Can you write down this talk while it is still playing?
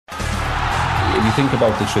you think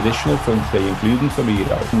about the traditional front three, including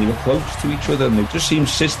Firmino, and they were close to each other, and it just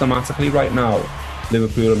seems systematically right now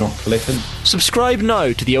Liverpool are not clicking. Subscribe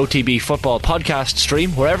now to the OTB Football Podcast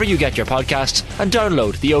stream wherever you get your podcasts and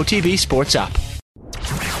download the OTB Sports app.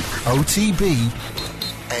 OTB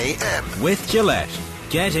AM. With Gillette.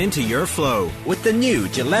 Get into your flow with the new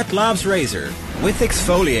Gillette Labs Razor with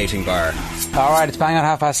exfoliating bar. Alright, it's bang on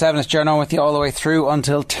 7:30. It's Journo with you all the way through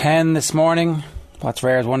until 10 this morning. What's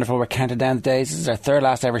rare is wonderful. We're counting down the days. This is our third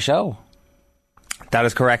last ever show. That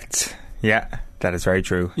is correct. Yeah, that is very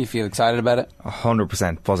true. You feel excited about it?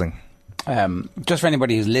 100% buzzing. Just for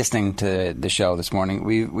anybody who's listening to the show this morning,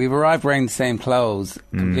 we've arrived wearing the same clothes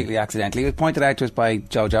completely accidentally. It was pointed out to us by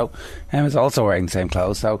Jojo, and was also wearing the same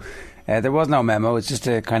clothes. So there was no memo. It's just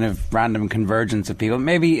a kind of random convergence of people.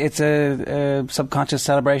 Maybe it's a subconscious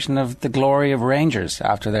celebration of the glory of Rangers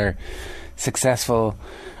after their successful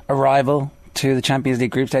arrival to the Champions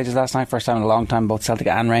League group stages last night. First time in a long time, both Celtic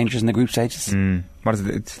and Rangers in the group stages. What is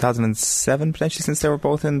it, 2007 potentially, since they were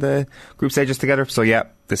both in the group stages together? So yeah,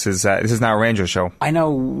 this is now a Rangers show. I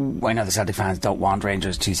know the Celtic fans don't want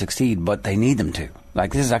Rangers to succeed, but they need them to.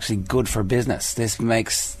 Like, this is actually good for business. This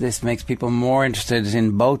makes people more interested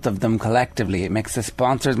in both of them collectively. It makes the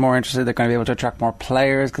sponsors more interested. They're going to be able to attract more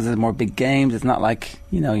players because there's more big games. It's not like,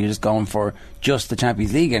 you're just going for just the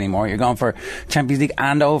Champions League anymore. You're going for Champions League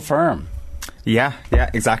and Old Firm. Yeah,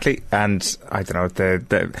 exactly. And I don't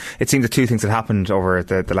know, it seemed the two things that happened over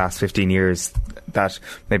the last 15 years, that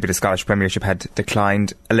maybe the Scottish Premiership had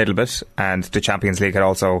declined a little bit and the Champions League had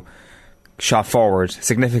also shot forward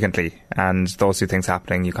significantly, and those two things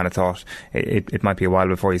happening, you kind of thought it might be a while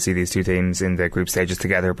before you see these two teams in the group stages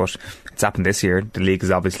together, but it's happened this year. The league is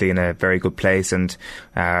obviously in a very good place, and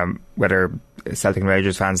whether Celtic and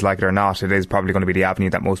Rangers fans like it or not, it is probably going to be the avenue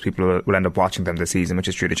that most people will end up watching them this season, which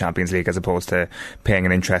is through the Champions League, as opposed to paying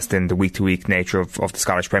an interest in the week-to-week nature of the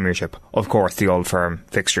Scottish Premiership. Of course, the Old Firm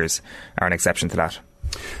fixtures are an exception to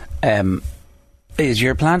that. Is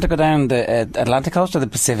your plan to go down the Atlantic coast or the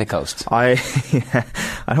Pacific coast? I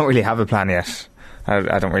don't really have a plan yet.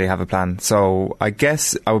 I don't really have a plan. So I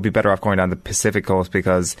guess I would be better off going down the Pacific coast,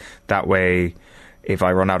 because that way, if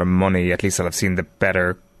I run out of money, at least I'll have seen the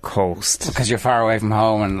better coast. Because you're far away from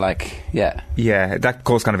home and Yeah, that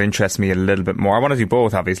coast kind of interests me a little bit more. I want to do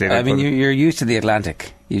both, obviously. I mean, you're used to the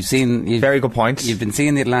Atlantic. Very good point. You've been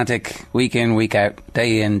seeing the Atlantic week in, week out,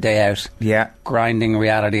 day in, day out. Yeah. Grinding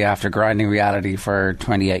reality after grinding reality for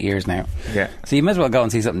 28 years now. Yeah. So you might as well go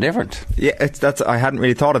and see something different. Yeah, I hadn't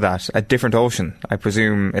really thought of that. A different ocean. I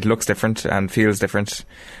presume it looks different and feels different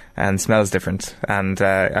and smells different. And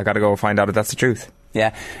I got to go find out if that's the truth.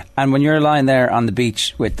 Yeah, and when you're lying there on the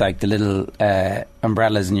beach with like the little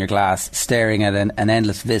umbrellas in your glass, staring at an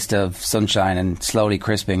endless vista of sunshine and slowly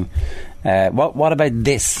crisping, what about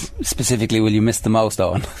this specifically will you miss the most,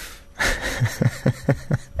 Owen?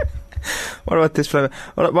 What about this?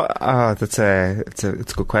 It's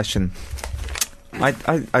a good question. I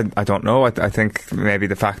don't know. I think maybe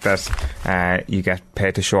the fact that you get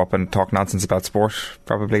paid to show up and talk nonsense about sport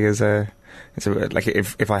probably is like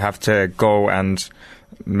if I have to go and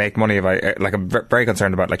make money, I'm very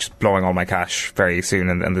concerned about just blowing all my cash very soon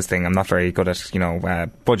in this thing. I'm not very good at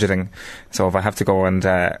budgeting, so if I have to go and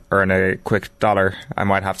earn a quick dollar, I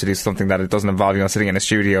might have to do something that it doesn't involve sitting in a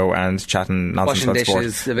studio and chatting nonsense about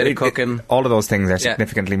dishes, sport. A bit of cooking. All of those things are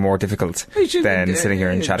significantly more difficult than sitting here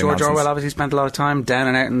and chatting George nonsense. Orwell obviously spent a lot of time down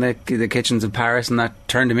and out in the kitchens of Paris, and that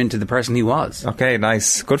turned him into the person he was. Okay,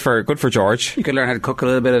 nice. Good for George. You could learn how to cook a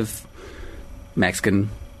little bit of Mexican.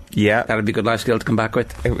 Yeah, that'd be a good life skill to come back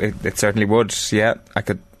with. It certainly would. Yeah, I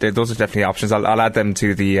could. Those are definitely options. I'll add them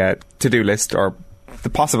to the to-do list, or the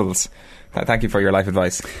possibles. Thank you for your life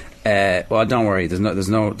advice. Well, don't worry. There's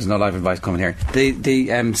no life advice coming here.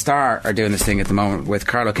 The Star are doing this thing at the moment with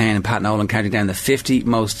Carlo Kane and Pat Nolan counting down the 50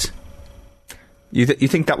 most. You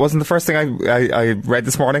think that wasn't the first thing I read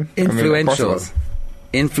this morning?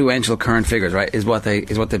 Influential current figures, right, is what the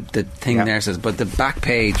thing there says. But the back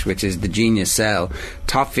page, which is the Genius Cell,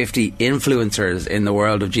 top 50 influencers in the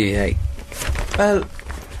world of GAA. Well,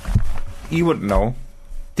 you wouldn't know.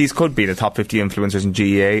 These could be the top 50 influencers in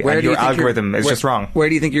GAA, and your algorithm is just wrong. Where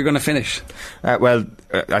do you think you're going to finish? I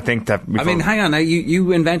think that... hang on now.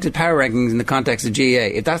 You invented power rankings in the context of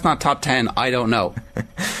GAA. If that's not top 10, I don't know.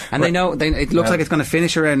 And it looks like it's going to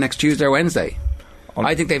finish around next Tuesday or Wednesday.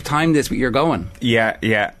 I think they've timed this with your going.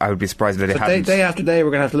 Yeah, I would be surprised if they hadn't. Day after day, we're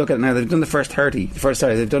going to have to look at it now. They've done the first 30.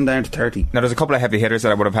 They've done down to 30. Now, there's a couple of heavy hitters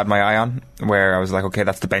that I would have had my eye on, where I was like, okay,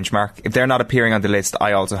 that's the benchmark. If they're not appearing on the list,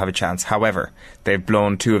 I also have a chance. However, they've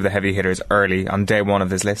blown two of the heavy hitters early on day one of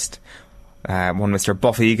this list. One Mr.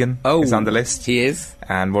 Buff Egan is on the list. He is.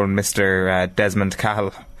 And one Mr. Desmond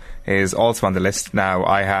Cahill is also on the list. Now,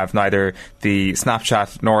 I have neither the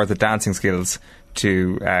Snapchat nor the dancing skills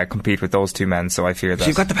to compete with those two men, so I fear that... So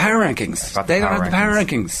you've got the power rankings. They don't have the power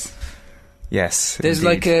rankings. Yes, there's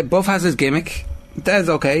indeed. like Buff has his gimmick. That's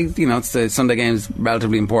okay. You know, it's the Sunday game's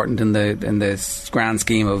relatively important in the grand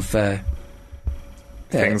scheme of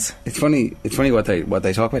things. It's funny what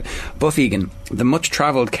they talk about. Buff Egan, the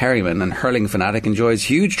much-travelled Kerryman and hurling fanatic, enjoys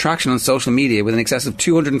huge traction on social media with an excess of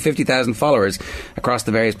 250,000 followers across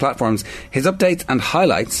the various platforms. His updates and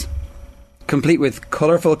highlights, complete with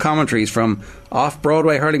colourful commentaries from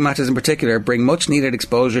off-Broadway hurling matches in particular, bring much-needed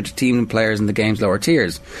exposure to teams and players in the game's lower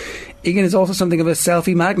tiers. Egan is also something of a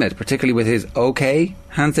selfie magnet, particularly with his OK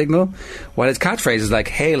hand signal, while his catchphrases like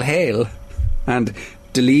 "Hail, Hail" and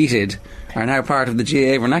 "Deleted" are now part of the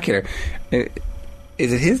GAA vernacular.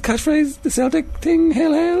 Is it his catchphrase, the Celtic thing,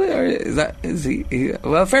 "Hail, Hail"? Or is he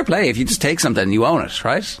well, fair play if you just take something and you own it,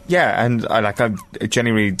 right? Yeah, and I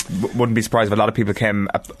genuinely wouldn't be surprised if a lot of people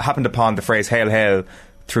happened upon the phrase "Hail, Hail"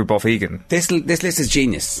 through Buff Egan. This list is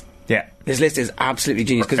genius. Yeah. This list is absolutely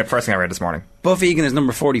genius. The first thing I read this morning. Buff Egan is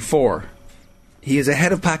number 44. He is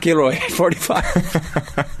ahead of Pat Gilroy at 45.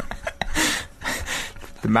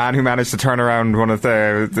 The man who managed to turn around one of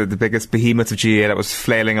the biggest behemoths of GAA that was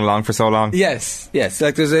flailing along for so long. Yes.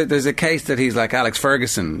 Like there's a case that he's like Alex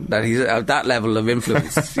Ferguson, that he's at that level of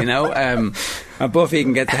influence, you know. And Buff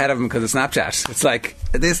Egan gets ahead of him because of Snapchat. It's like,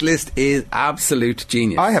 this list is absolute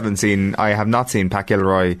genius. I have not seen Pat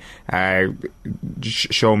Gilroy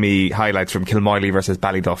show me highlights from Kilmoyley versus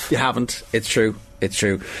Ballyduff. You haven't. It's true.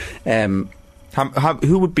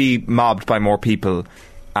 Who would be mobbed by more people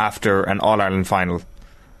after an All-Ireland final?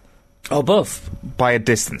 Oh, Buff. By a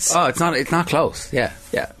distance. Oh, it's not close. Yeah.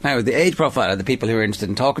 Now, the age profile of the people who are interested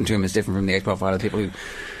in talking to him is different from the age profile of the people who...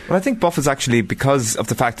 Well, I think Buff is actually, because of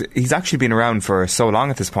the fact that he's actually been around for so long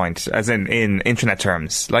at this point, as in internet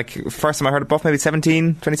terms. Like, first time I heard of Buff, maybe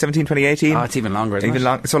 2017, 2018. Oh, it's even longer, isn't it?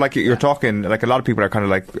 Long. So, like, you're talking, like, a lot of people are kind of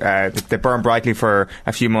like, they burn brightly for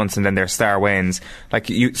a few months and then their star wanes.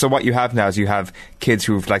 Like, so what you have now is you have kids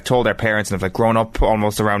who've, like, told their parents and have, like, grown up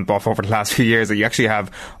almost around Buff over the last few years, that you actually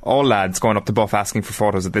have all lads going up to Buff asking for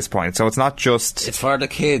photos at this point. So it's not just... It's for the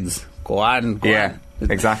kids. Go on.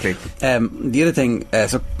 Exactly. The other thing,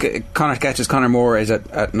 so Conor Sketch's Conor Moore is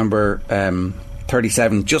at number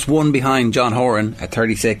 37, just one behind John Horan at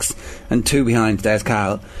 36, and two behind Des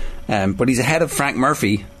Cahill. But he's ahead of Frank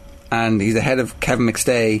Murphy, and he's ahead of Kevin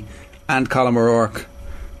McStay and Colin O'Rourke,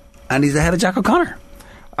 and he's ahead of Jack O'Connor.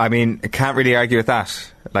 I mean, I can't really argue with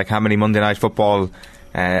that. Like, how many Monday Night Football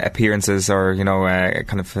appearances, or, you know,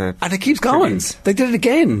 kind of... and it keeps going. They did it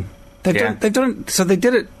again. They've done it. So they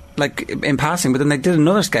did it, like, in passing, but then they did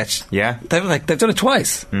another sketch. Yeah. They've done it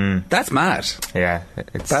twice. That's mad. Yeah.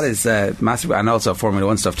 That is massive, and also Formula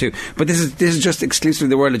 1 stuff too. But this is just exclusively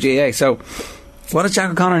the world of GAA. So what does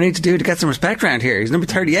Jack O'Connor need to do to get some respect around here? He's number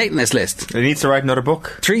 38 in this list. He needs to write another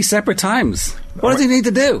book. 3 separate times. What does he need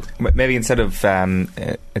to do? Maybe instead of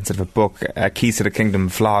a book, Keys to the Kingdom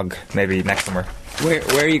vlog, maybe next summer. Where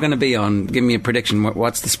are you going to be on? Give me a prediction.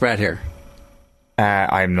 What's the spread here?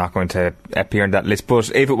 I'm not going to appear in that list,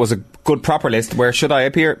 but if it was a good proper list, where should I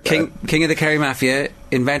appear? King of the Kerry Mafia,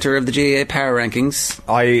 inventor of the GAA power rankings.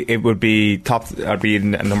 It would be top. I'd be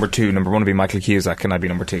in number 2. Number 1 would be Michael Cusack, and I'd be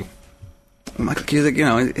number 2. Michael Cusack, you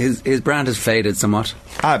know, his brand has faded somewhat.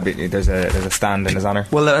 There's a stand in his honour.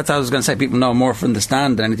 Well, that's what I was going to say. People know more from the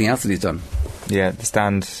stand than anything else that he's done. Yeah, the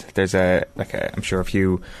stand. There's I'm sure a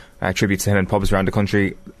few tributes to him in pubs around the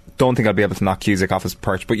country. Don't think I'll be able to knock Cusack off his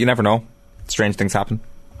perch, but you never know. Strange things happen.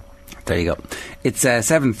 There you go. It's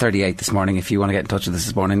 7:38 this morning. If you want to get in touch with us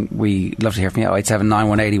this morning, we'd love to hear from you. 087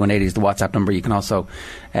 180 180 is the WhatsApp number. You can also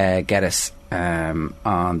get us on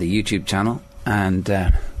the YouTube channel. And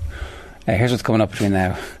here's what's coming up between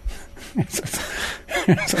now. You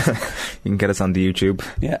can get us on the YouTube.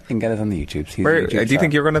 Yeah, you can get us on the YouTube. Do you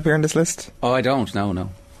think you're going to appear on this list? Oh, I don't. No.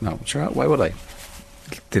 Sure. Why would I?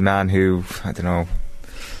 The man who, I don't know.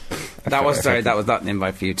 That was not an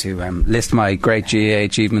invite for you to list my great GAA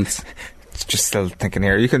achievements. Just still thinking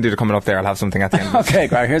here. You can do the coming up there. I'll have something at the end. Okay,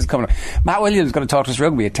 great. Here's coming up. Matt Williams is going to talk to us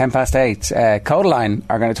rugby at 8:10. Codaline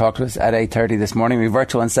are going to talk to us at 8:30 this morning. We have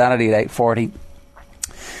Virtual Insanity at 8:40.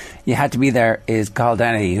 You had to be there is Carl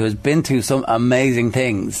Dennehy, who has been to some amazing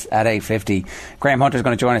things at 8:50. Graham Hunter is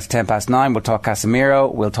going to join us at 9:10. We'll talk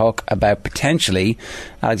Casemiro. We'll talk about potentially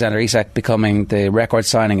Alexander Isak becoming the record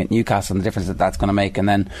signing at Newcastle and the difference that's going to make. And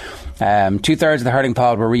then 2/3 of the hurling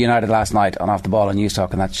pod were reunited last night on Off the Ball and News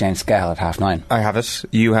Talk, and that's James Scahill at 9:30. I have it.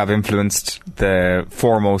 You have influenced the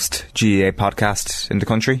foremost GAA podcast in the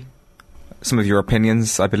country. some of your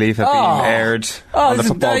opinions, I believe, have been aired on the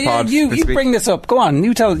football pod. You bring this up. Go on.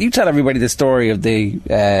 You tell everybody the story of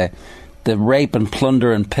the rape and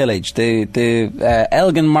plunder and pillage. The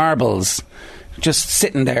Elgin Marbles just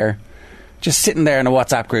sitting there in a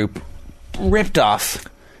WhatsApp group, ripped off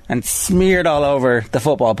and smeared all over the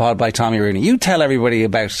football pod by Tommy Rooney. You tell everybody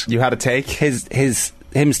about. You had a take.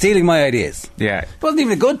 Him stealing my ideas. Yeah, it wasn't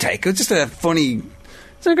even a good take. It was just a funny.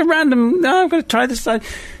 It's like a random. No, I'm going to try this.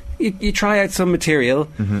 You try out some material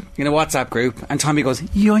in a WhatsApp group, and Tommy goes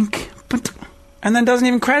yoink, and then doesn't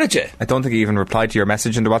even credit you. I don't think he even replied to your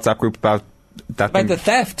message in the WhatsApp group about that. About the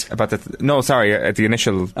theft. At the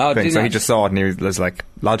initial thing. So he just saw it and he was like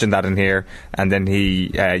lodging that in here, and then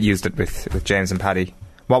he used it with James and Paddy.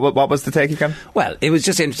 What was the take again? Well, it was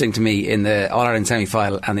just interesting to me in the All-Ireland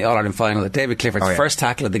semi-final and the All-Ireland final that David Clifford's first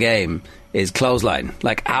tackle of the game is clothesline.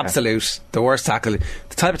 Like, absolute, the worst tackle.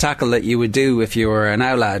 The type of tackle that you would do if you were an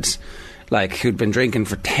out-lad, like, who'd been drinking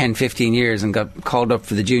for 10, 15 years and got called up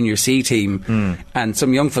for the junior C team, and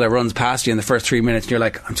some young fella runs past you in the first 3 minutes and you're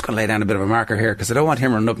like, I'm just going to lay down a bit of a marker here because I don't want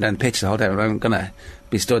him running up and down the pitch the whole time. I'm going to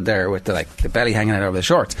be stood there with the belly hanging out over the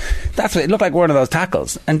shorts. That's what it looked like, one of those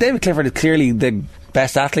tackles. And David Clifford is clearly the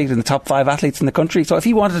best athlete in the top 5 athletes in the country, so if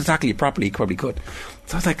he wanted to tackle you properly, he probably could.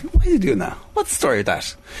 So I was like, why is he doing that? What's the story with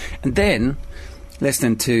that? And then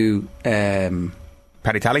listening to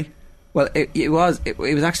Paddy Tally. Well, it was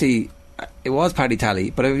Paddy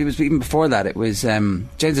Tally, but it was even before that. It was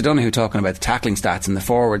James O'Donoghue talking about the tackling stats, and the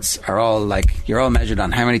forwards are all like, you're all measured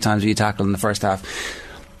on how many times you tackle in the first half,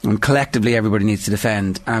 and collectively everybody needs to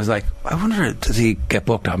defend. And I was like, I wonder, does he get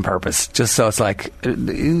booked on purpose just so it's like,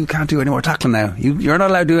 you can't do any more tackling now, you're not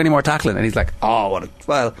allowed to do any more tackling? And he's like,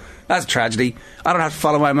 well, that's a tragedy. I don't have to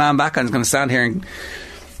follow my man back. I'm just going to stand here and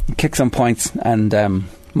kick some points, and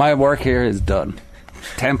my work here is done.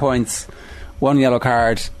 10 points, 1 yellow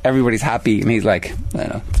card, everybody's happy. And he's like,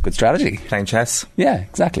 it's a good strategy. Playing chess. Yeah,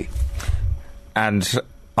 exactly. And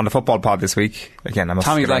on the football pod this week, again, I must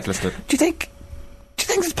Tommy's like, do you think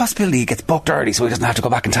there's a possibility he gets booked early so he doesn't have to go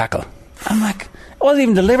back and tackle? I'm like, it wasn't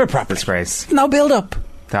even delivered properly. Disgrace. No build up.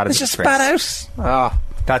 That is it's just spat out.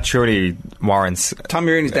 That surely warrants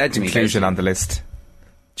Tommy Rooney's dead to me. Inclusion on the list.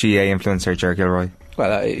 GA influencer Ger Gilroy.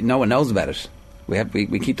 Well, no one knows about it.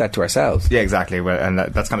 We keep that to ourselves. Yeah, exactly. Well, and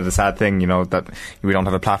that's kind of the sad thing, that we don't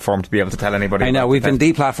have a platform to be able to tell anybody. I know, we've been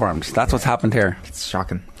deplatformed. That's what's happened here. It's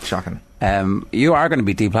shocking. You are going to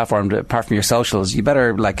be deplatformed apart from your socials. You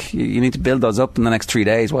better, you need to build those up in the next 3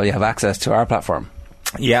 days while you have access to our platform.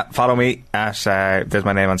 Yeah, follow me at, there's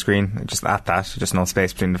my name on screen, just at that, just no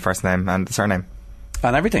space between the first name and the surname.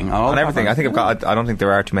 On everything. On everything. I think I don't think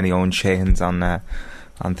there are too many Owen Shahans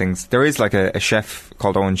on things. There is like a chef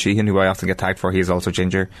called Owen Sheehan who I often get tagged for. He's also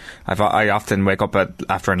ginger. I often wake up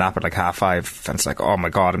after a nap at like 5:30 and it's like, oh my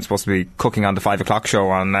god, I'm supposed to be cooking on the 5 o'clock show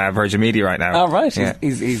on Virgin Media right now. Oh right, yeah.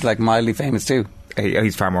 He's like mildly famous too.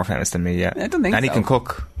 He's far more famous than me. Yeah, I don't think and so. He can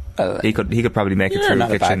cook. He could probably make it through the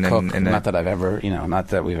kitchen. Not that I've ever, not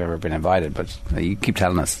that we've ever been invited, but you keep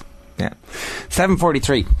telling us. Yeah.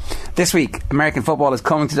 7:43. This week, American football is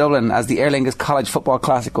coming to Dublin as the Aer Lingus College Football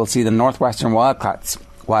Classic will see the Northwestern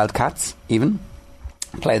Wildcats even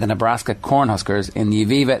play the Nebraska Cornhuskers in the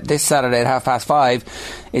Aviva this Saturday at 5:30.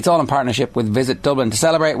 It's all in partnership with Visit Dublin. To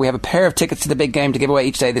celebrate, we have a pair of tickets to the big game to give away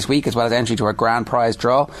each day this week, as well as entry to our grand prize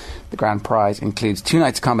draw. The grand prize includes 2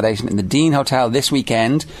 nights accommodation in the Dean Hotel this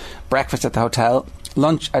weekend, breakfast at the hotel,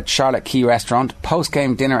 lunch at Charlotte Key Restaurant,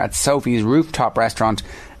 post-game dinner at Sophie's Rooftop Restaurant,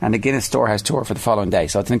 and a Guinness Storehouse tour for the following day.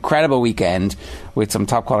 So it's an incredible weekend with some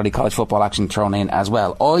top quality college football action thrown in as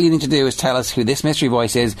well. All you need to do is tell us who this mystery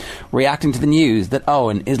voice is reacting to the news that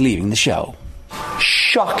Owen is leaving the show.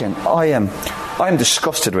 Shocking. I'm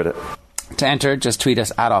disgusted with it. To enter, just tweet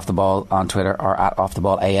us at Off The Ball on Twitter or at Off The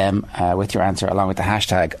Ball AM with your answer along with the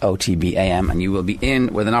hashtag OTBAM, and you will be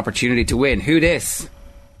in with an opportunity to win. Who dis?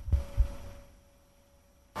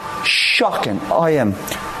 Shocking.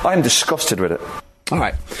 I'm disgusted with it.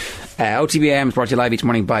 Alright, OTBAM is brought to you live each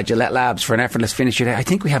morning by Gillette Labs for an effortless finish your day. I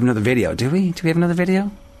think we have another video, do we? Do we have another video?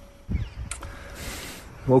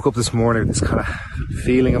 Woke up this morning with this kind of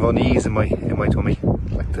feeling of unease in my tummy,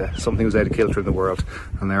 like something was out of kilter in the world,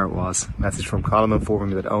 and there it was. Message from Colin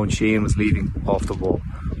informing me that Owen Sheehan was leaving Off The Ball.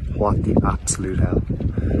 What the absolute hell.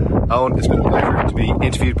 Owen, it's been a pleasure to be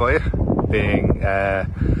interviewed by you,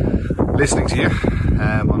 listening to you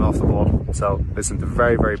on Off The Ball. So listen, the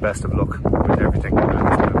very, very best of luck with everything. It's been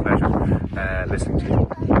a pleasure listening to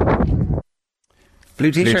you.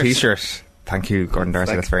 Blue t-shirt. Thank you, Gordon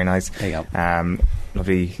Darcy. That's very nice. There you go.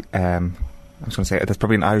 Lovely. I was going to say that's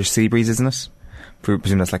probably an Irish sea breeze, isn't it? I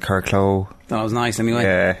presume that's like Carclough. That was nice anyway.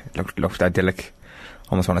 Yeah, looked idyllic.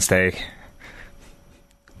 Almost want to stay.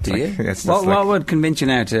 Do you? It's What would convince you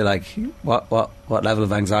now to like what level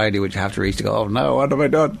of anxiety would you have to reach to go? Oh no, what have I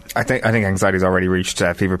done? I think anxiety's already reached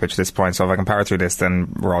fever pitch at this point. So if I can power through this,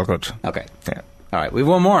 then we're all good. Okay. Yeah. All right. We've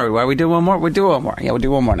one more. Where we do one more? We do one more. Yeah, we'll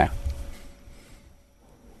do one more now.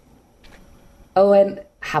 Owen,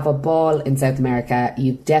 have a ball in South America.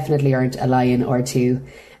 You've definitely earned a lion or two.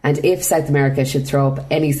 And if South America should throw up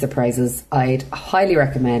any surprises, I'd highly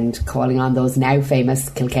recommend calling on those now famous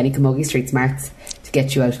Kilkenny Camogie Street Smarts to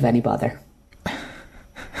get you out of any bother.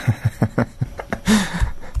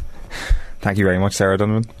 Thank you very much, Sarah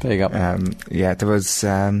Donovan. There you go. Yeah, there was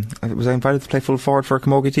I invited to play full forward for a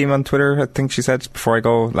Camogie team on Twitter, I think she said, before I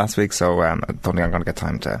go last week, so I don't think I'm going to get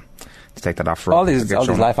time to take that off for all these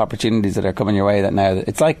life opportunities that are coming your way. That now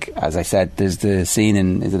it's like, as I said, there's the scene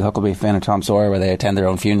in Huckleberry Finn and Tom Sawyer where they attend their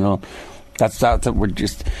own funeral. That's we're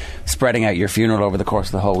just spreading out your funeral over the course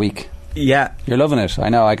of the whole week. Yeah, you're loving it. I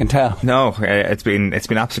know, I can tell. No, it's been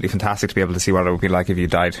absolutely fantastic to be able to see what it would be like if you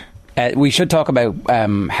died. We should talk about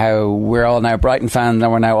how we're all now Brighton fans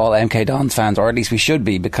and we're now all MK Dons fans, or at least we should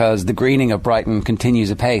be, because the greening of Brighton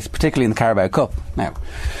continues apace, particularly in the Carabao Cup. Now,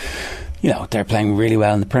 you know, they're playing really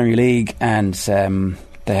well in the Premier League, and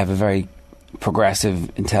they have a very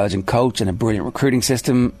progressive, intelligent coach and a brilliant recruiting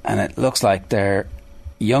system, and it looks like their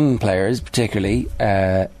young players, particularly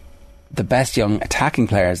the best young attacking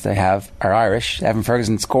players they have, are Irish. Evan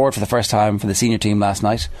Ferguson scored for the first time for the senior team last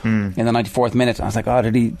night in the 94th minute. I was like, oh,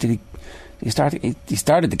 did he start? He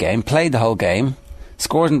started the game, played the whole game,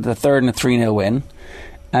 scored in the third in a 3-0 win,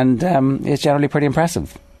 and it's generally pretty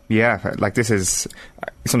impressive. Yeah, like this is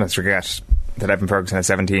sometimes forget that Evan Ferguson is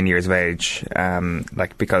 17 years of age,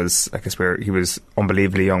 because I guess he was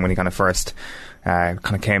unbelievably young when he kind of first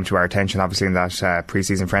came to our attention, obviously in that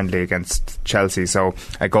pre-season friendly against Chelsea. So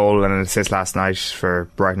a goal and an assist last night for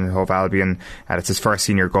Brighton and Hove Albion. It's his first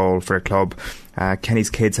senior goal for the club. Kenny's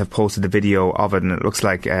kids have posted a video of it, and it looks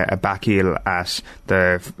like a back heel at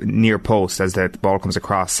the near post as the ball comes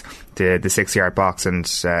across the 6-yard box, and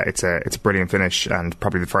it's a brilliant finish, and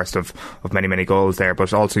probably the first of many goals there.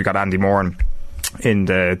 But also you got Andy Moran in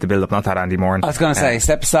the build-up, not that Andy Moran. I was going to say,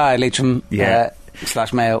 step aside, Leitrim. Yeah.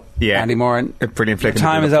 / Mayo. Yeah. Andy Moran. A brilliant flick.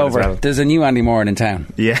 Time is over. Well. There's a new Andy Moran in town.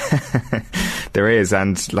 Yeah, there is,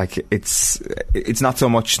 and like it's not so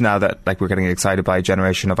much now that like we're getting excited by a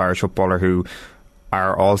generation of Irish footballer who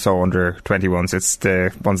are also under 21s. It's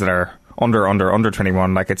the ones that are under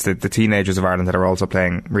 21. Like it's the teenagers of Ireland that are also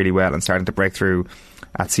playing really well and starting to break through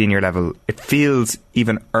at senior level. It feels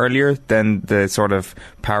even earlier than the sort of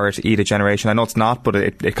Parrott Ida generation. I know it's not, but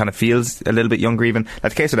it kind of feels a little bit younger even.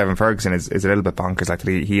 Like the case with Evan Ferguson is a little bit bonkers. Like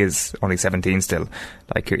he is only 17 still.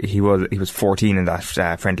 Like he was 14 in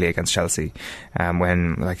that friendly against Chelsea,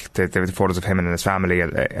 when like there were the photos of him and his family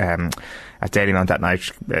at Dalymount that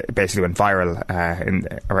night basically went viral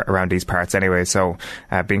around these parts anyway. So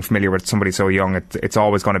being familiar with somebody so young, there's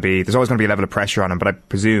always going to be a level of pressure on him. But I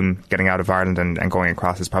presume getting out of Ireland and going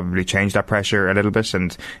across has probably changed that pressure a little bit,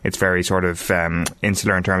 and it's very sort of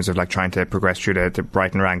insular in terms of like trying to progress through the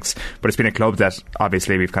Brighton ranks. But it's been a club that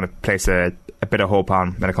obviously we've kind of placed a bit of hope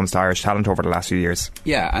on when it comes to Irish talent over the last few years.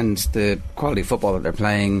 Yeah, and the quality of football that they're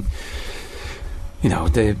playing, you know,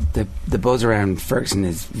 the buzz around Ferguson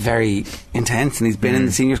is very intense, and he's been in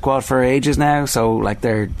the senior squad for ages now, so like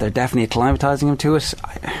they're definitely acclimatising him to it.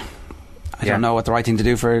 I don't know what the right thing to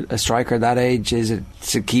do for a striker that age. Is it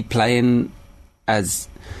to keep playing as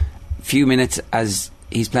few minutes as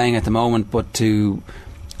he's playing at the moment, but to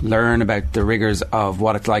learn about the rigours of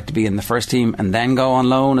what it's like to be in the first team and then go on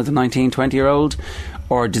loan as a 19-20 year old?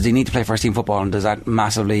 Or does he need to play first team football, and does that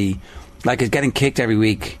massively, like, is getting kicked every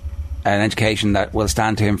week an education that will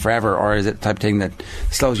stand to him forever, or is it the type of thing that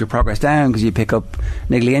slows your progress down because you pick up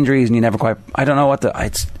niggly injuries and you never quite, I don't know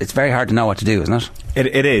it's very hard to know what to do, isn't it?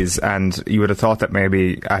 It is, and you would have thought that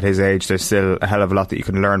maybe at his age there's still a hell of a lot that you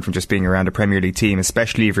can learn from just being around a Premier League team,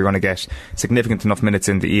 especially if you're going to get significant enough minutes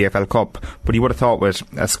in the EFL Cup. But you would have thought with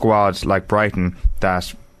a squad like Brighton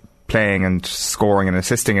that playing and scoring and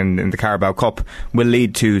assisting in the Carabao Cup will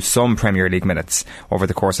lead to some Premier League minutes over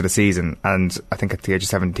the course of the season, and I think at the age of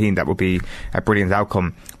 17 that would be a brilliant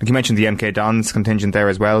outcome. Like you mentioned the MK Dons contingent there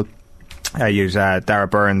as well. You had Dara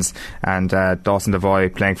Burns and Dawson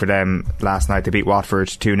Devoy playing for them last night. They beat Watford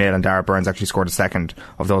 2-0, and Dara Burns actually scored a second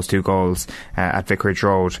of those two goals at Vicarage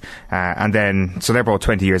Road. And then, so they're both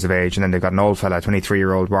 20 years of age, and then they've got an old fella,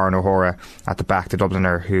 23-year-old Warren O'Hora at the back, the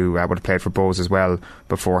Dubliner, who would have played for Bows as well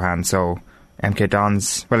beforehand. So MK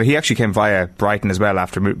Dons. Well, he actually came via Brighton as well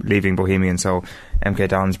after leaving Bohemian, so MK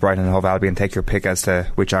Dons, Brighton and Hove Albion, take your pick as to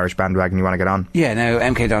which Irish bandwagon you want to get on. Yeah, now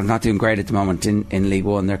MK Dons not doing great at the moment in League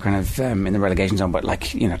One. They're kind of in the relegation zone, but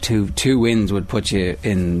like, you know, two wins would put you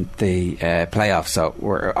in the playoffs. So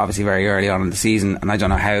we're obviously very early on in the season, and I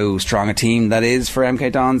don't know how strong a team that is for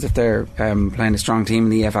MK Dons, if they're playing a strong team in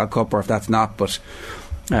the EFL Cup or if that's not. But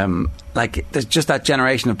like, there's just that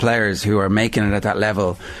generation of players who are making it at that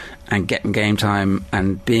level and getting game time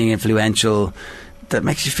and being influential, that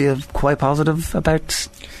makes you feel quite positive about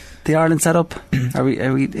the Ireland setup. Are we?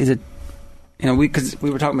 Is it? You know, because we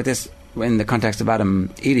were talking about this in the context of Adam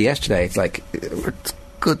Eady yesterday. It's like, it's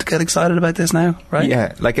good to get excited about this now, right?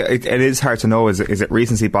 Yeah, like it is hard to know. Is it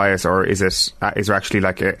recency bias, or is there actually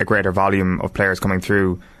like a greater volume of players coming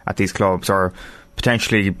through at these clubs, or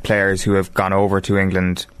potentially players who have gone over to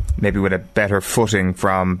England maybe with a better footing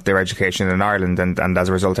from their education in Ireland, and as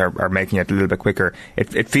a result are making it a little bit quicker.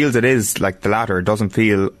 It feels it is like the latter. It doesn't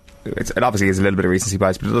feel, it obviously is a little bit of recency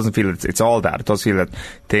bias, but it doesn't feel it's all that. It does feel that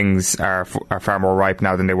things are far more ripe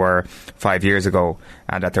now than they were 5 years ago,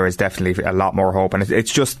 and that there is definitely a lot more hope. And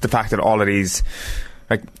it's just the fact that all of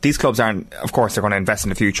these clubs aren't, of course they're going to invest in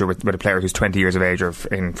the future with a player who's 20 years of age, or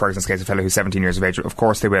in Ferguson's case a fellow who's 17 years of age. Of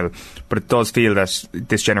course they will, but it does feel that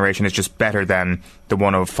this generation is just better than the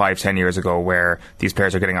one of 5-10 years ago, where these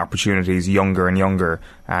players are getting opportunities younger and younger,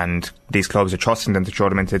 and these clubs are trusting them to throw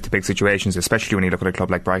them into big situations, especially when you look at a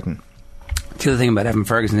club like Brighton. The other thing about Evan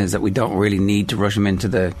Ferguson is that we don't really need to rush him into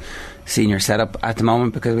the senior setup at the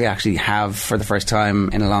moment, because we actually have, for the first time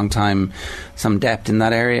in a long time, some depth in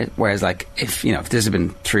that area. Whereas, like, if this had been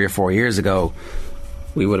 3 or 4 years ago,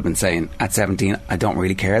 we would have been saying at 17, I don't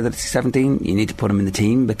really care that it's 17. You need to put him in the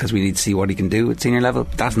team because we need to see what he can do at senior level.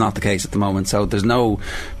 But that's not the case at the moment, so there's no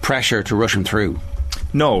pressure to rush him through.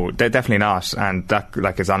 No, they're definitely not, and that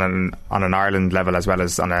is on an Ireland level as well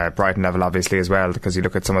as on a Brighton level, obviously, as well, because you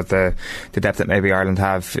look at some of the depth that maybe Ireland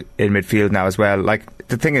have in midfield now as well. Like,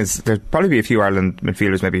 the thing is, there'd probably be a few Ireland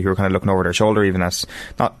midfielders maybe who are kind of looking over their shoulder, even at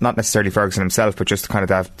not necessarily Ferguson himself, but just kind of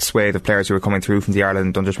that swathe of players who are coming through from the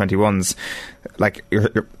Ireland under-21s. Like,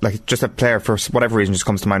 like just a player, for whatever reason, just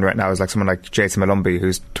comes to mind right now, is like someone like Jason Malumbi,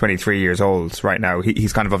 who's 23 years old right now.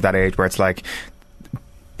 He's kind of that age where it's like,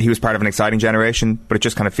 he was part of an exciting generation, but it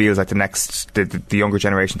just kind of feels like the younger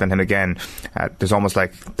generation than him again. There's almost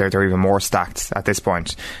like they're even more stacked at this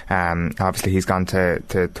point. Obviously he's gone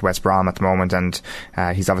to West Brom at the moment, and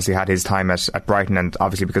he's obviously had his time at Brighton, and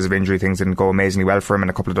obviously because of injury things didn't go amazingly well for him, and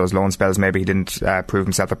a couple of those loan spells maybe he didn't prove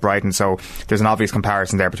himself at Brighton. So there's an obvious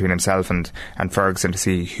comparison there between himself and Ferguson, to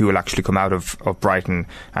see who will actually come out of Brighton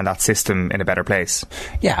and that system in a better place.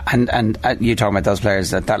 Yeah, and you talking about those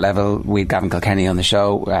players at that level. We had Gavin Kilkenny on the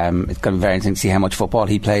show. It's going to be very interesting to see how much football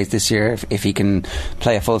he plays this year. If he can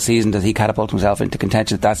play a full season, does he catapult himself into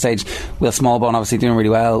contention at that stage? Will Smallbone obviously doing really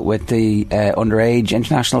well with the underage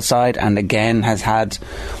international side, and again has had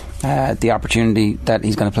the opportunity that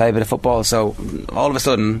he's going to play a bit of football. So all of a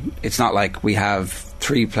sudden, it's not like we have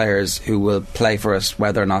 3 players who will play for us,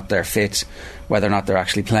 whether or not they're fit, whether or not they're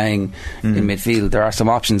actually playing in midfield. There are some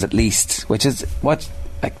options at least, which is what...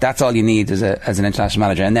 Like, that's all you need as an international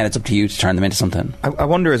manager, and then it's up to you to turn them into something. I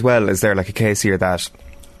wonder as well, is there like a case here that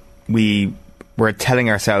we were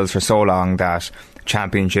telling ourselves for so long that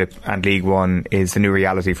Championship and League One is the new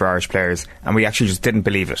reality for Irish players, and we actually just didn't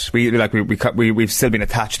believe it. We've still been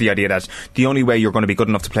attached to the idea that the only way you're going to be good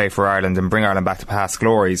enough to play for Ireland and bring Ireland back to past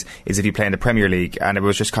glories is if you play in the Premier League, and it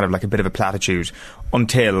was just kind of like a bit of a platitude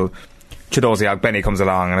until Chidozie Ogbeni comes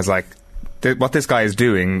along and is like, what this guy is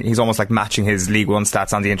doing, he's almost like matching his League One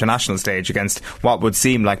stats on the international stage against what would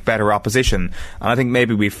seem like better opposition. And I think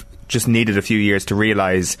maybe we've just needed a few years to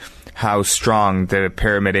realise how strong the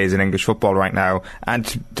pyramid is in English football right now, and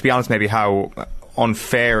to be honest, maybe how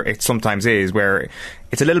unfair it sometimes is, where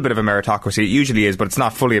it's a little bit of a meritocracy. It usually is, but it's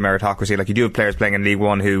not fully a meritocracy. Like, you do have players playing in League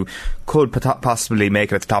One who could possibly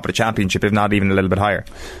make it at the top of the Championship, if not even a little bit higher.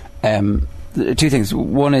 2 things.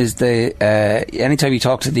 One is anytime you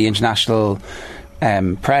talk to the international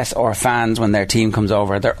press or fans when their team comes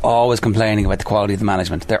over, they're always complaining about the quality of the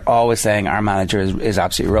management. They're always saying our manager is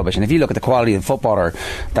absolutely rubbish. And if you look at the quality of the footballer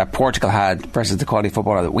that Portugal had versus the quality of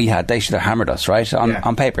footballer that we had, they should have hammered us, right?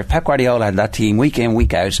 On paper. If Pep Guardiola had that team week in,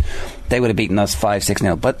 week out, they would have beaten us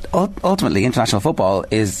 5-6-0. But ultimately, international football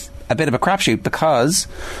is a bit of a crapshoot, because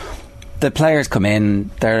the players come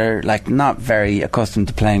in, they're like not very accustomed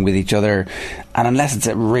to playing with each other, and unless it's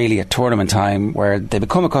really a tournament time where they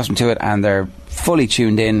become accustomed to it and they're fully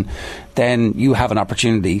tuned in, then you have an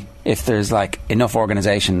opportunity if there's like enough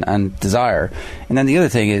organisation and desire. And then the other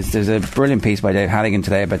thing is, there's a brilliant piece by Dave Hannigan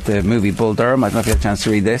today about the movie Bull Durham. I don't know if you had a chance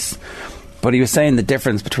to read this. But he was saying the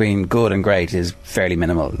difference between good and great is fairly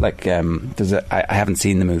minimal. Like, I haven't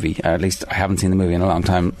seen the movie, or at least I haven't seen the movie in a long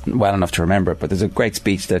time, well enough to remember it. But there's a great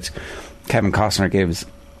speech that Kevin Costner gives.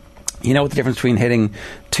 You know what the difference between hitting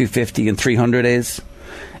 250 and 300 is?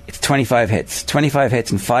 It's 25 hits. 25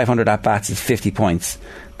 hits and 500 at-bats is 50 points.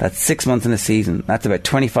 That's 6 months in a season. That's about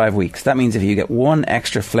 25 weeks. That means if you get one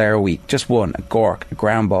extra flare a week, just one, a gork, a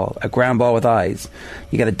ground ball with eyes,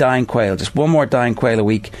 you get a dying quail, just one more dying quail a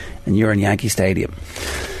week, and you're in Yankee Stadium.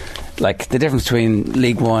 Like, the difference between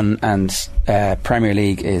League One and Premier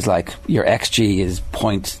League is like your XG is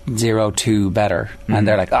 0.02 better. And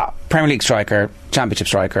they're like, Premier League striker, Championship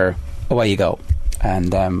striker, away you go.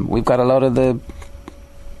 And we've got a lot of the...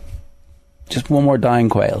 just one more dying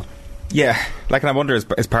quail. Yeah, like, and I wonder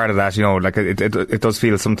as part of that, you know, like it does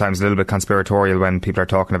feel sometimes a little bit conspiratorial when people are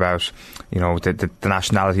talking about, you know, the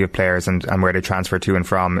nationality of players and where they transfer to and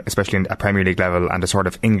from, especially in a Premier League level, and the sort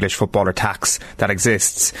of English footballer tax that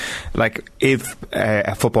exists. Like, if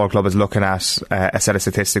a football club is looking at a set of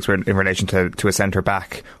statistics in relation to a centre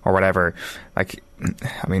back or whatever, like,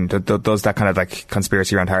 I mean, does that kind of like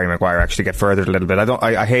conspiracy around Harry Maguire actually get furthered a little bit?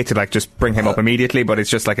 I hate to like just bring him up immediately, but it's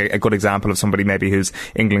just like a good example of somebody maybe whose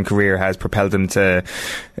England career has propelled him to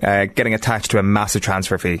getting attached to a massive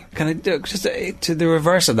transfer fee. Can I do just to the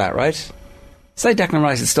reverse of that, right? Say Declan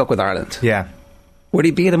Rice is stuck with Ireland. Yeah. Would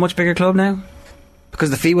he be at a much bigger club now?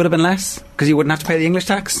 Because the fee would have been less? Because you wouldn't have to pay the English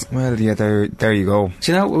tax? Well, yeah, there you go.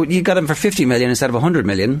 So, you know, you got him for 50 million instead of 100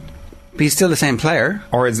 million, but he's still the same player.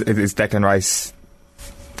 Or is Declan Rice...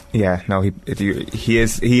 Yeah, no, he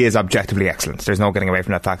is objectively excellent. There's no getting away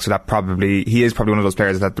from that fact. So he is probably one of those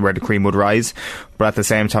players where the cream would rise. But at the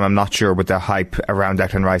same time, I'm not sure would the hype around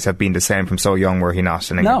Declan Rice have been the same from so young, were he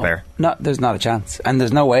not an England player? No, there's not a chance. And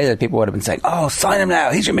there's no way that people would have been saying, "Oh, sign him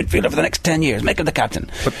now. He's your midfielder for the next 10 years. Make him the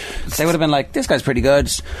captain." But they would have been like, "This guy's pretty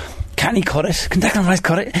good. Can he cut it? Can Declan Rice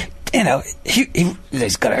cut it?" You know,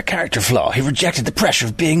 he's got a character flaw. He rejected the pressure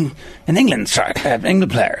of being an England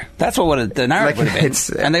player. That's what the narrative would have been.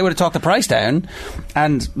 And they would have talked the price down,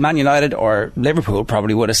 and Man United or Liverpool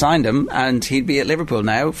probably would have signed him, and he'd be at Liverpool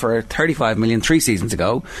now for 35 million 3 seasons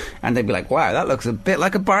ago, and they'd be like, wow, that looks a bit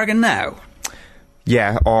like a bargain now.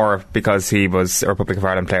 Yeah, or because he was a Republic of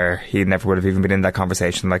Ireland player, he never would have even been in that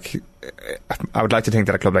conversation. Like, I would like to think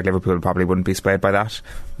that a club like Liverpool probably wouldn't be swayed by that.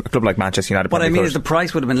 A club like Manchester United probably What I mean could. is the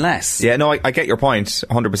price would have been less. Yeah, no, I get your point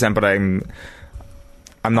 100%, but I'm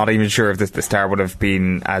not even sure if the star would have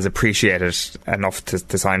been as appreciated enough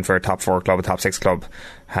to sign for a top 4 club, a top 6 club,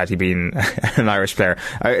 had he been an Irish player.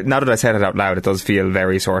 Now that I said it out loud, it does feel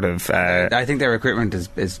very sort of... I think their recruitment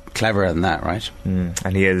is cleverer than that, right?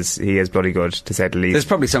 And he is bloody good, to say the least. There's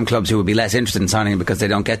probably some clubs who would be less interested in signing him because they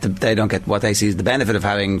don't get what they see as the benefit of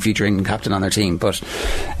having future England captain on their team. But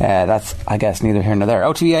that's, I guess, neither here nor there.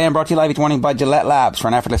 OTB AM brought to you live each morning by Gillette Labs for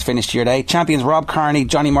an effortless finish to your day. Champions Rob Kearney,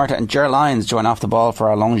 Johnny Murtagh and Ger Lyons join off the ball for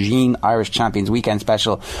our Longines Irish Champions Weekend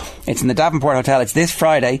Special. It's in the Davenport Hotel. It's this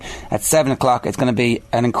Friday at 7 o'clock. It's going to be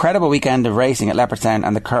an incredible weekend of racing at Leopardstown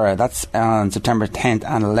and the Curragh. That's on September 10th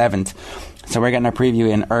and 11th. So we're getting our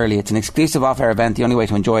preview in early. It's an exclusive off-air event. The only way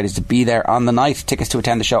to enjoy it is to be there on the night. Tickets to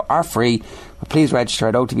attend the show are free, but please register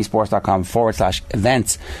at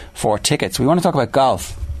otbsports.com/events for tickets. We want to talk about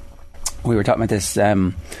golf. We were talking about this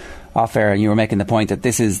off-air, and you were making the point that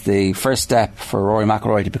this is the first step for Rory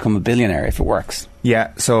McIlroy to become a billionaire if it works.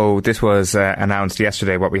 Yeah, so this was announced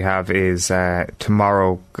yesterday. What we have is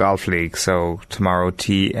Tomorrow Golf League, so Tomorrow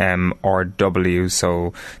TMRW.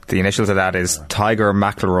 So the initials of that is Tiger,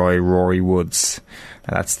 McIlroy, Rory Woods.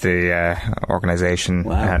 That's the organisation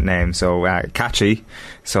name. So catchy.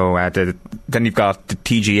 So then you've got the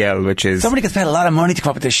TGL, which is... Somebody could spend a lot of money to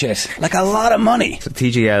come up with this shit. Like a lot of money. So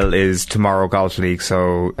TGL is Tomorrow Golf League.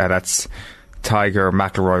 So that's Tiger,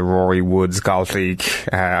 McIlroy, Rory Woods Golf League.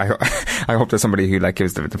 I hope there's somebody who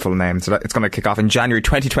gives the full name. So it's going to kick off in January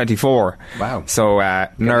 2024. Wow. So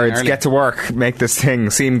nerds, get to work, make this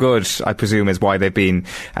thing seem good, I presume is why they've been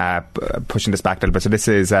pushing this back a little bit. So this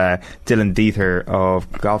is Dylan Diether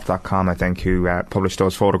of golf.com, I think, who published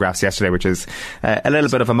those photographs yesterday, which is a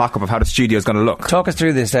little bit of a mock-up of how the studio is going to look. Talk us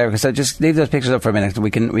through this there, because just leave those pictures up for a minute.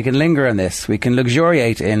 We can linger on this. We can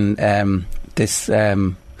luxuriate in this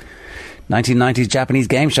 1990s Japanese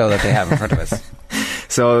game show that they have in front of us.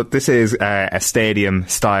 So this is a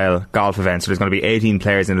stadium-style golf event. So there's going to be 18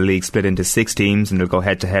 players in the league split into 6 teams, and they'll go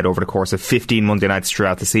head-to-head over the course of 15 Monday nights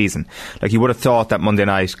throughout the season. Like, you would have thought that Monday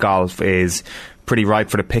night golf is pretty ripe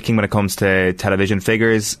for the picking when it comes to television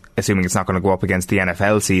figures, assuming it's not going to go up against the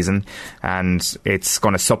NFL season, and it's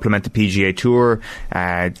going to supplement the PGA Tour,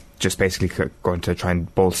 just basically going to try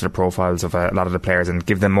and bolster the profiles of a lot of the players and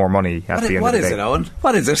give them more money at the end of the day. What is it, Owen?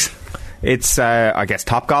 What is it? It's, I guess,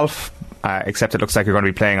 Topgolf. Except it looks like you're going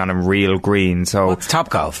to be playing on a real green. So what's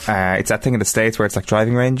Topgolf? It's that thing in the States where it's like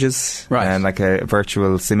driving ranges, right? And like a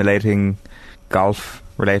virtual simulating golf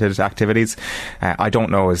related activities. I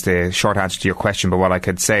don't know is the short answer to your question, but what I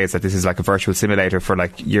could say is that this is like a virtual simulator for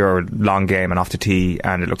like your long game and off the tee,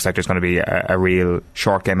 and it looks like there's going to be a real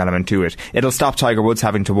short game element to it. It'll stop Tiger Woods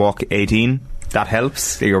having to walk 18. That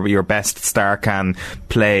helps. Your best star can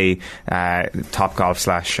play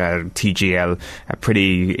Topgolf / TGL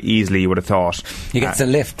pretty easily, you would have thought. He gets a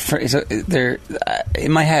lift. So they're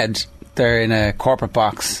in my head, they're in a corporate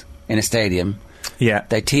box in a stadium. Yeah.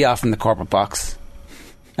 They tee off from the corporate box,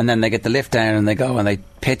 and then they get the lift down and they go and they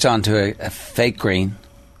pitch onto a fake green.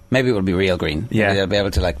 Maybe it will be real green. Yeah. Maybe they'll be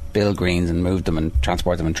able to like build greens and move them and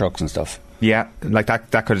transport them in trucks and stuff. Yeah, like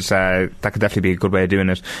that could definitely be a good way of doing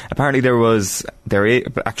it. Apparently there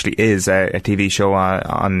actually is a TV show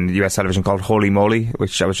on US television called Holy Moly,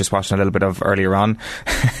 which I was just watching a little bit of earlier on.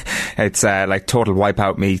 It's like Total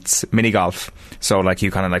Wipeout meets mini golf. So like you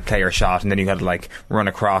kind of like play your shot, and then you got to like run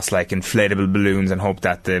across like inflatable balloons and hope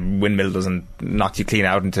that the windmill doesn't knock you clean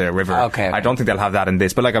out into a river. Okay. I don't think they'll have that in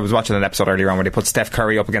this, but like I was watching an episode earlier on where they put Steph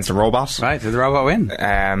Curry up against a robot. Right, did the robot win?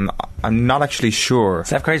 I'm not actually sure.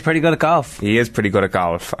 Steph Curry's pretty good at golf. He is pretty good at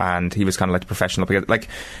golf, and he was kind of like the professional. Like,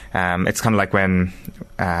 it's kind of like when,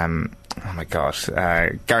 oh my god,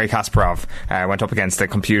 Garry Kasparov went up against the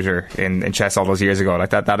computer in chess all those years ago. Like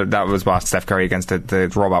that was what Steph Curry against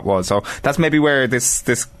the robot was. So that's maybe where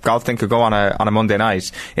this golf thing could go on a Monday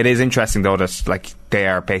night. It is interesting though that like they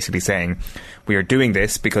are basically saying we are doing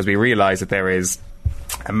this because we realise that there is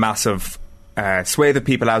a massive swathe of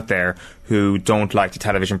people out there who don't like the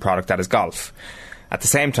television product that is golf. At the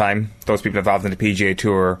same time, those people involved in the PGA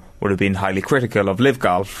Tour would have been highly critical of Live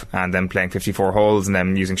Golf and them playing 54 holes and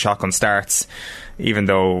them using shotgun starts, even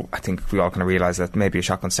though I think we all kind of realise that maybe a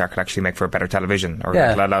shotgun start could actually make for a better television or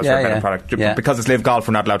allows for a better product. Yeah. Because it's Live Golf,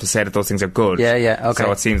 we're not allowed to say that those things are good. Yeah, okay.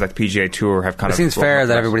 So it seems like the PGA Tour have kind of... It seems fair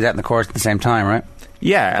that everybody's out in the course at the same time, right?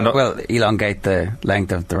 Yeah, and well, elongate the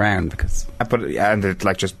length of the round because, and it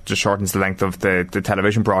like just shortens the length of the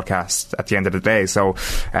television broadcast at the end of the day. So,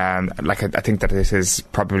 like I think that this is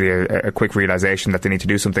probably a quick realization that they need to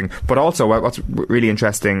do something. But also, what's really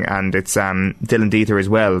interesting, and it's Dylan Dieter as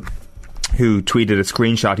well, who tweeted a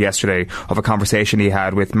screenshot yesterday of a conversation he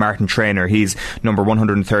had with Martin Traynor. He's number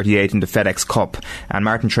 138 in the FedEx Cup, and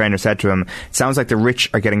Martin Traynor said to him, "It sounds like the rich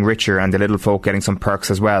are getting richer and the little folk getting some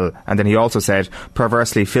perks as well." And then he also said,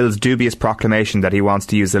 perversely, Phil's dubious proclamation that he wants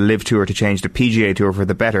to use the Live Tour to change the PGA Tour for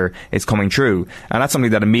the better is coming true. And that's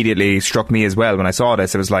something that immediately struck me as well when I saw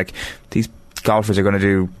this. It was like, these golfers are going to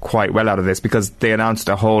do quite well out of this, because they announced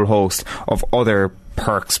a whole host of other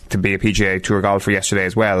perks to be a PGA Tour golfer yesterday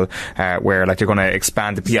as well, where like they're going to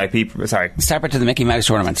expand the PIP, separate to the Mickey Mouse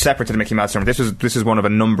tournament. This is one of a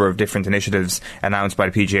number of different initiatives announced by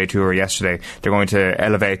the PGA Tour yesterday. They're going to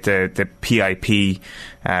elevate the PIP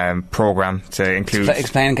program to include...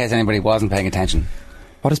 Explain in case anybody wasn't paying attention.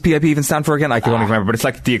 What does PIP even stand for again? I can only remember, but it's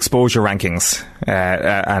like the exposure rankings.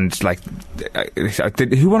 And like,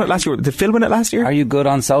 who won it last year? Did Phil win it last year? Are you good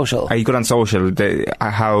on social? How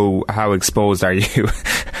exposed are you?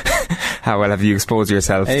 How well have you exposed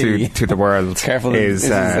yourself to the world? Careful. This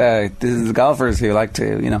is golfers who like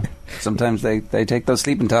to, sometimes they take those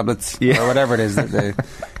sleeping tablets or whatever it is that the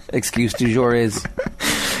excuse du jour is.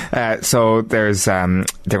 So there's they're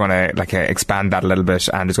going to expand that a little bit,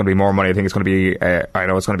 and there's going to be more money. I think it's going to be I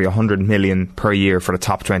know it's going to be 100 million per year for the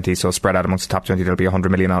top 20. So spread out amongst the top 20, there'll be 100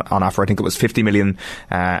 million on offer. I think it was 50 million,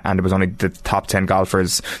 and it was only the top 10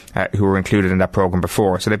 golfers who were included in that program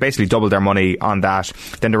before. So they basically doubled their money on that.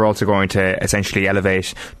 Then they're also going to essentially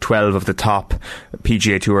elevate 12 of the top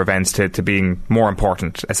PGA Tour events to being more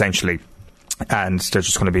important, essentially. And there's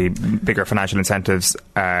just going to be bigger financial incentives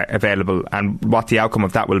available. And what the outcome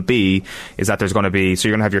of that will be is that there's going to be... So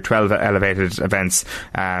you're going to have your 12 elevated events,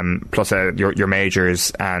 plus your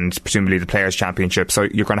majors and presumably the Players' Championship. So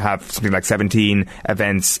you're going to have something like 17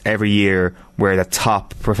 events every year where the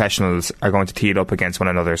top professionals are going to tee it up against one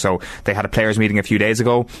another. So they had a players' meeting a few days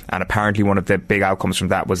ago, and apparently one of the big outcomes from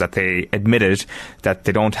that was that they admitted that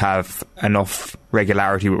they don't have enough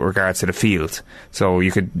regularity with regards to the field. So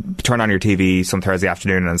you could turn on your TV some Thursday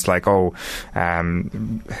afternoon and it's like, Rory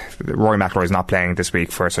McIlroy is not playing this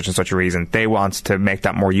week for such and such a reason. They want to make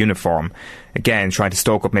that more uniform. Again, trying to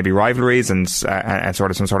stoke up maybe rivalries and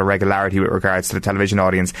sort of some sort of regularity with regards to the television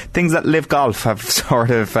audience. Things that Live Golf have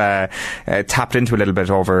sort of tapped into a little bit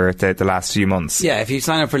over the last few months. Yeah, if you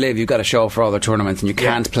sign up for Live, you've got to show up for all the tournaments, and you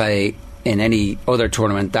can't play in any other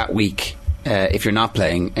tournament that week if you're not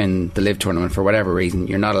playing in the Live tournament for whatever reason,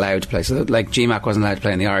 you're not allowed to play. So like GMAC wasn't allowed to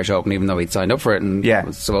play in the Irish Open even though he'd signed up for it and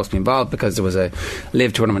was supposed to be involved because there was a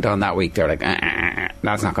Live tournament on that week. They're like,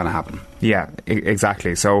 that's not going to happen. Yeah,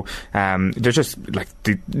 exactly. So they're just like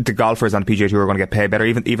the golfers on the PGA Tour are going to get paid better.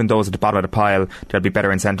 Even those at the bottom of the pile, there'll be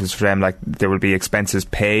better incentives for them. Like there will be expenses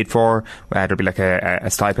paid for. There'll be like a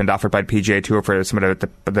stipend offered by the PGA Tour for some of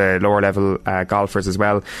the lower level golfers as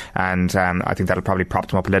well. And I think that'll probably prop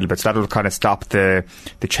them up a little bit. So that'll kind of stop the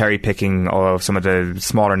cherry picking of some of the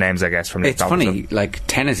smaller names, I guess. From it's funny, like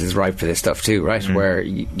tennis is ripe for this stuff too, right? Where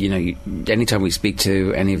anytime we speak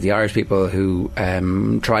to any of the Irish people who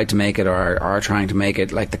tried to make it or are trying to make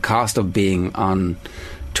it, like the cost of being on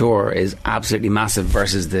tour is absolutely massive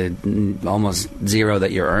versus the almost zero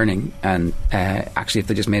that you're earning. And actually, if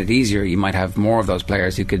they just made it easier, you might have more of those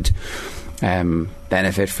players who could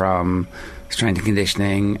benefit from strength and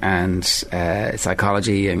conditioning and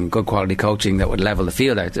psychology and good quality coaching that would level the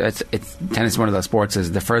field out. Tennis is one of those sports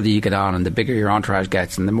as the further you get on and the bigger your entourage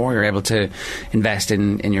gets and the more you're able to invest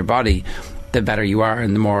in your body, the better you are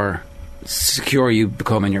and the more secure you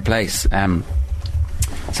become in your place.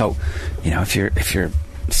 So, if you're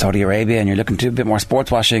Saudi Arabia and you're looking to do a bit more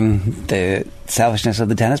sports washing, the selfishness of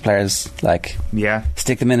the tennis players,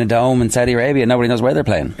 stick them in a dome in Saudi Arabia, nobody knows where they're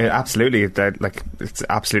playing. Yeah, absolutely, it's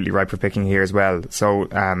absolutely ripe for picking here as well. So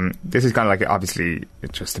this is kind of like, obviously,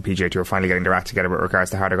 it's just the PGA Tour finally getting their act together with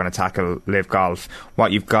regards to how they're going to tackle Live Golf.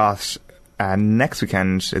 What you've got next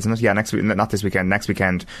weekend, isn't it? Yeah, not this weekend. Next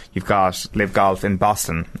weekend, you've got Live Golf in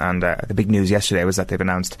Boston, and the big news yesterday was that they've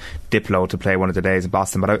announced Diplo to play one of the days in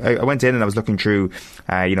Boston. But I went in and I was looking through,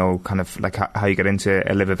 kind of like how you get into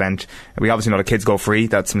a Live event. We obviously know the kids go free.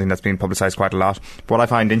 That's something that's been publicised quite a lot. But what I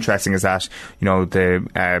find interesting is that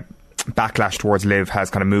the backlash towards Live has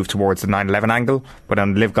kind of moved towards the 9/11 angle, but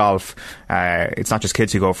on Live Golf it's not just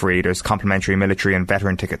kids who go free. There's complimentary military and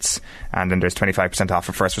veteran tickets, and then there's 25% off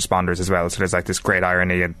for first responders as well. So there's like this great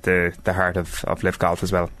irony at the heart of Live Golf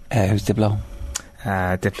as well. Who's Diplo?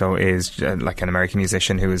 Diplo is like an American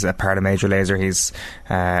musician who is a part of Major Lazer. He's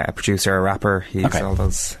a producer, a rapper. He's all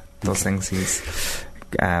those things. He's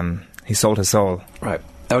sold his soul. Right.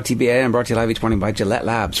 OTBA and brought to you live each morning by Gillette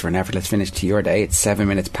Labs for an effortless finish to your day. It's 7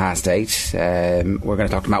 minutes past 8. We're going to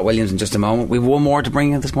talk to Matt Williams in just a moment. We've one more to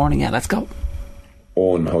bring in this morning. Yeah, let's go.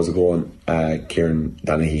 Owen, how's it going? Kieran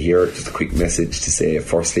Donaghy here. Just a quick message to say,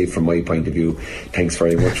 firstly, from my point of view, thanks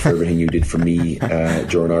very much for everything you did for me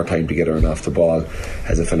during our time together and off the ball.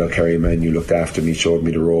 As a fellow Kerry man, you looked after me, showed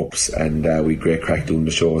me the ropes, and we had great crack doing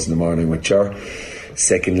the shows in the morning with you.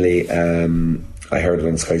 Secondly, I heard it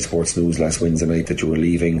on Sky Sports News last Wednesday night that you were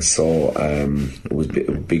leaving, so it was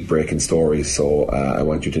a big breaking story, so I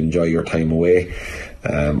want you to enjoy your time away.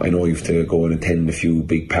 I know you have to go and attend a few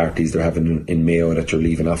big parties they're having in Mayo that you're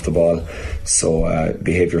leaving off the ball, so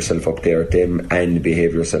behave yourself up there at them and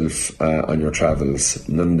behave yourself on your travels.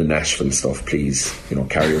 None of the Nashville stuff, please.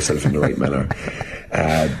 Carry yourself in the right manner.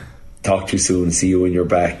 Talk to you soon, see you when you're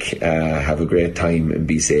back. Have a great time and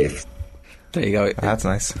be safe. There you go. That's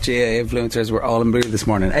nice. GA influencers were all in blue this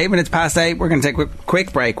morning. 8 minutes past 8. We're going to take a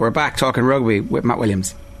quick break. We're back talking rugby with Matt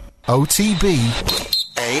Williams. OTB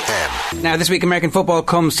AM. Now, this week American football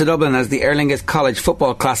comes to Dublin as the Aer Lingus College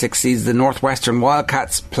Football Classic sees the Northwestern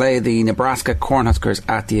Wildcats play the Nebraska Cornhuskers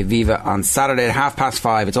at the Aviva on Saturday at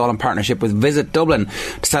 5:30. It's all in partnership with Visit Dublin.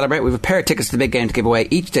 To celebrate, we have a pair of tickets to the big game to give away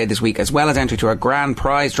each day this week, as well as entry to our grand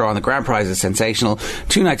prize draw. And the grand prize is sensational.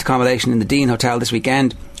 2 nights accommodation in the Dean Hotel this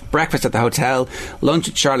weekend. Breakfast at the hotel, lunch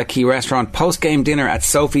at Charlotte Key Restaurant, post-game dinner at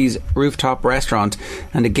Sophie's Rooftop Restaurant,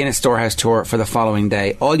 and a Guinness Storehouse tour for the following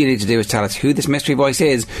day. All you need to do is tell us who this mystery voice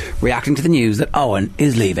is, reacting to the news that Owen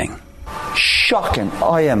is leaving. Shocking.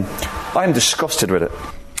 I'm disgusted with it.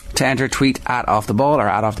 To enter, tweet at @OffTheBall or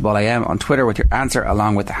at @OffTheBallAM on Twitter with your answer,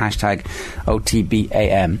 along with the hashtag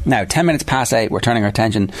OTBAM. Now, 10 minutes past 8, we're turning our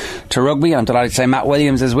attention to rugby. I'm delighted to say Matt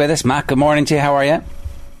Williams is with us. Matt, good morning to you. How are you?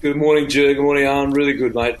 Good morning, Joe. Good morning, Alan. Really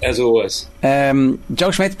good, mate, as always. Joe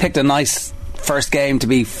Schmidt picked a nice first game to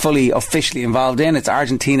be fully officially involved in. It's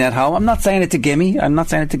Argentina at home. I'm not saying it's a gimme,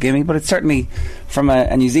 but it's certainly, from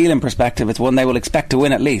a New Zealand perspective, it's one they will expect to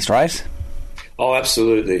win at least, right? Oh,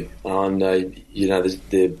 absolutely. And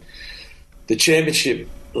the championship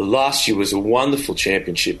last year was a wonderful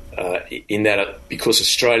championship in that because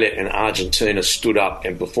Australia and Argentina stood up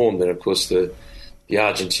and performed, and of course the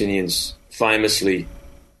Argentinians famously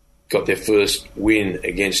got their first win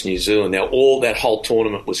against New Zealand. Now, that whole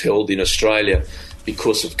tournament was held in Australia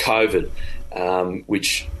because of COVID,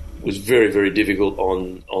 which was very, very difficult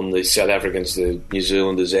on the South Africans, the New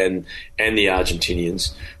Zealanders and the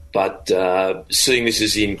Argentinians. But seeing this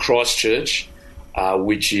is in Christchurch,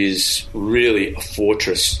 which is really a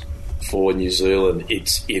fortress for New Zealand.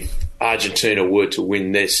 It's if Argentina were to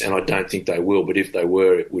win this, and I don't think they will, but if they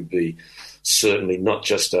were, it would be certainly not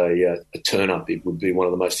just a turn-up. It would be one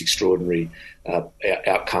of the most extraordinary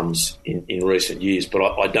outcomes in recent years.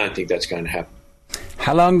 But I don't think that's going to happen.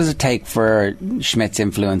 How long does it take for Schmidt's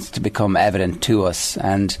influence to become evident to us?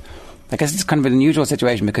 And I guess it's kind of an unusual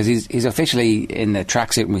situation because he's officially in the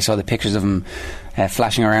tracksuit, and we saw the pictures of him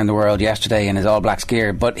flashing around the world yesterday in his All Blacks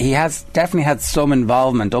gear. But he has definitely had some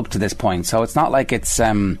involvement up to this point, so it's not like it's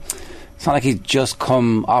not like he's just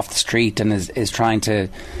come off the street and is trying to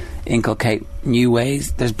inculcate new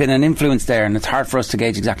ways. There's been an influence there, and it's hard for us to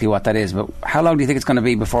gauge exactly what that is. But how long do you think it's going to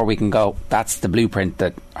be before we can go, that's the blueprint,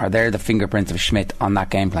 that are there the fingerprints of Schmidt on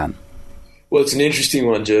that game plan? Well, it's an interesting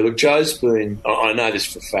one, Joe. Look, Joe's been, I know this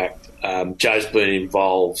for a fact, Joe's been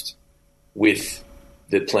involved with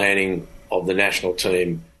the planning of the national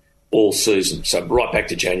team all season, so right back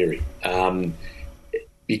to January.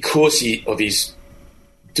 Because of his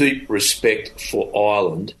deep respect for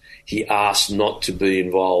Ireland, he asked not to be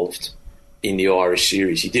involved in the Irish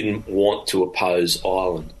series. He didn't want to oppose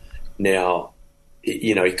Ireland. Now,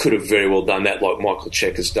 he could have very well done that like Michael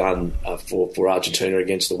Cheika has done for Argentina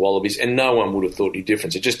against the Wallabies, and no one would have thought any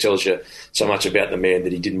difference. It just tells you so much about the man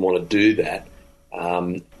that he didn't want to do that.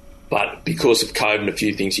 But because of COVID and a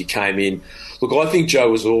few things, he came in. Look, I think Joe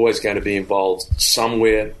was always going to be involved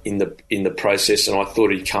somewhere in the process, and I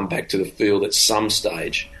thought he'd come back to the field at some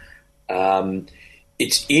stage.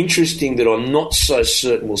 It's interesting that I'm not so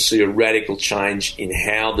certain we'll see a radical change in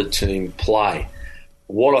how the team play.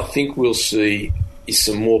 What I think we'll see is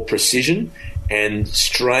some more precision, and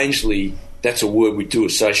strangely, that's a word we do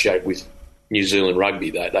associate with New Zealand rugby.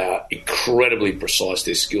 They are incredibly precise.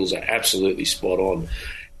 Their skills are absolutely spot on.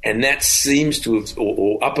 And that seems to have,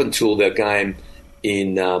 or up until their game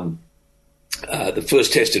in the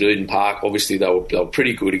first test at Eden Park, obviously they were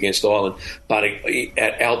pretty good against Ireland, but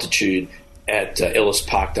at altitude at Ellis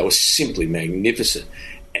Park, they were simply magnificent.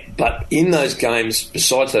 But in those games,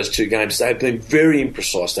 besides those two games, they've been very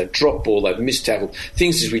imprecise. They've dropped ball, they've missed tackle,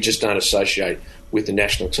 things that we just don't associate with the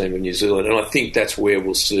national team of New Zealand. And I think that's where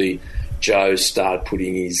we'll see Joe start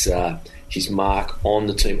putting his mark on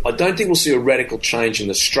the team. I don't think we'll see a radical change in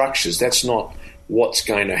the structures. That's not what's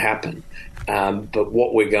going to happen. But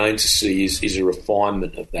what we're going to see is a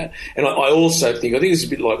refinement of that. And I also think it's a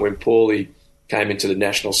bit like when Paulie came into the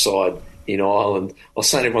national side in Ireland. I was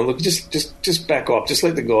saying to everyone, look, just back off. Just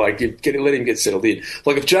let the guy let him get settled in.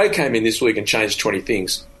 Like if Joe came in this week and changed 20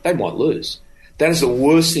 things, they might lose. That is the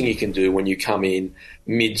worst thing you can do when you come in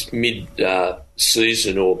mid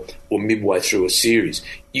season or midway through a series.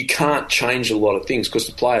 You can't change a lot of things because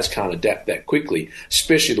the players can't adapt that quickly,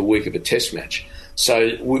 especially the week of a test match.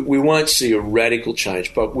 So we won't see a radical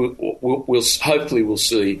change, but we'll hopefully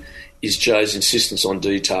see is Joe's insistence on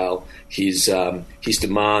detail, his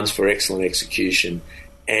demands for excellent execution,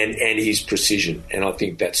 and his precision. And I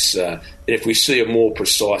think that's if we see a more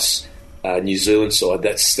precise New Zealand side,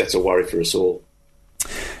 that's a worry for us all.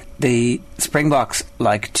 The Springboks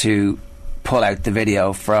like to pull out the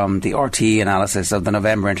video from the RTE analysis of the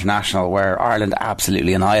November International where Ireland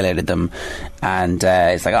absolutely annihilated them, and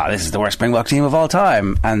it's like, this is the worst Springbok team of all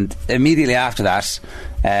time. And immediately after that,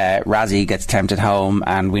 Rassie gets tempted home,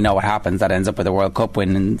 and we know what happens. That ends up with a World Cup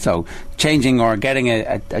win. And so changing or getting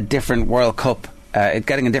a different World Cup,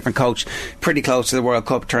 getting a different coach pretty close to the World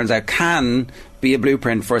Cup, turns out can be a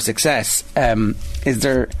blueprint for success. Is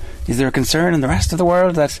there a concern in the rest of the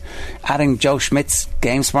world that adding Joe Schmidt's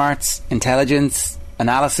game smarts, intelligence,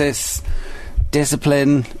 analysis,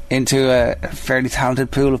 discipline into a fairly talented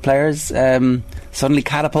pool of players suddenly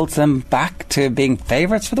catapults them back to being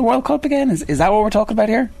favourites for the World Cup again? Is that what we're talking about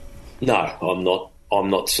here? No, I'm not. I'm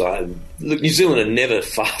not saying. Look, New Zealand are never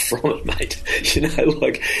far from it, mate.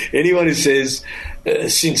 Like anyone who says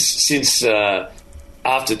since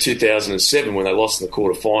after 2007, when they lost in the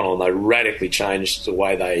quarter-final and they radically changed the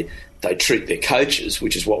way they treat their coaches,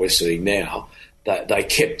 which is what we're seeing now, they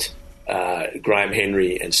kept Graham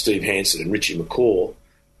Henry and Steve Hansen and Richie McCaw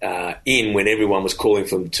in when everyone was calling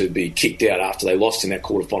for them to be kicked out after they lost in that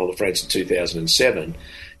quarter-final to France in 2007.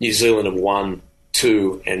 New Zealand have won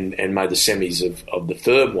two and made the semis of the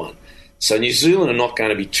third one. So New Zealand are not going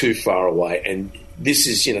to be too far away. And this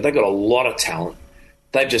is, they've got a lot of talent.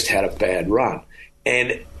 They've just had a bad run.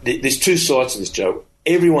 And there's two sides to this, Joe.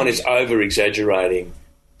 Everyone is over-exaggerating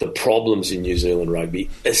the problems in New Zealand rugby,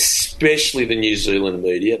 especially the New Zealand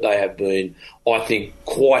media. They have been, I think,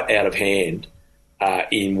 quite out of hand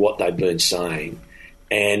in what they've been saying.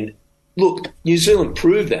 And look, New Zealand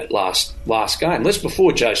proved that last game. That's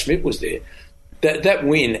before Joe Schmidt was there. That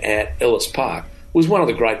win at Ellis Park, was one of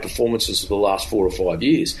the great performances of the last 4 or 5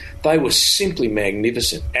 years. They were simply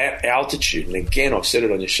magnificent at altitude. And again, I've said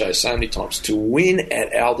it on your show so many times, to win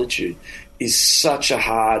at altitude is such a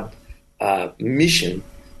hard mission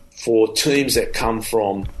for teams that come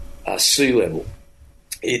from sea level.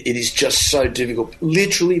 It is just so difficult.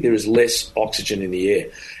 Literally, there is less oxygen in the air.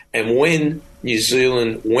 And when New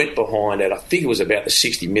Zealand went behind at, I think it was about the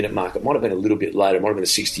 60-minute mark, it might have been a little bit later, it might have been the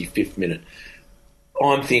 65th minute,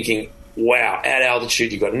 I'm thinking, wow, at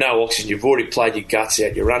altitude, you've got no oxygen, you've already played your guts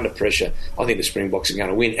out, you're under pressure, I think the Springboks are going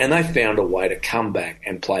to win. And they found a way to come back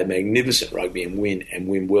and play magnificent rugby and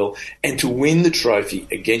win well, and to win the trophy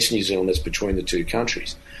against New Zealand that's between the two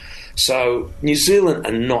countries. So New Zealand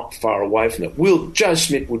are not far away from it. Joe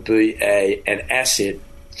Schmidt would be an asset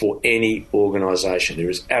for any organisation. There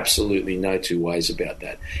is absolutely no two ways about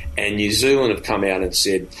that. And New Zealand have come out and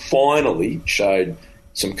said, finally showed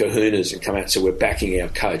some kahunas and come out and said, we're backing our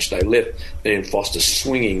coach. They left Ian Foster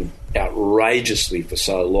swinging outrageously for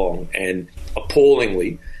so long and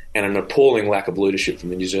appallingly, and an appalling lack of leadership from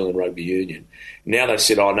the New Zealand Rugby Union. Now they've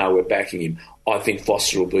said, oh no, we're backing him. I think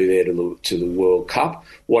Foster will be there to the World Cup.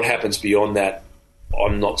 What happens beyond that,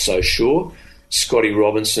 I'm not so sure. Scotty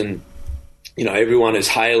Robinson, everyone is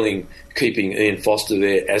hailing keeping Ian Foster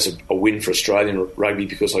there as a win for Australian rugby,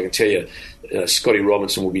 because I can tell you Scotty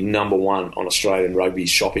Robinson will be number one on Australian rugby's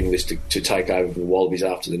shopping list to take over from the Wallabies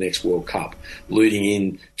after the next World Cup, leading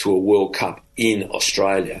in to a World Cup in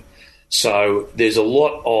Australia. So there's a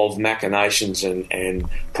lot of machinations and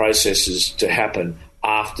processes to happen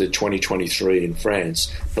after 2023 in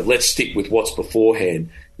France. But let's stick with what's beforehand.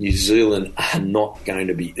 New Zealand are not going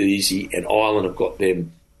to be easy, and Ireland have got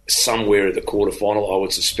them somewhere at the quarterfinal, I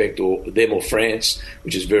would suspect, or them or France,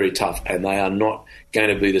 which is very tough. And they are not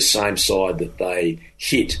going to be the same side that they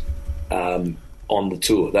hit on the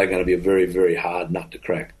tour. They're going to be a very, very hard nut to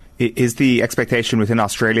crack. Is the expectation within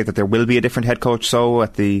Australia that there will be a different head coach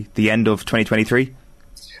at the end of 2023?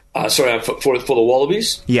 Sorry, for the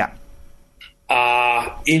Wallabies? Yeah.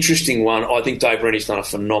 Interesting one. I think Dave Rennie's done a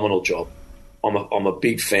phenomenal job. I'm a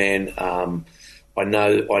big fan. I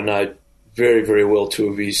know very, very well two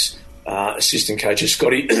of his assistant coaches.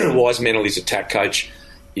 Scotty Wiseman, his attack coach,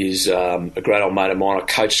 is a great old mate of mine. I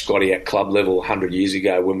coached Scotty at club level 100 years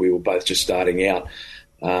ago when we were both just starting out.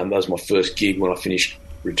 That was my first gig when I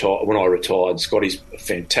retired. Scotty's a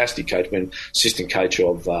fantastic coach, been assistant coach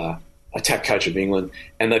of attack coach of England,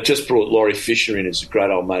 and they've just brought Laurie Fisher in as a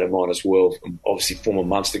great old mate of mine as well, obviously former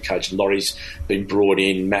Munster coach. And Laurie's been brought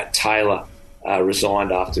in. Matt Taylor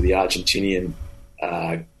resigned after the Argentinian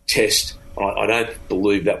test. I don't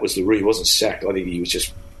believe that was he wasn't sacked. I think he was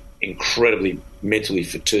just incredibly mentally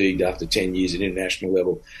fatigued after 10 years at international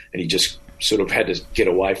level, and he just sort of had to get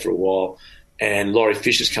away for a while. And Laurie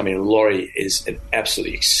Fisher's come in, and Laurie is an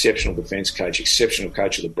absolutely exceptional defence coach, exceptional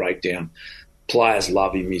coach of the breakdown. Players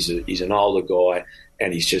love him. He's an older guy,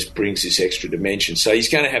 and he just brings this extra dimension. So he's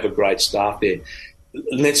going to have a great staff there.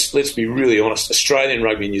 Let's be really honest. Australian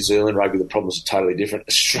rugby and New Zealand rugby, the problems are totally different.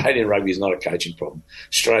 Australian rugby is not a coaching problem.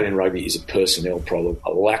 Australian rugby is a personnel problem,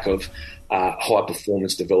 a lack of high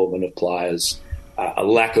performance development of players, a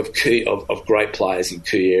lack of great players in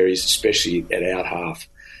key areas, especially at out half.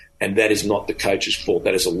 And that is not the coach's fault.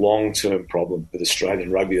 That is a long-term problem with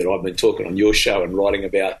Australian rugby that I've been talking on your show and writing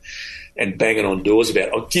about and banging on doors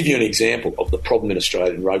about. I'll give you an example of the problem in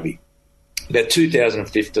Australian rugby. About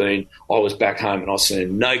 2015, I was back home and I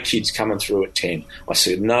seen no kids coming through at 10. I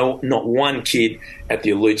said not one kid at the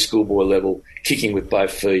elite schoolboy level kicking with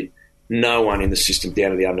both feet, no one in the system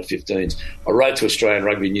down to the under-15s. I wrote to Australian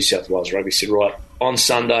Rugby, New South Wales Rugby, said, right, on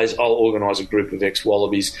Sundays I'll organise a group of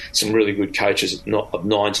ex-Wallabies, some really good coaches of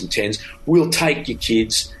 9s and 10s. We'll take your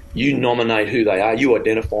kids, you nominate who they are, you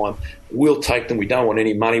identify them, we'll take them, we don't want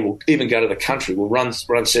any money, we'll even go to the country, we'll run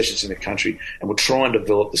sessions in the country, and we'll try and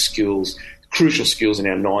develop the skills, crucial skills in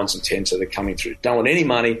our 9s and 10s that are coming through. Don't want any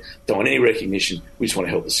money, don't want any recognition, we just want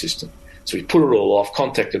to help the system. So we put it all off,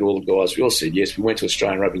 contacted all the guys, we all said yes, we went to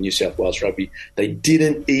Australian Rugby, New South Wales Rugby. They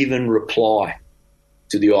didn't even reply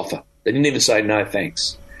to the offer. They didn't even say no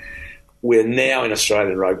thanks. We're now in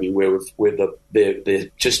Australian Rugby where they're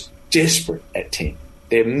just desperate at 10.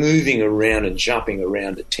 They're moving around and jumping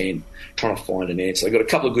around at 10, trying to find an answer. They've got a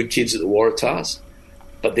couple of good kids at the Waratahs,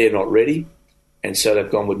 but they're not ready. And so they've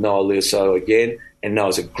gone with Noah Leoso again, and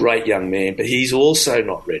Noah's a great young man, but he's also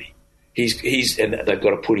not ready. And they've got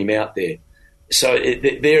to put him out there. So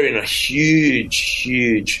they're in a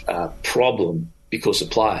huge problem because of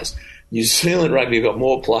players. New Zealand Rugby have got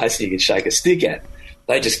more players than you can shake a stick at.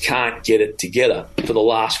 They just can't get it together for the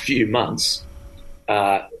last few months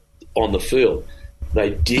on the field. They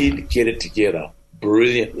did get it together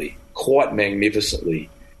brilliantly quite magnificently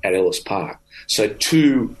at Ellis Park. So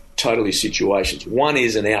two totally situations. One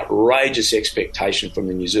is an outrageous expectation from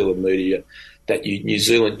the New Zealand media that New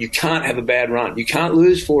Zealand, you can't have a bad run. You can't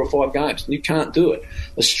lose 4 or 5 games. You can't do it.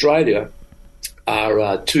 Australia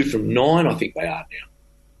are 2 from 9, I think they are now.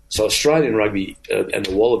 So Australian rugby and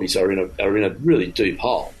the Wallabies are in a really deep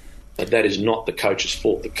hole. But that is not the coach's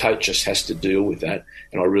fault. The coach just has to deal with that,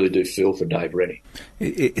 and I really do feel for Dave Rennie.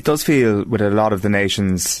 It does feel with a lot of the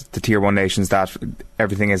nations, the Tier 1 nations, that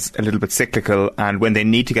everything is a little bit cyclical, and when they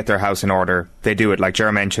need to get their house in order, they do it. Like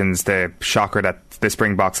Ger mentions the shocker that the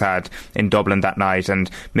Springboks had in Dublin that night, and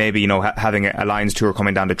maybe, having a Lions tour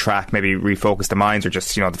coming down the track, maybe refocus the minds, or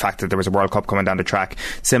just, the fact that there was a World Cup coming down the track.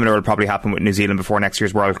 Similar will probably happen with New Zealand before next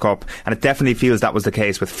year's World Cup, and it definitely feels that was the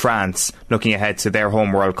case with France, looking ahead to their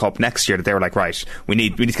home World Cup next year, that they were like, right, we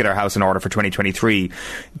need to get our house in order for 2023.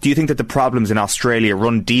 Do you think that the problems in Australia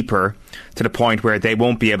run deeper to the point where they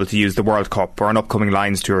won't be able to use the World Cup or an upcoming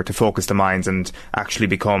Lions tour to focus the minds and actually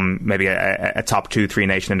become maybe a top 2-3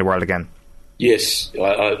 nation in the world again? Yes,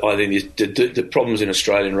 I think the problems in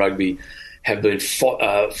Australian rugby have been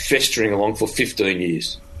festering along for 15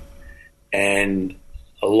 years. And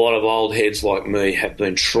a lot of old heads like me have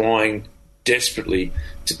been trying desperately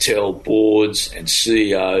to tell boards and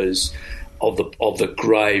CEOs of the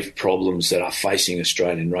grave problems that are facing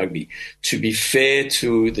Australian rugby. To be fair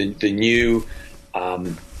to the new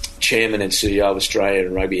chairman and CEO of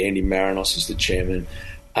Australian Rugby, Andy Marinos is the chairman,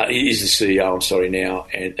 is the CEO, I'm sorry, now,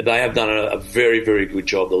 and they have done a very, very good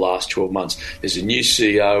job the last 12 months. There's a new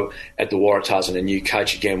CEO at the Waratahs and a new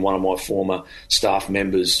coach, again, one of my former staff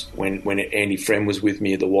members, when Andy Friend was with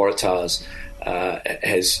me at the Waratahs,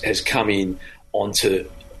 has come into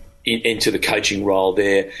the coaching role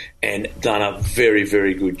there and done a very,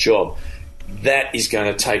 very good job. That is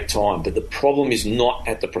going to take time, but the problem is not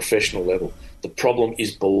at the professional level. The problem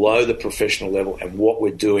is below the professional level and what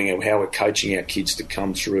we're doing and how we're coaching our kids to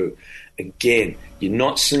come through. Again, you're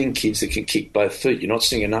not seeing kids that can kick both feet. You're not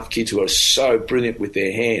seeing enough kids who are so brilliant with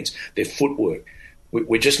their hands, their footwork.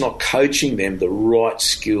 We're just not coaching them the right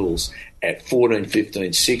skills at 14,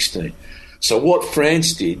 15, 16. So what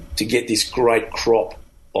France did to get this great crop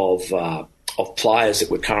of players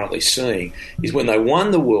that we're currently seeing is when they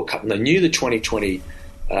won the World Cup and they knew the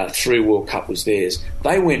 2023 World Cup was theirs,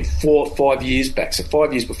 they went 4 or 5 years back, so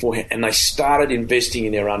 5 years beforehand, and they started investing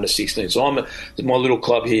in their under-16. So my little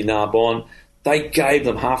club here, Narbonne, they gave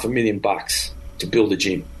them $500,000 to build a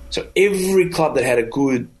gym. So every club that had a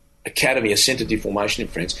good academy, a centre de formation in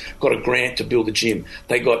France, got a grant to build a gym.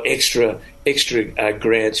 They got extra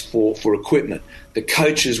grants for equipment. The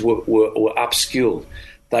coaches were upskilled.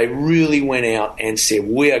 They really went out and said,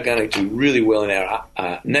 we are going to do really well in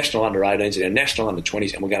our national under-18s and our national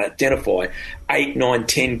under-20s, and we're going to identify 8, 9,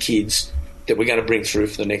 10 kids that we're going to bring through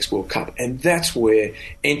for the next World Cup. And that's where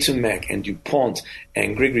Entomac and DuPont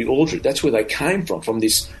and Gregory Aldred, that's where they came from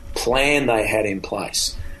this plan they had in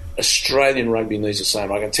place. Australian rugby needs the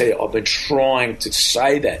same. I can tell you, I've been trying to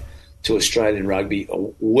say that to Australian rugby.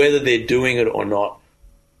 Whether they're doing it or not,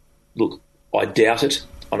 look, I doubt it.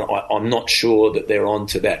 I'm not sure that they're on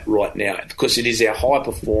to that right now, because it is our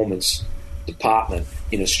high-performance department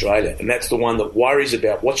in Australia, and that's the one that worries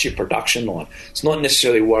about what's your production line. It's not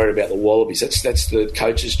necessarily worried about the Wallabies. That's the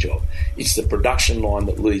coach's job. It's the production line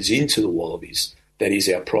that leads into the Wallabies that is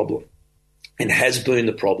our problem, and has been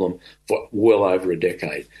the problem for well over a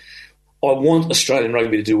decade. I want Australian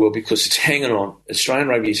rugby to do well because it's hanging on. Australian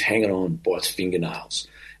rugby is hanging on by its fingernails.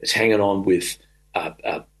 It's hanging on with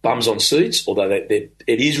bums on seats, although it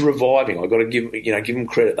is reviving. I've got to give them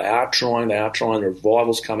credit. They are trying. The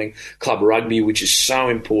revival's coming. Club rugby, which is so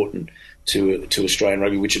important to Australian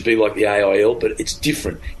rugby, which would be like the AIL, but it's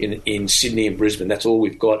different in Sydney and Brisbane. That's all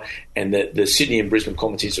we've got. And the Sydney and Brisbane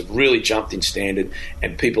competitions have really jumped in standard,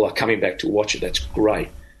 and people are coming back to watch it. That's great.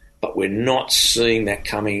 But we're not seeing that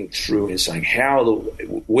coming through and saying,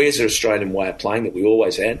 where's the Australian way of playing that we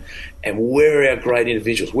always had? And where are our great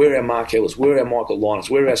individuals? Where are our Mark Ellis? Where are our Michael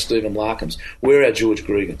Linus? Where are our Stephen Larkhams? Where are our George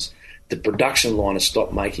Gregans? The production line has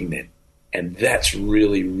stopped making them. And that's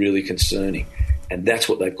really, really concerning. And that's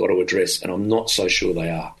what they've got to address. And I'm not so sure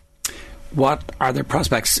they are. What are their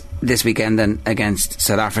prospects this weekend then against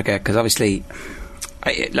South Africa? Because obviously,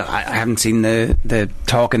 I haven't seen the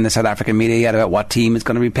talk in the South African media yet about what team is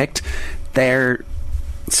going to be picked. Their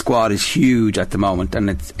squad is huge at the moment, and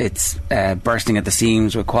it's bursting at the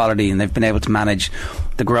seams with quality, and they've been able to manage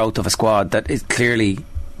the growth of a squad that is clearly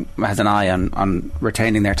has an eye on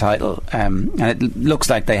retaining their title, and it looks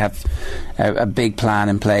like they have a big plan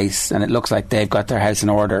in place, and it looks like they've got their house in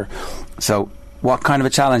order. So what kind of a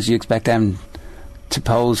challenge do you expect them to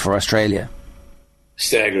pose for Australia?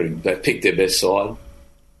 staggering. They picked their best side.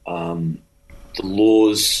 The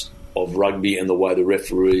laws of rugby and the way the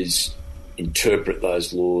referees interpret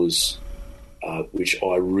those laws, which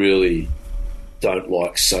I really don't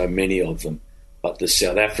like so many of them, but the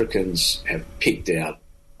South Africans have picked out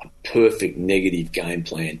a perfect negative game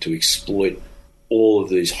plan to exploit all of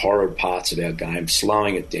these horrid parts of our game,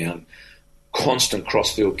 slowing it down, constant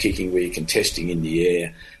crossfield kicking where you're contesting in the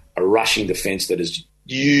air, a rushing defence that is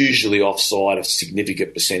usually offside a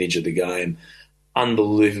significant percentage of the game,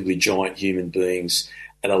 unbelievably giant human beings.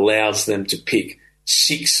 It allows them to pick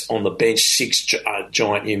six on the bench,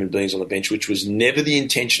 giant human beings on the bench, which was never the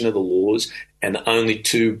intention of the laws, and only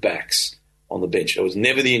 2 backs on the bench. It was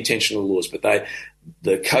never the intention of the laws, but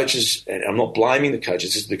the coaches, and I'm not blaming the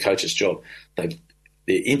coaches, this is the coach's job, their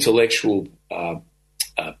intellectual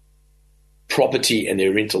property and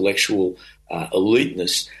their intellectual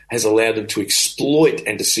eliteness has allowed them to exploit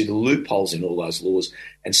and to see the loopholes in all those laws.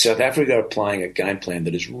 And South Africa are playing a game plan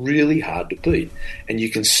that is really hard to beat. And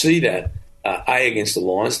you can see that, against the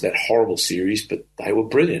Lions, that horrible series, but they were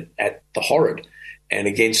brilliant at the horrid. And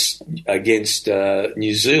against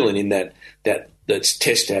New Zealand in that's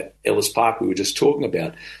test at Ellis Park we were just talking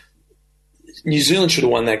about, New Zealand should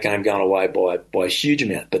have won that game going away by a huge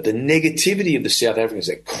amount. But the negativity of the South Africans,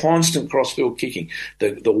 that constant crossfield kicking,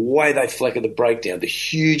 the way they flecker the breakdown, the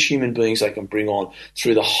huge human beings they can bring on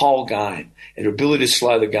through the whole game, and their ability to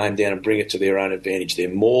slow the game down and bring it to their own advantage, their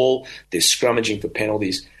maul, their scrummaging for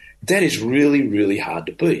penalties, that is really, really hard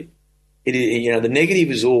to beat. The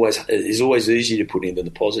negative is always easier to put in than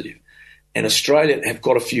the positive. And Australia have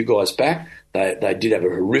got a few guys back. They did have a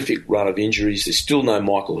horrific run of injuries. There's still no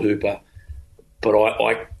Michael Hooper. But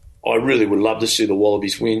I really would love to see the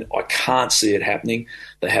Wallabies win. I can't see it happening.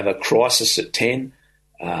 They have a crisis at 10.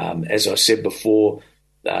 As I said before,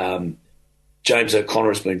 James O'Connor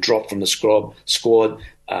has been dropped from the squad.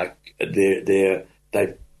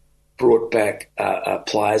 They've brought back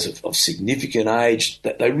players of significant age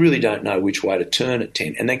that they really don't know which way to turn at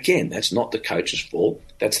 10. And again, that's not the coach's fault.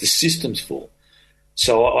 That's the system's fault.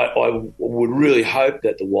 So I would really hope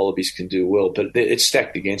that the Wallabies can do well, but it's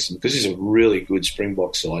stacked against them because this is a really good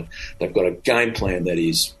Springbok side. They've got a game plan that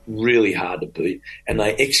is really hard to beat, and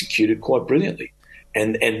they execute it quite brilliantly.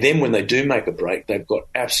 And then when they do make a break, they've got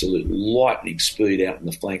absolute lightning speed out in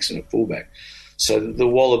the flanks and at fullback. So the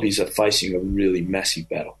Wallabies are facing a really massive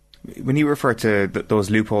battle. When you refer to those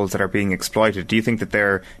loopholes that are being exploited, do you think that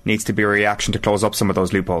there needs to be a reaction to close up some of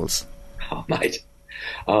those loopholes? Oh, mate,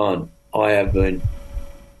 I have been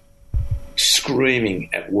screaming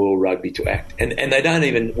at World Rugby to act. And they don't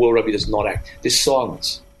even, World Rugby does not act. There's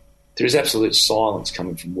silence. There is absolute silence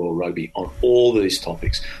coming from World Rugby on all these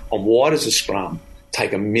topics. On why does a scrum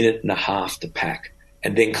take a minute and a half to pack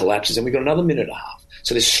and then collapses, and we've got another minute and a half.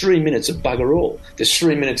 So there's 3 minutes of bugger all. There's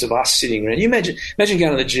 3 minutes of us sitting around. You imagine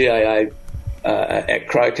going to the GAA at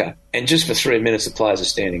Croker, and just for 3 minutes the players are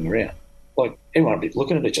standing around. Like, everyone would be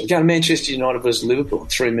looking at each other. Going to Manchester United versus Liverpool,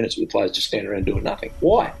 3 minutes with the players just standing around doing nothing.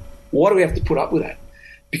 Why? Why do we have to put up with that?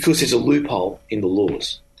 Because there's a loophole in the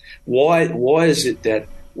laws. Why is it that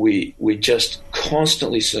we just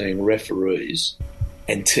constantly seeing referees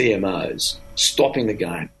and TMOs stopping the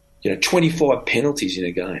game? 25 penalties in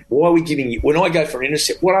a game. Why are we giving you... When I go for an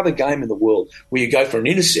intercept, what other game in the world where you go for an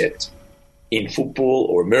intercept in football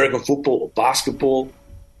or American football or basketball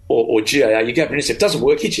or GAA, you go for an intercept, doesn't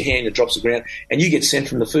work, hits your hand and drops the ground, and you get sent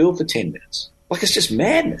from the field for 10 minutes. Like, it's just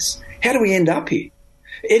madness. How do we end up here?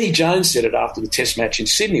 Eddie Jones said it after the Test match in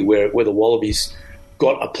Sydney where the Wallabies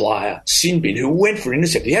got a player, Sinbin, who went for an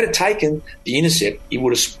intercept. If he had taken the intercept, he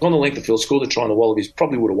would have gone the length of field, scored the try, and the Wallabies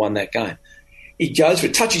probably would have won that game. He goes for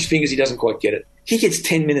it, touches his fingers, he doesn't quite get it. He gets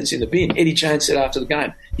 10 minutes in the bin. Eddie Jones said after the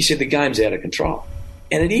game, he said the game's out of control.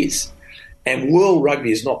 And it is. And World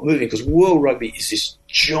Rugby is not moving because World Rugby is this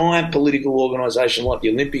giant political organisation like the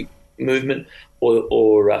Olympic movement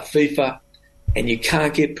or FIFA, and you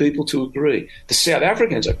can't get people to agree. The South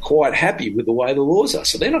Africans are quite happy with the way the laws are,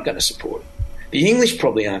 so they're not going to support it. The English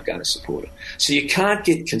probably aren't going to support it. So you can't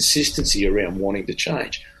get consistency around wanting to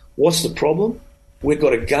change. What's the problem? We've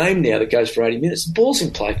got a game now that goes for 80 minutes. The ball's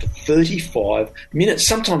in play for 35 minutes,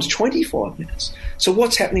 sometimes 25 minutes. So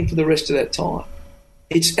what's happening for the rest of that time?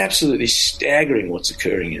 It's absolutely staggering what's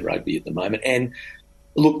occurring in rugby at the moment. And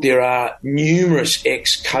look, there are numerous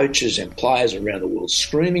ex-coaches and players around the world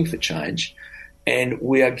screaming for change, and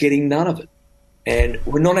we are getting none of it. And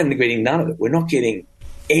we're not even getting none of it. We're not getting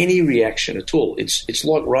any reaction at all. It's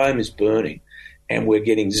like Rome is burning, and we're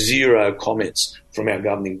getting zero comments from our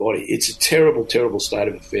governing body. It's a terrible, terrible state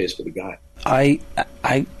of affairs for the game. I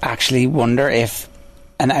actually wonder if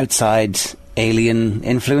an outside alien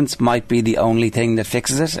influence might be the only thing that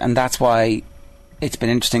fixes it, and that's why it's been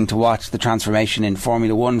interesting to watch the transformation in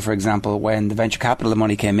Formula One, for example, when the venture capital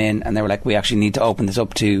money came in and they were like, we actually need to open this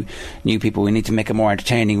up to new people, we need to make it more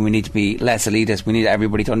entertaining, we need to be less elitist, we need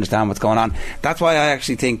everybody to understand what's going on. That's why I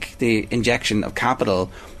actually think the injection of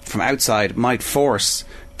capital from outside might force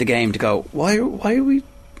the game to go, why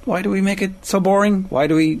do we make it so boring? Why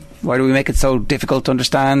do we make it so difficult to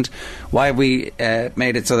understand? Why have we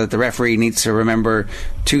made it so that the referee needs to remember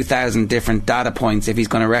 2,000 different data points if he's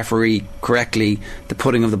going to referee correctly the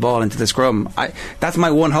putting of the ball into the scrum? That's my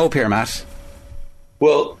one hope here, Matt.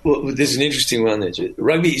 Well, there's an interesting one there.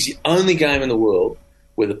 Rugby is the only game in the world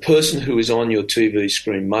where the person who is on your TV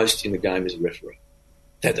screen most in the game is a referee.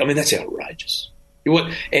 That's outrageous.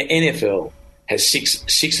 NFL has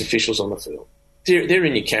six officials on the field. They're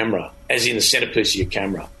in your camera, as in the centrepiece of your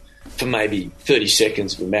camera, for maybe 30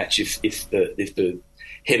 seconds of a match if the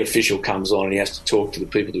head official comes on and he has to talk to the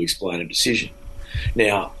people to explain a decision.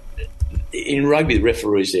 Now, in rugby, the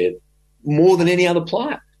referee's there more than any other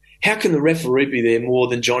player. How can the referee be there more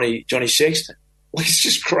than Johnny Sexton? Like, it's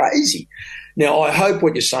just crazy. Now, I hope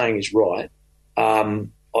what you're saying is right. I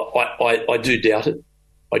do doubt it.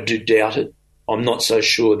 I'm not so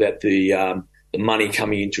sure that the money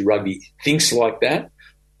coming into rugby thinks like that.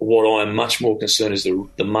 What I'm much more concerned is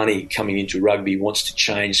the money coming into rugby wants to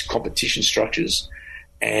change competition structures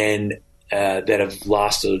and that have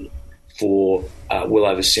lasted for well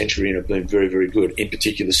over a century and have been very, very good, in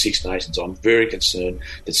particular the Six Nations. I'm very concerned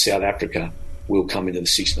that South Africa will come into the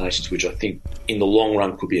Six Nations, which I think in the long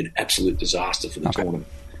run could be an absolute disaster for the tournament.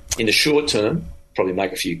 In the short term, probably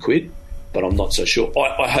make a few quid, but I'm not so sure.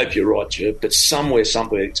 I hope you're right, Jerv, but somewhere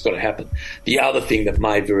it's got to happen. The other thing that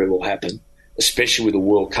may very well happen, especially with the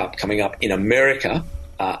World Cup coming up in America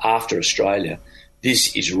after Australia,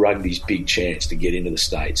 this is rugby's big chance to get into the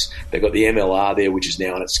States. They've got the MLR there, which is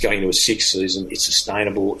now, and it's going to a sixth season. It's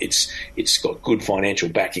sustainable. It's got good financial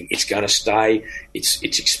backing. It's going to stay. It's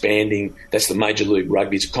expanding. That's the Major League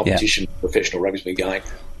Rugby. It's a competition. Yeah. Professional rugby's been going.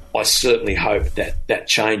 I certainly hope that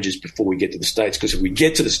changes before we get to the States, because if we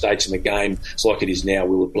get to the States and the game is like it is now,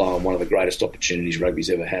 we will blow on one of the greatest opportunities rugby's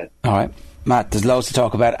ever had. All right, Matt, there's loads to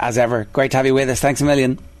talk about, as ever. Great to have you with us. Thanks a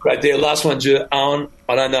million. Great there. Last one, Owen.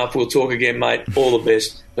 I don't know if we'll talk again, mate. All the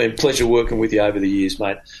best. Been a pleasure working with you over the years,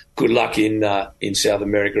 mate. Good luck in South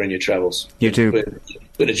America and your travels. You too.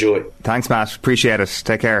 Been a joy. Thanks, Matt. Appreciate it.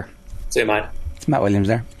 Take care. See you, mate. It's Matt Williams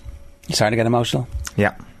there. You starting to get emotional?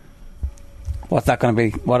 Yeah. What's that going to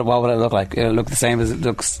be? What would it look like? It'll look the same as it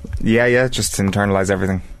looks? Yeah. Just internalise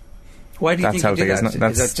everything. Why do you think healthy, you do that? Isn't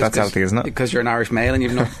it? That's healthy, isn't it? Because you're an Irish male and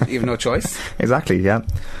you've no choice. Exactly. Yeah.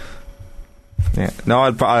 No,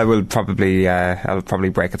 I'll probably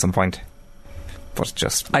break at some point. But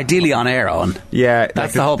just ideally on air, Owen. Yeah,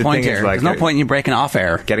 that's the whole point here. There's no point in you breaking off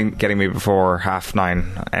air. Getting me before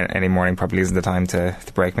 9:30 any morning probably isn't the time to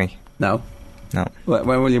break me. No. When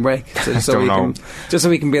will you break? Just so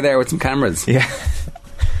we can be there with some cameras. Yeah.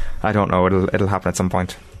 I don't know. It'll happen at some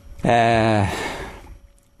point. Richard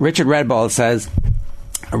Redball says,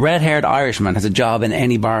 a red-haired Irishman has a job in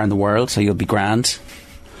any bar in the world, so you'll be grand.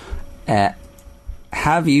 I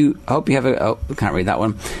hope you have I can't read that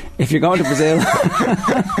one. If you're going to Brazil,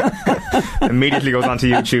 immediately goes onto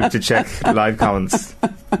YouTube to check live comments.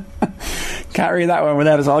 Can't read that one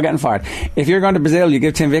without us all getting fired. If you're going to Brazil, you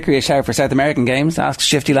give Tim Vickery a shout for South American games. Ask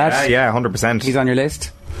Shifty Lad. Yeah, 100%. He's on your list.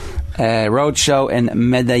 Road show in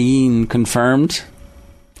Medellin confirmed.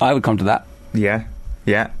 I would come to that. Yeah.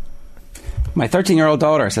 My 13-year-old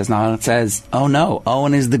daughter says oh no,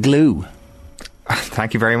 Owen is the glue.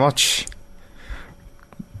 Thank you very much.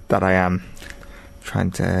 That I am.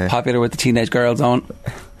 Trying to... Popular with the teenage girls, Owen.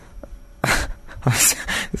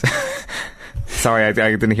 Sorry, I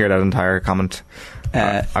didn't hear that entire comment.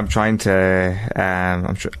 I'm trying to...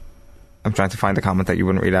 I'm trying to find the comment that you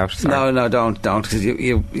wouldn't read out. Sorry. No, don't, because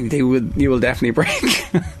you will definitely break.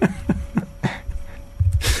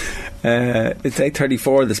 It's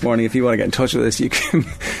 8:34 this morning. If you want to get in touch with us, you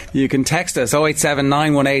can text us 087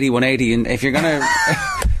 180 180, and if you're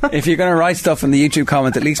gonna write stuff in the YouTube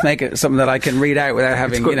comments, at least make it something that I can read out without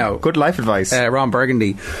having good life advice. Ron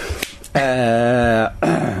Burgundy.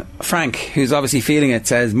 Frank, who's obviously feeling it,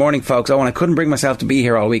 says, morning folks. I couldn't bring myself to be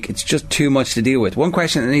here all week. It's just too much to deal with. One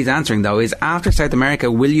question that needs answering though is, after South America,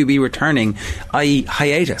 will you be returning, i.e.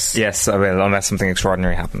 hiatus? Yes, I will, unless something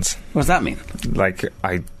extraordinary happens. What does that mean? Like,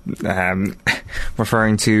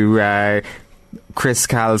 referring to Chris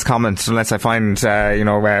Call's comment, unless I find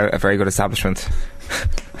a very good establishment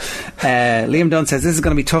Liam Dunn says this is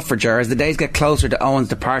going to be tough for Ger. As the days get closer to Owen's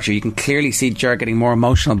departure, you can clearly see Ger getting more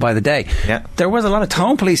emotional by the day. Yeah. There was a lot of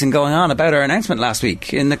tone policing going on about our announcement last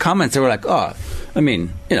week. In the comments, they were like, "Oh, I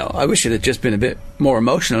mean, I wish it had just been a bit more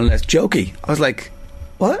emotional and less jokey." I was like,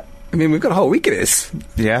 "What? I mean, we've got a whole week of this."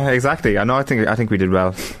 Yeah, exactly. I know. I think we did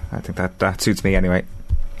well. I think that suits me anyway.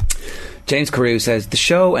 James Carew says the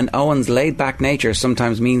show and Owen's laid-back nature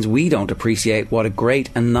sometimes means we don't appreciate what a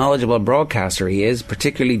great and knowledgeable broadcaster he is,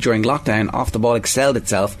 particularly during lockdown. Off the ball excelled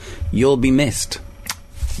itself. You'll be missed.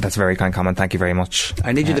 That's a very kind comment. Thank you very much.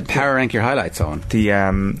 I need you to power rank your highlights, Owen.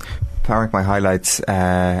 Power rank my highlights.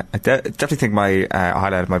 I definitely think my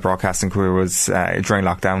highlight of my broadcasting career was during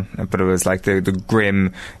lockdown, but it was like the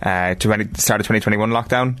grim start of 2021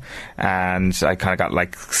 lockdown, and I kind of got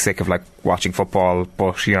like sick of like watching football,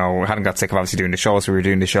 but hadn't got sick of obviously doing the show. So we were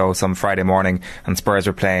doing the show some Friday morning, and Spurs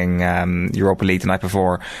were playing Europa League the night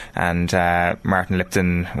before, and Martin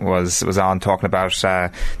Lipton was on talking about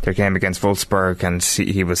their game against Wolfsburg, and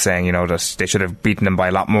he was saying that they should have beaten them by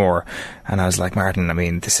a lot more. And I was like, Martin, I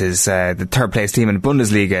mean, this is the third place team in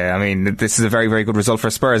Bundesliga. I mean, this is a very, very good result for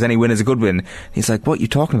Spurs. Any win is a good win. He's like, what are you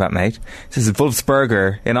talking about, mate? This is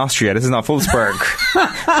Wolfsburger in Austria. This is not Wolfsburg.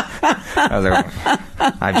 I was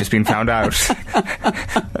like, I've just been found out.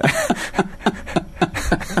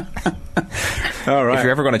 All right. If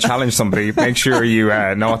you're ever going to challenge somebody, make sure you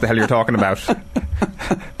know what the hell you're talking about.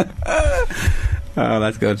 Oh,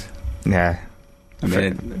 that's good. Yeah. I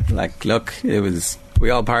mean, it was... We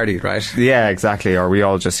all partied, right? Yeah, exactly. Or we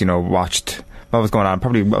all just, watched what was going on. I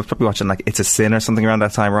was probably watching like It's a Sin or something around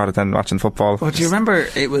that time rather than watching football. Well, do you remember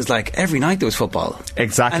it was like every night there was football?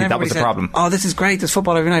 Exactly, that was the problem. Oh, this is great, there's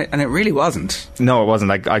football every night. And it really wasn't. No, it wasn't.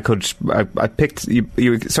 Like I picked, you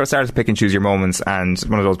sort of started to pick and choose your moments, and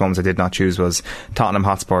one of those moments I did not choose was Tottenham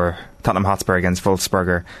Hotspur against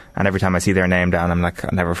Wolfsburger, and every time I see their name down I'm like,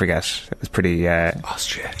 I'll never forget. It was pretty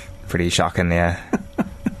Austria. Pretty shocking, yeah.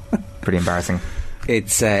 Pretty embarrassing.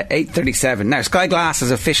 It's 8:37 now. Sky Glass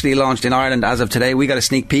is officially launched in Ireland as of today. We got a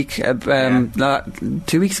sneak peek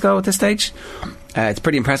 2 weeks ago at this stage. It's a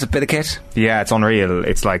pretty impressive bit of kit. Yeah, it's unreal.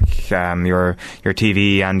 It's like your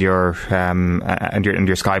TV and your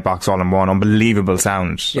Skybox all in one. Unbelievable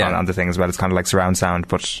sound on the thing as well. It's kind of like surround sound,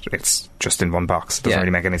 but it's just in one box. It doesn't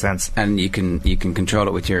really make any sense. And you can control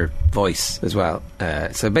it with your voice as well.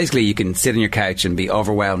 So basically, you can sit on your couch and be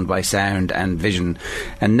overwhelmed by sound and vision,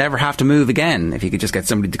 and never have to move again. If you could just get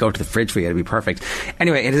somebody to go to the fridge for you, it'd be perfect.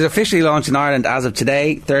 Anyway, it is officially launched in Ireland as of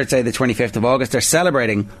today, Thursday, the 25th of August. They're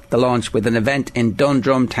celebrating the launch with an event in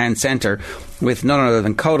Dundrum Town Centre with none other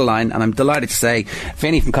than Codaline, and I'm delighted to say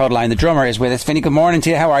Vinny from Codaline, the drummer, is with us. Vinny, good morning to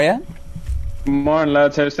you. How are you? Morning,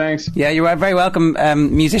 lads. How's things? Yeah, you are very welcome.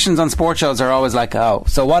 Musicians on sport shows are always like, oh,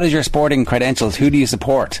 so what is your sporting credentials? Who do you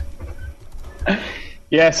support?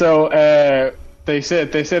 Yeah, so they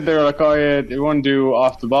said they were like, oh yeah, they want to do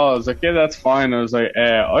off the ball. I was like, yeah, that's fine. I was like,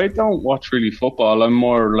 I don't watch really football. I'm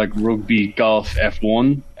more like rugby, golf,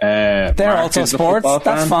 F1. They're Mark also sports.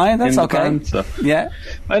 That's fine. That's okay. Band, so. Yeah,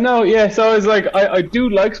 I know. Yeah, so I was like, I do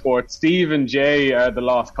like sports. Steve and Jay are the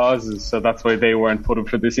lost causes, so that's why they weren't put up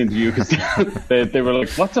for this interview, because they were like,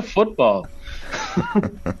 what's a football?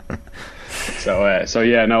 So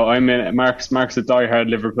yeah, no, I'm in. Mark's a diehard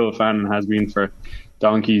Liverpool fan and has been for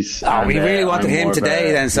donkeys. Oh, we really wanted him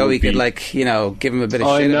today then, so we could give him a bit of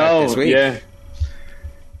shit about this week.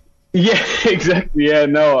 Yeah, exactly. Yeah,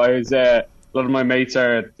 no, I was. A lot of my mates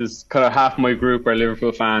there's kind of half my group are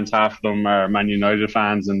Liverpool fans, half of them are Man United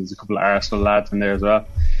fans, and there's a couple of Arsenal lads in there as well.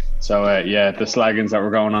 So the slaggings that were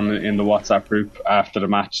going on in the WhatsApp group after the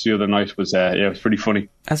match the other night was it was pretty funny.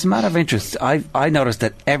 As a matter of interest, I noticed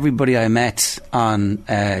that everybody I met on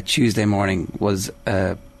Tuesday morning was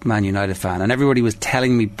a Man United fan, and everybody was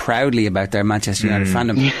telling me proudly about their Manchester United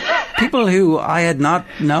fandom. People who I had not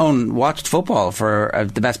known watched football for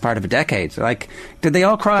the best part of a decade. Like, did they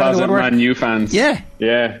all cry out of the woodwork? Closet Man U fans.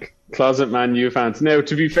 Yeah, closet Man U fans. Now,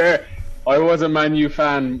 to be fair, I was a Man U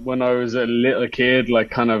fan when I was a little kid, like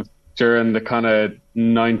kind of during the kind of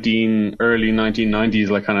early 1990s,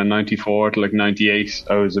 like kind of 94 to like 98.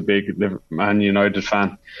 I was a big Man United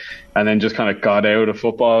fan, and then just kind of got out of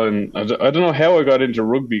football. And I don't know how I got into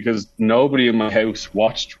rugby, because nobody in my house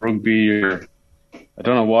watched rugby, or I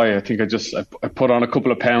don't know why. I think I put on a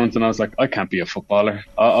couple of pounds and I was like, I can't be a footballer.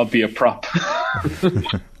 I'll be a prop.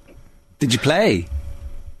 Did you play?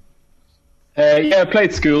 Yeah, I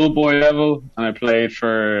played schoolboy level, and I played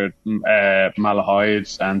for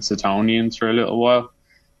Malahide and Setonians for a little while.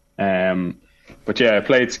 But yeah, I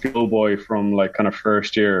played schoolboy from like kind of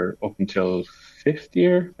first year up until fifth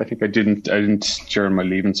year. I think I didn't during my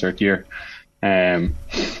leaving cert year. and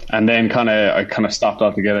then I kind of stopped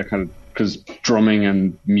altogether, kind of because drumming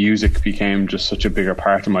and music became just such a bigger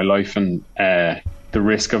part of my life, and the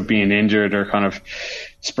risk of being injured or kind of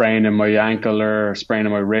spraining my ankle or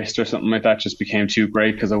spraining my wrist or something like that just became too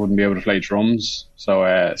great because I wouldn't be able to play drums. So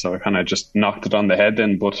I kind of just knocked it on the head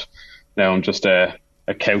then, but now I'm just a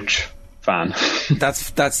couch fan.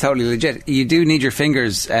 That's totally legit. You do need your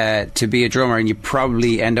fingers to be a drummer, and you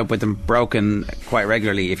probably end up with them broken quite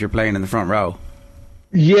regularly if you're playing in the front row.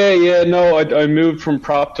 Yeah, no, I moved from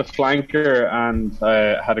prop to flanker, and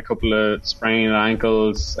I had a couple of sprained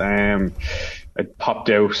ankles. I popped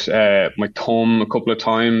out my thumb a couple of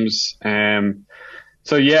times.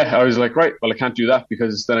 So yeah, I was like, right, well, I can't do that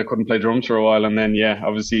because then I couldn't play drums for a while. And then, yeah,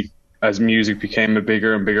 obviously, as music became a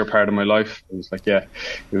bigger and bigger part of my life, it was like, yeah,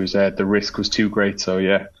 it was the risk was too great. So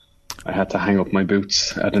yeah, I had to hang up my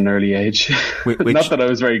boots at an early age. Not that I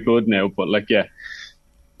was very good now, but like, yeah.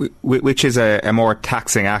 Which is a more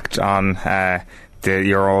taxing act on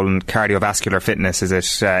your own cardiovascular fitness? Is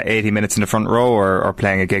it 80 minutes in the front row or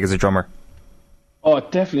playing a gig as a drummer? Oh,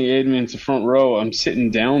 definitely 8 minutes in the front row. I'm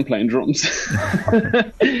sitting down playing drums.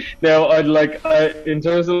 Now, in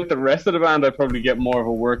terms of the rest of the band, I probably get more of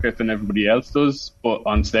a workout than everybody else does, but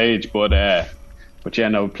on stage. But yeah,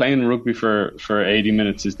 no, playing rugby for 80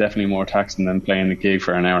 minutes is definitely more taxing than playing a gig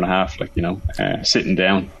for an hour and a half. Like, you know, sitting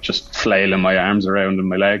down, just flailing my arms around and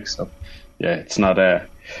my legs. So yeah, it's not a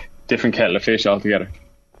different kettle of fish altogether.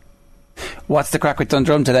 What's the crack with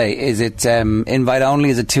Dundrum today? Is it invite only?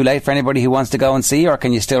 Is it too late for anybody who wants to go and see, or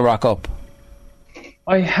can you still rock up?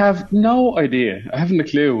 I have no idea. I haven't a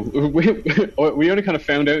clue. We only kind of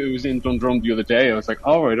found out it was in Dundrum the other day. I was like,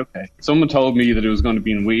 all right, okay. Someone told me that it was going to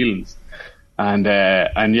be in Whelan's. And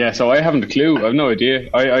yeah, so I haven't a clue. I have no idea.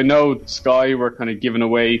 I know Sky were kind of giving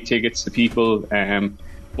away tickets to people,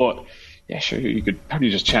 but yeah, sure, you could probably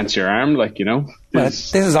just chance your arm, like, you know. Well,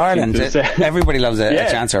 this is Ireland. Everybody loves a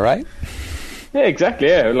chancer, right? Yeah, exactly.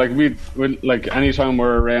 Yeah, like we like anytime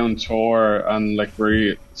we're around tour and like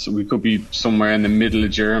we could be somewhere in the middle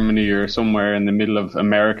of Germany or somewhere in the middle of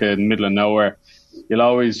America, in the middle of nowhere. You'll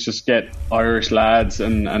always just get Irish lads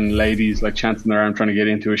and ladies like chancing their arm trying to get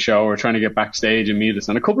into a show or trying to get backstage and meet us.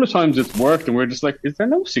 And a couple of times it's worked, and we're just like, is there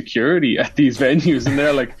no security at these venues? And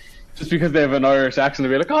they're like, just because they have an Irish accent,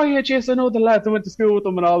 they'll be like, oh yeah, Jess, I know the lads, I went to school with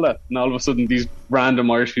them and all that. And all of a sudden these random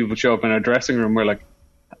Irish people show up in our dressing room. We're like,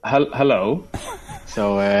 hello.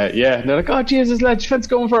 So yeah, and they're like, oh Jesus, lads, fancy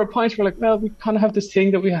going for a pint? We're like, well, we kind of have this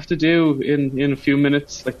thing that we have to do in a few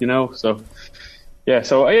minutes, like, you know. So yeah,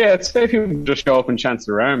 it's safe people can just show up and chance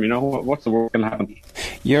their arm, you know. What's the worst going to happen?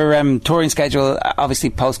 Your touring schedule, obviously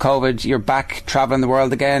post-COVID, you're back travelling the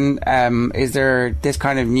world again. Is there this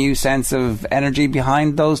kind of new sense of energy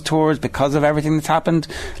behind those tours because of everything that's happened?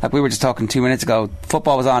 Like we were just talking 2 minutes ago,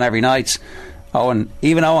 football was on every night.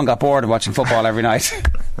 Even Owen got bored of watching football every night.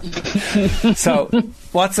 So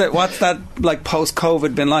what's that like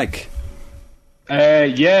post-COVID been like?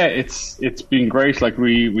 Yeah, it's been great. Like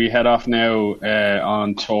we head off now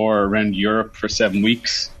on tour around Europe for 7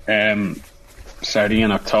 weeks, starting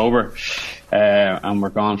in October, and we're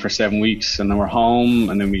gone for 7 weeks, and then we're home,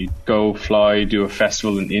 and then we go do a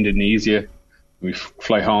festival in Indonesia. We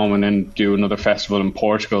fly home and then do another festival in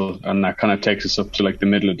Portugal, and that kind of takes us up to like the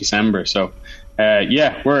middle of December. So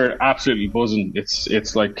yeah, we're absolutely buzzing.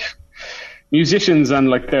 It's like musicians and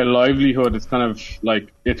like their livelihood, it's kind of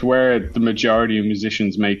like it's where the majority of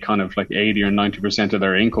musicians make kind of like 80 or 90% of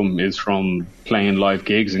their income is from playing live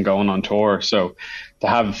gigs and going on tour. So to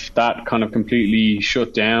have that kind of completely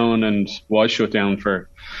shut down, and was shut down for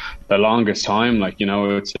the longest time, like, you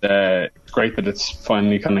know, it's great that it's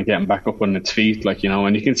finally kind of getting back up on its feet, like, you know.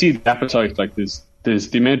 And you can see the appetite, like there's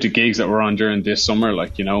the amount of gigs that were on during this summer,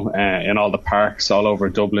 like, you know, in all the parks all over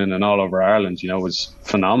Dublin and all over Ireland, you know, was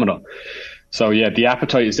phenomenal. So yeah, the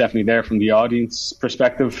appetite is definitely there from the audience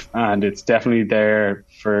perspective, and it's definitely there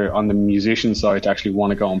for on the musician side to actually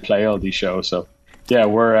want to go and play all these shows. So yeah,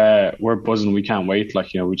 we're buzzing. We can't wait.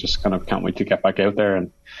 Like, you know, we just kind of can't wait to get back out there.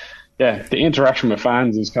 And yeah, the interaction with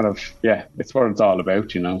fans is kind of, yeah, it's what it's all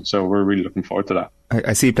about, you know. So we're really looking forward to that.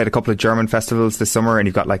 I see you played a couple of German festivals this summer, and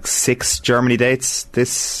you've got like 6 Germany dates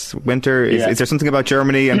this winter. Is there something about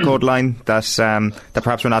Germany and Codeline that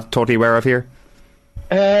perhaps we're not totally aware of here?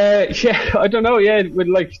 Yeah, I don't know. Yeah,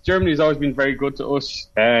 like Germany's always been very good to us,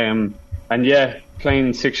 and yeah,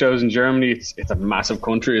 playing 6 shows in Germany, it's a massive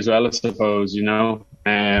country as well, I suppose, you know.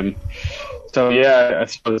 So yeah, I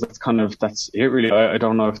suppose that's it really. I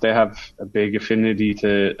don't know if they have a big affinity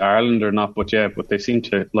to Ireland or not, but yeah, but they seem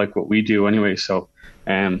to like what we do anyway. So,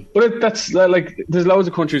 but that's like there's loads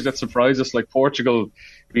of countries that surprise us. Like Portugal,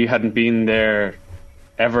 we hadn't been there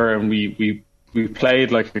ever, and we we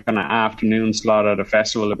played like a kind of afternoon slot at a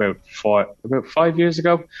festival about 5 years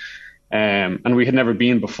ago. And we had never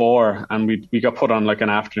been before, and we got put on like an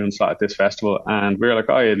afternoon slot at this festival, and we were like,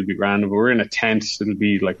 oh, it'll be grand. But we're in a tent, it'll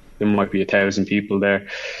be like, there might be 1,000 people there,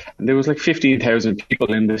 and there was like 15,000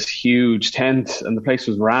 people in this huge tent, and the place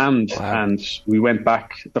was rammed. Wow. And we went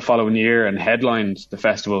back the following year and headlined the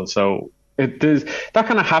festival. So that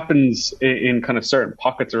kind of happens in kind of certain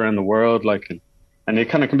pockets around the world, like, and it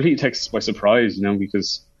kind of completely takes us by surprise, you know,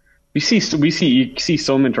 because you see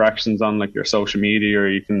some interactions on like your social media, or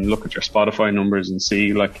you can look at your Spotify numbers and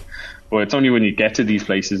see like, but it's only when you get to these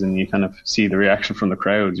places and you kind of see the reaction from the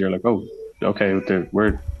crowds, you're like, oh, okay,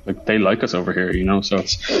 they like us over here, you know. So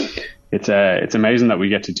it's amazing that we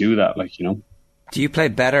get to do that, like, you know. Do you play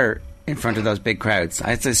better in front of those big crowds?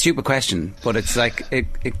 It's a stupid question, but it's like it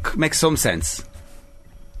makes some sense.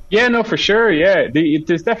 Yeah, no, for sure. Yeah,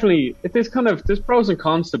 there's pros and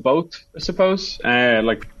cons to both, I suppose.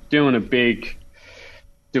 Like doing a big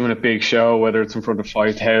show, whether it's in front of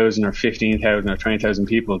 5,000 or 15,000 or 20,000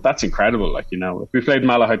 people, that's incredible. Like, you know, we played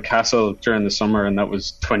Malahide Castle during the summer, and that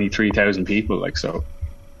was 23,000 people. Like, so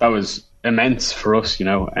that was immense for us, you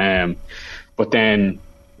know. But then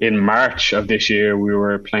in March of this year, we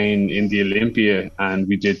were playing in the Olympia, and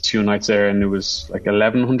we did 2 nights there, and it was like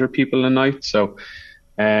 1,100 people a night. So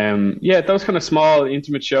those kind of small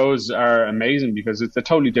intimate shows are amazing because it's a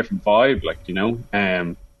totally different vibe, like, you know.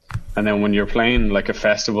 And then when you're playing like a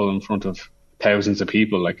festival in front of thousands of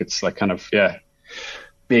people, like, it's like kind of,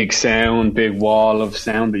 big sound, big wall of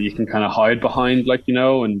sound that you can kind of hide behind, like, you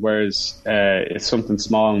know. And whereas it's something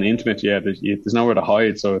small and intimate, there's nowhere to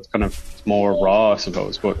hide, so it's kind of more raw, I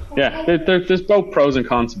suppose. But there's both pros and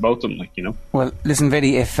cons to both of them, like, you know. Well, listen,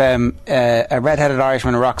 Vinny, if a red-headed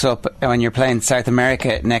Irishman rocks up when you're playing South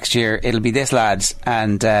America next year, it'll be this lads,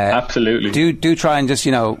 and absolutely do try and just,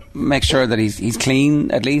 you know, make sure that he's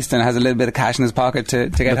clean at least and has a little bit of cash in his pocket to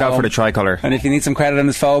get Look home. out for the tricolour. And if you need some credit on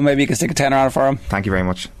his phone, maybe you can stick a tenner on it for him. Thank you very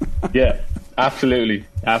much. Yeah, absolutely,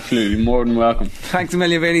 more than welcome. Thanks a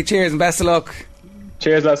million, Vinny. Cheers and best of luck.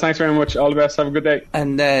 Cheers, lads. Thanks very much. All the best. Have a good day.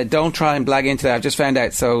 And don't try and blag into that. I've just found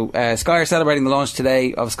out. So Sky are celebrating the launch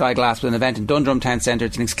today of Sky Glass with an event in Dundrum Town Centre.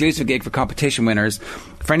 It's an exclusive gig for competition winners.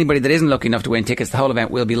 For anybody that isn't lucky enough to win tickets, the whole event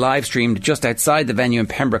will be live streamed just outside the venue in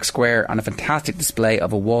Pembroke Square on a fantastic display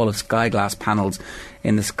of a wall of Sky Glass panels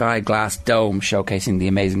in the Sky Glass Dome, showcasing the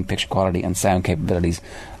amazing picture quality and sound capabilities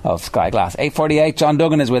of Sky Glass. 8:48, John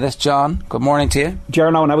Duggan is with us. John, good morning to you.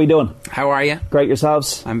 Jerry, how are we doing? How are you? Great,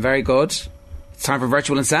 yourselves? I'm very good. It's time for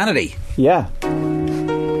Virtual Insanity. Yeah.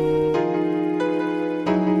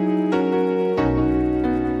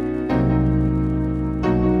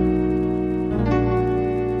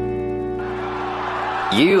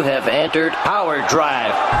 You have entered Power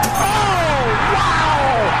Drive. Oh,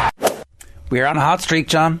 wow! We're on a hot streak,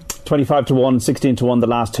 John. 25-1, 16-1 the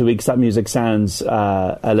last 2 weeks. That music sounds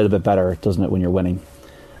a little bit better, doesn't it, when you're winning?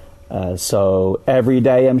 So every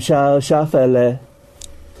day I'm shuffle.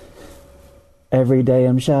 Every day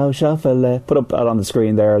I'm shuffle. Put up on the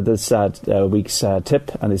screen there this week's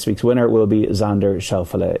tip, and this week's winner will be Xander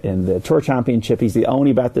Schauffele in the Tour Championship. He's the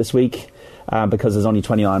only bet this week because there's only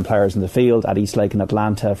 29 players in the field at Eastlake in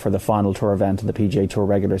Atlanta for the final Tour event of the PGA Tour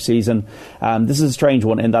regular season. This is a strange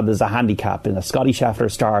one in that there's a handicap. Scotty Scheffler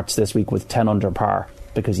starts this week with 10 under par,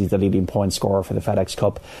 because he's the leading point scorer for the FedEx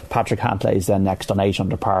Cup. Patrick Cantlay is then next on 8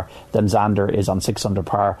 under par. Then Xander is on 6 under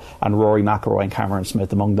par, and Rory McIlroy and Cameron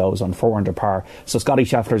Smith among those on 4 under par. So Scotty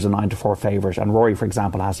Scheffler is a 9-4 favourite, and Rory, for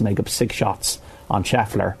example, has to make up 6 shots on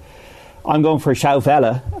Scheffler. I'm going for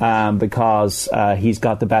Schauffele because he's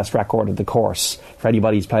got the best record of the course. For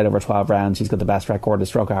anybody who's played over 12 rounds, he's got the best record, a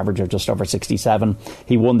stroke average of just over 67.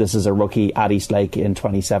 He won this as a rookie at Eastlake in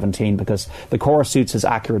 2017 because the course suits his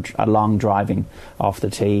accurate long driving off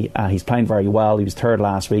the tee. He's playing very well. He was third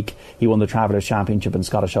last week. He won the Travellers' Championship and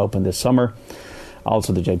Scottish Open this summer.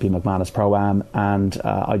 Also the JP McManus Pro-Am. And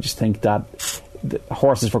I just think that the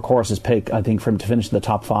horses for courses pick, I think, for him to finish in the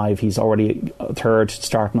top 5. He's already third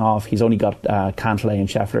starting off. He's only got Cantlay and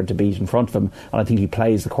Scheffler to beat in front of him, and I think he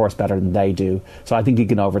plays the course better than they do, so I think he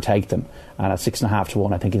can overtake them. And at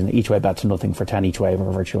 6.5-1, I think he's an each way bet to nothing for 10 each way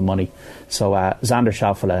over virtual money. So Xander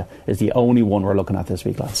Schauffele is the only one we're looking at this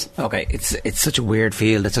week, lads. Okay, it's such a weird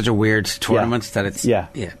field, it's such a weird tournament that it's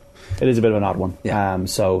it is a bit of an odd one.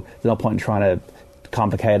 So there's no point in trying to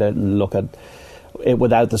complicate it and look at it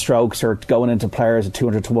without the strokes, or going into players at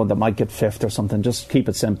 200 to 1 that might get 5th or something. Just keep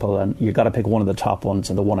it simple, and you've got to pick one of the top ones,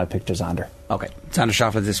 and the one I picked is Xander. Okay, Xander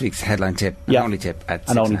Schauffele this week's headline tip, only tip at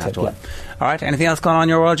 6.5 to 1. All right, anything else going on in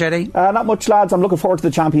your world, JD? Not much, lads. I'm looking forward to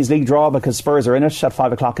the Champions League draw because Spurs are in it at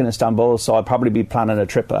 5 o'clock in Istanbul, so I'll probably be planning a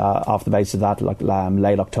trip off the base of that, like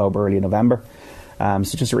late October, early November. So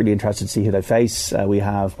just really interested to see who they face. We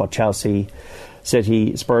have Chelsea,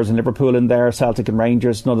 City, Spurs and Liverpool in there, Celtic and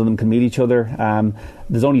Rangers. None of them can meet each other.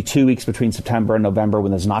 There's only 2 weeks between September and November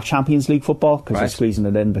when there's not Champions League football, because they're squeezing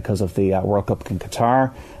it in because of the World Cup in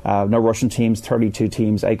Qatar. No Russian teams, 32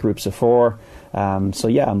 teams, 8 groups of 4. So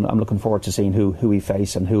yeah, I'm looking forward to seeing who we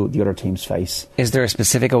face and who the other teams face. Is there a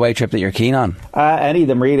specific away trip that you're keen on? Any of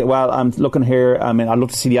them really. Well, I'm looking here. I mean, I'd love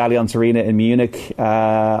to see the Allianz Arena in Munich.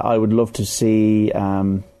 I would love to see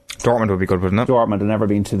Dortmund would be good, wouldn't it? Dortmund. I've never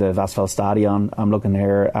been to the Westfalenstadion. I'm looking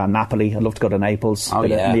here. Napoli. I'd love to go to Naples. Oh,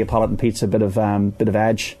 bit of Neapolitan pizza, bit of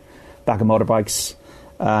edge. Back of motorbikes.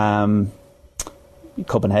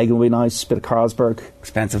 Copenhagen would be nice. Bit of Carlsberg.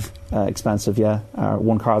 Expensive. Expensive, yeah.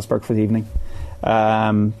 One Carlsberg for the evening.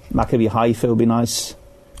 Maccabi Haifa would be nice.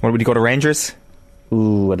 Would you go to Rangers?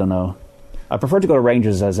 Ooh, I don't know. I prefer to go to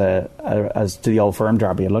Rangers as to the Old Firm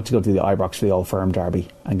derby. I'd like to go to the Ibrox for the Old Firm derby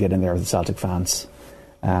and get in there with the Celtic fans.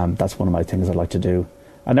 That's one of my things I'd like to do.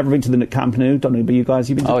 I've never been to the Camp Nou. Don't know about you guys.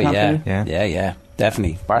 You've been to the Camp Nou? Yeah.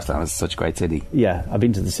 Definitely. Barcelona is such a great city. Yeah, I've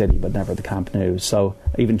been to the city, but never the Camp Nou. So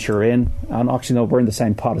even Turin, and actually no, we're in the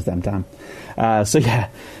same pot as them, damn. Any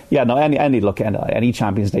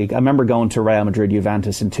Champions League. I remember going to Real Madrid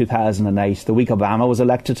Juventus in 2008, the week Obama was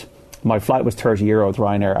elected. My flight was €30 with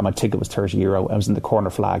Ryanair, and my ticket was €30. I was in the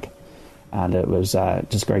corner flag. And it was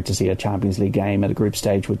just great to see a Champions League game at a group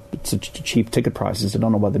stage with such cheap ticket prices. I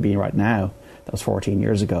don't know what they're being right now. That was 14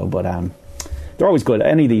 years ago, but they're always good.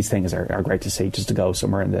 Any of these things are great to see, just to go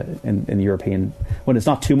somewhere in the European, when it's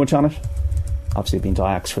not too much on it. Obviously been to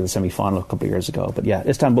Ajax for the semi-final a couple of years ago, but yeah,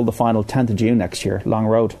 Istanbul the final 10th of June next year. Long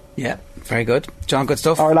road. Yeah, very good. John, good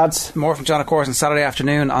stuff. All right, lads. More from John, of course, on Saturday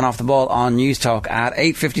afternoon on Off the Ball on News Talk at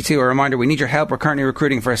 8:52. A reminder, we need your help. We're currently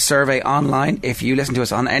recruiting for a survey online. If you listen to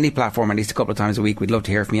us on any platform at least a couple of times a week, we'd love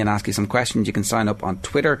to hear from you and ask you some questions. You can sign up on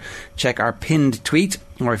Twitter, check our pinned tweet,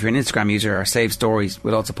 or if you're an Instagram user, our saved stories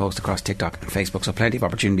we'll also post across TikTok and Facebook, so plenty of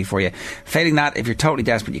opportunity for you. Failing that, if you're totally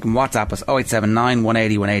desperate, you can WhatsApp us 0879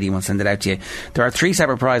 180 180 and we'll send it out to you. There are 3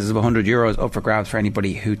 separate prizes of €100 up for grabs for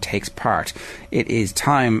anybody who takes part. It is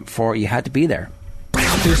time for You Had to Be There.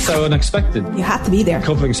 It was so unexpected. You had to be there.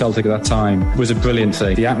 Covering Celtic at that time was a brilliant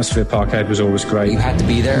thing. The atmosphere at Parkhead was always great. You had to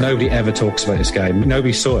be there. Nobody ever talks about this game.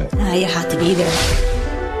 Nobody saw it. You had to be there.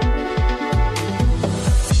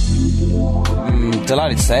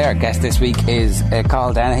 Delighted to say our guest this week is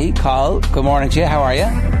Carl Dennehy. Carl, good morning to you. How are you?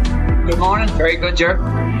 Good morning. Very good, Ger.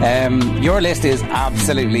 Your list is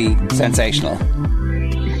absolutely sensational.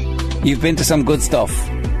 You've been to some good stuff.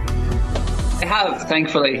 I have,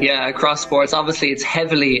 thankfully, yeah, across sports. Obviously, it's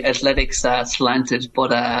heavily athletics slanted,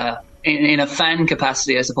 but in a fan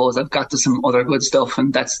capacity, I suppose, I've got to some other good stuff,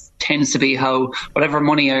 and that tends to be how whatever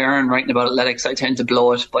money I earn writing about athletics, I tend to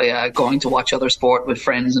blow it by going to watch other sport with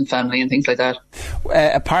friends and family and things like that.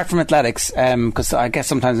 Apart from athletics, because I guess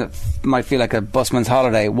sometimes it might feel like a busman's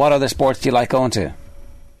holiday, what other sports do you like going to?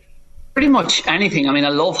 Pretty much anything. I mean, I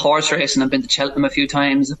love horse racing. I've been to Cheltenham a few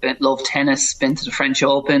times. Love tennis. Been to the French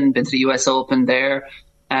Open. Been to the US Open there.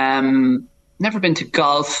 Never been to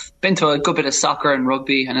golf. Been to a good bit of soccer and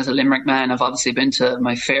rugby. And as a Limerick man, I've obviously been to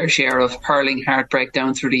my fair share of hurling heartbreak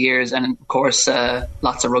down through the years, and of course,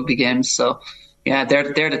 lots of rugby games. So, yeah,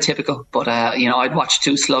 they're the typical. But I'd watch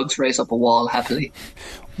 2 slugs race up a wall happily.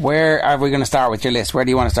 Where are we going to start with your list? Where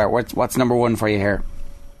do you want to start? What's number 1 for you here?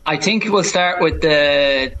 I think we'll start with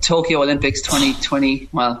the Tokyo Olympics 2020.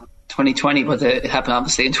 Well, 2020, but it happened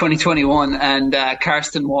obviously in 2021. And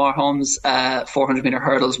Karsten Warholm's 400-meter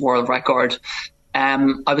hurdles world record.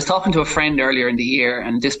 I was talking to a friend earlier in the year,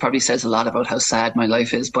 and this probably says a lot about how sad my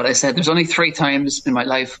life is. But I said there's only 3 times in my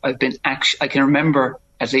life I can remember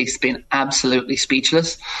at least being absolutely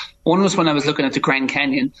speechless. One was when I was looking at the Grand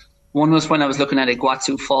Canyon. One was when I was looking at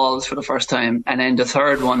Iguazu Falls for the first time. And then the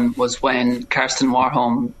third one was when Karsten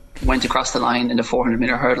Warholm went across the line in the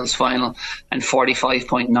 400-meter hurdles final and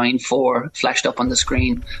 45.94 flashed up on the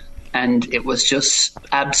screen. And it was just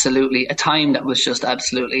absolutely a time that was just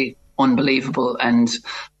absolutely unbelievable. And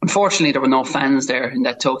unfortunately, there were no fans there in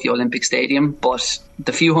that Tokyo Olympic Stadium, but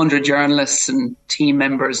the few hundred journalists and team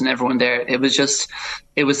members and everyone there, it was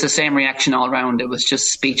the same reaction all around. It was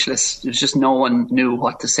just speechless. It was just no one knew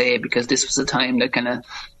what to say, because this was a time that kind of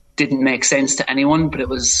didn't make sense to anyone, but it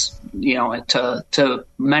was, to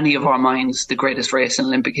many of our minds, the greatest race in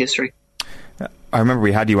Olympic history. I remember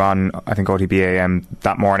we had you on, I think, OTB AM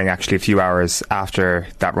that morning, actually, a few hours after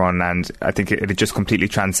that run, and I think it had just completely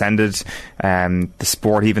transcended the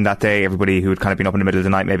sport even that day. Everybody who had kind of been up in the middle of the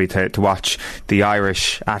night maybe to watch the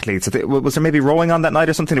Irish athletes. Was there maybe rowing on that night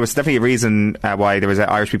or something? There was definitely a reason why there was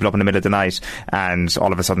Irish people up in the middle of the night, and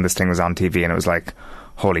all of a sudden this thing was on TV, and it was like,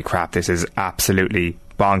 holy crap, this is absolutely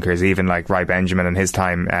bonkers. Even like Rai Benjamin and his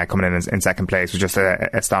time coming in second place was just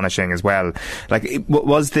astonishing as well. Like,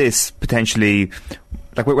 was this potentially,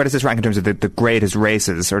 like, where does this rank in terms of the greatest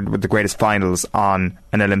races or the greatest finals on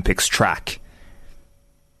an Olympics track?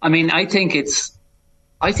 I mean, I think it's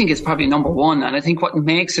probably number one, and I think what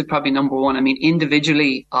makes it probably number one, I mean,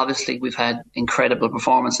 individually, obviously we've had incredible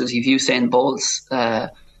performances. You've Usain Bolt's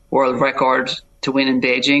world record to win in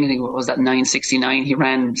Beijing. I think it was that 9:69 he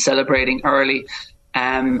ran celebrating early.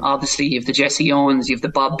 Obviously you have the Jesse Owens, you have the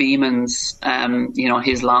Bob Beamans,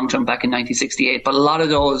 his long jump back in 1968. But a lot of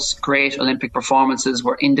those great Olympic performances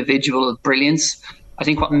were individual brilliance. I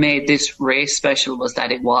think what made this race special was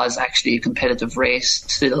that it was actually a competitive race.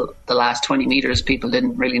 Still, the last 20 metres, people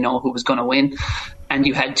didn't really know who was going to win. And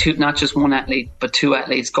you had not just one athlete, but two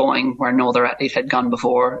athletes going where no other athlete had gone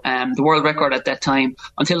before. The world record at that time,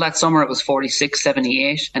 until that summer, it was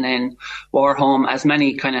 46.78. And then Warholm, as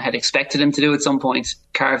many kind of had expected him to do at some point,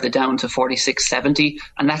 carved it down to 46.70.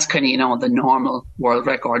 And that's kind of, the normal world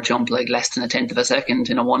record jump, like less than a tenth of a second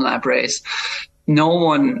in a one-lap race. No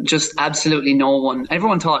one, just absolutely no one.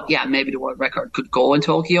 Everyone thought, yeah, maybe the world record could go in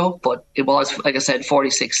Tokyo, but it was, like I said,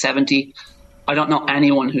 46.70. I don't know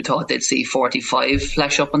anyone who thought they'd see 45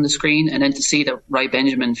 flash up on the screen, and then to see that Rai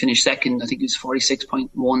Benjamin finished second, I think he was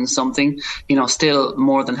 46.1 something, still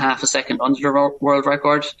more than half a second under the world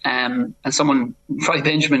record. And Rai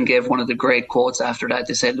Benjamin gave one of the great quotes after that.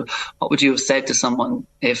 They said, what would you have said to someone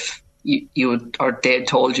if they had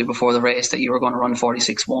told you before the race that you were going to run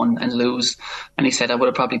 46.1 and lose? And he said, I would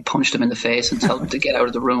have probably punched him in the face and told him to get out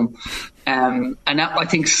of the room. And that, I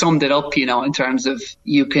think, summed it up, in terms of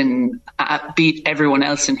you can beat everyone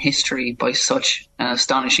else in history by such an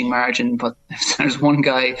astonishing margin. But if there's one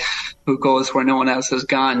guy who goes where no one else has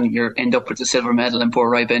gone, you end up with the silver medal, and poor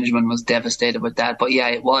Rai Benjamin was devastated with that. But yeah,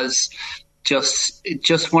 it was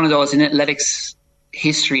just one of those in athletics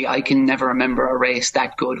history. I can never remember a race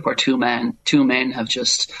that good where two men have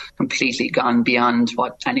just completely gone beyond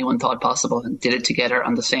what anyone thought possible and did it together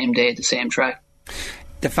on the same day, the same track.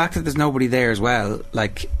 The fact that there's nobody there as well,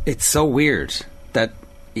 like, it's so weird that,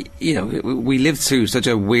 we lived through such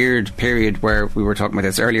a weird period where we were talking about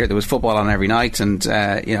this earlier. There was football on every night, and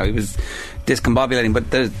it was discombobulating,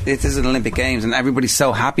 but this is an Olympic Games, and everybody's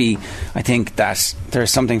so happy, I think, that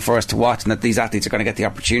there's something for us to watch, and that these athletes are going to get the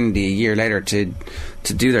opportunity a year later to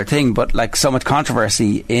do their thing. But like, so much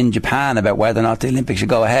controversy in Japan about whether or not the Olympics should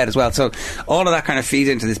go ahead as well, so all of that kind of feeds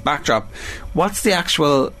into this backdrop. What's the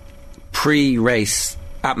actual pre-race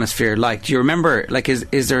atmosphere like? Do you remember, like, is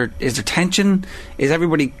there tension? Is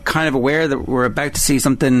everybody kind of aware that we're about to see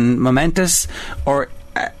something momentous, or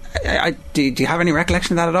do you have any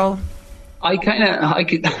recollection of that at all? I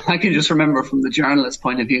can just remember from the journalist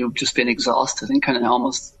point of view just being exhausted and kind of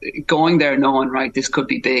almost going there knowing, right, this could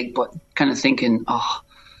be big, but kind of thinking,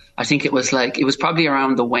 I think it was probably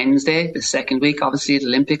around the Wednesday, the second week, obviously, at the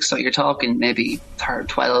Olympics. So you're talking maybe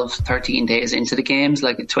 12, 13 days into the games,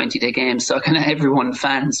 like a 20-day game. So kind of everyone,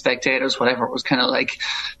 fans, spectators, whatever, was kind of like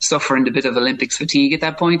suffering a bit of Olympics fatigue at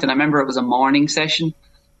that point. And I remember it was a morning session.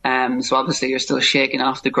 So obviously you're still shaking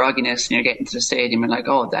off the grogginess, and you're getting to the stadium and like,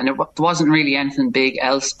 and there wasn't really anything big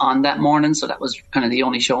else on that morning. So that was kind of the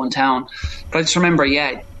only show in town. But I just remember,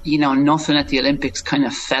 nothing at the Olympics kind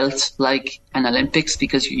of felt like an Olympics,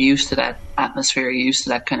 because you're used to that atmosphere, you're used to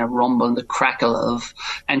that kind of rumble and the crackle of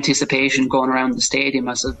anticipation going around the stadium,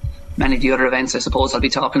 as many of the other events I suppose I'll be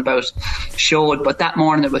talking about showed. But that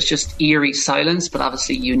morning it was just eerie silence, but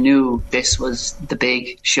obviously you knew this was the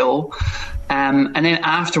big show. And then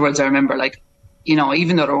afterwards I remember,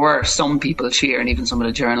 even though there were some people cheering, even some of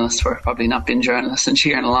the journalists were probably not being journalists and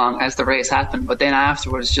cheering along as the race happened, but then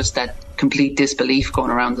afterwards just that complete disbelief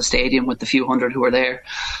going around the stadium with the few hundred who were there.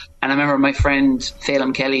 And I remember my friend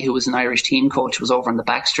Phelim Kelly, who was an Irish team coach, was over in the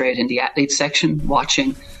back straight in the athletes section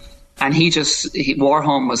watching. And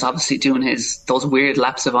Warholm was obviously doing those weird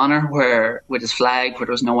laps of honour with his flag, where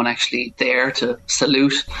there was no one actually there to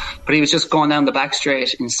salute. But he was just going down the back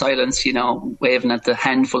straight in silence, waving at the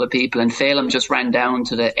handful of people. And Phelim just ran down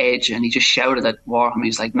to the edge and he just shouted at Warholm. He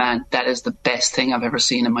was like, man, that is the best thing I've ever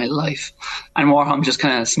seen in my life. And Warholm just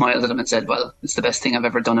kind of smiled at him and said, well, it's the best thing I've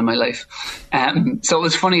ever done in my life. So it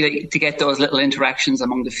was funny to get those little interactions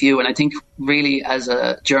among the few. And I think really as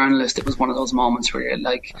a journalist, it was one of those moments where you're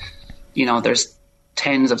like, there's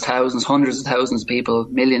tens of thousands, hundreds of thousands of people,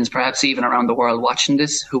 millions perhaps even around the world watching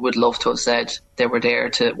this, who would love to have said they were there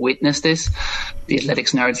to witness this, the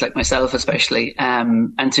athletics nerds like myself especially,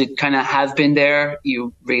 and to kind of have been there,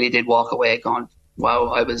 you really did walk away going, wow,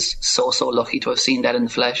 I was so lucky to have seen that in the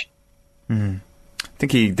flesh. I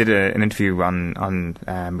think he did an interview on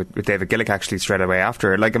with David Gillick actually straight away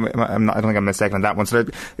after. Like, I don't think I'm mistaken on that one. So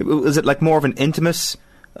was it like more of an intimate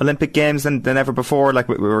Olympic Games than ever before, like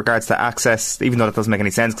with regards to access, even though that doesn't make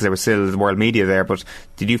any sense because there was still the world media there, but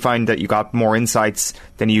did you find that you got more insights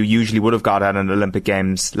than you usually would have got at an Olympic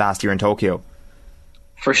Games last year in Tokyo?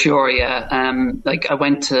 For sure, yeah. Like I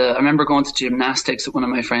remember going to gymnastics with one of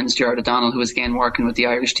my friends, Gerard O'Donnell, who was again working with the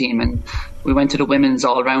Irish team, and we went to the women's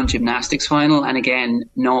all-round gymnastics final, and again,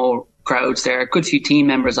 no crowds there. A good few team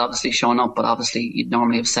members obviously showing up, but obviously you'd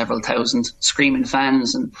normally have several thousand screaming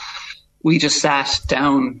fans, and we just sat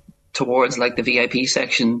down towards like the VIP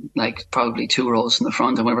section, like probably 2 rows from the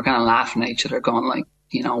front, and we were kind of laughing at each other, going like,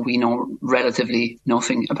 you know, we know relatively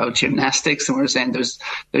nothing about gymnastics, and we were saying there's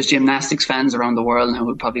gymnastics fans around the world now who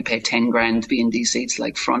would probably pay 10 grand to be in these seats,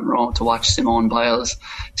 like front row, to watch Simone Biles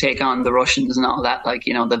take on the Russians and all that, like,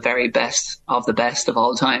 you know, the very best of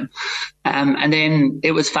all time. And then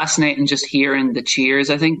it was fascinating just hearing the cheers.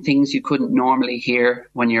 I think things you couldn't normally hear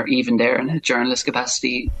when you're even there in a journalist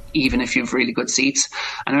capacity, even if you've really good seats.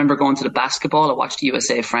 And I remember going to the basketball. I watched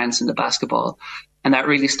USA France in the basketball, and that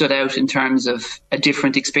really stood out in terms of a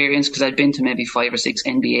different experience, because I'd been to maybe 5 or 6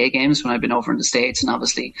 NBA games when I'd been over in the States. And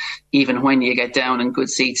obviously, even when you get down in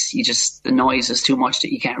good seats, the noise is too much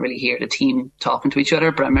that you can't really hear the team talking to each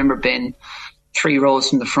other. But I remember being 3 rows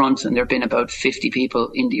from the front, and there'd been about 50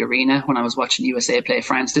 people in the arena when I was watching USA play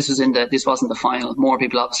France. This wasn't the final. More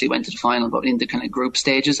people obviously went to the final, but in the kind of group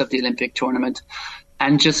stages of the Olympic tournament.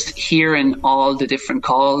 And just hearing all the different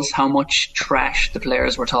calls, how much trash the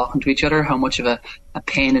players were talking to each other, how much of a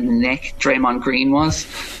pain in the neck Draymond Green was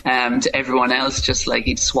to everyone else. Just like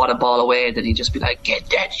he'd swat a ball away, then he'd just be like, get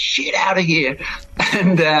that shit out of here.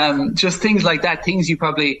 And just things like that, things you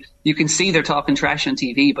can see they're talking trash on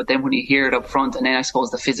TV, but then when you hear it up front, and then I suppose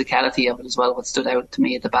the physicality of it as well, what stood out to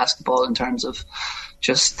me at the basketball in terms of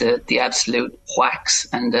just the absolute whacks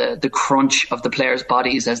and the crunch of the players'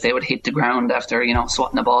 bodies as they would hit the ground after, you know,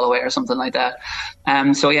 swatting the ball away or something like that.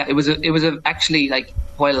 So yeah, it was actually, like,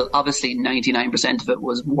 while obviously 99% of it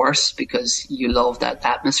was worse because you love that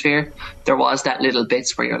atmosphere, there was that little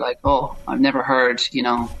bits where you're like, oh, I've never heard, you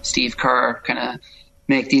know, Steve Kerr kind of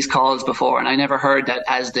make these calls before, and I never heard that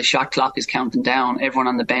as the shot clock is counting down, everyone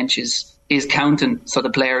on the bench is counting so the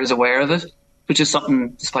player is aware of it, which is something,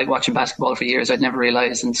 despite watching basketball for years, I'd never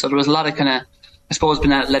realised. And so there was a lot of kind of, I suppose,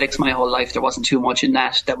 been athletics my whole life, there wasn't too much in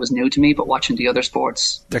that was new to me, but watching the other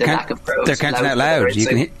sports, the lack of crowds. They're counting out loud.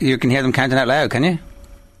 You can hear them counting out loud, can you?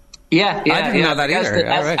 Yeah. I didn't know that either.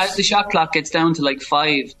 As the shot clock gets down to like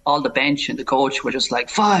 5, all the bench and the coach were just like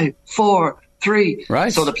 5, 4, 3.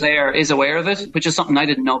 Right. So the player is aware of it, which is something I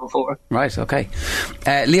didn't know before. Right, okay.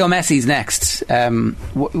 Leo Messi's next.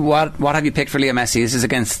 What have you picked for Leo Messi? This is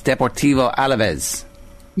against Deportivo Alaves.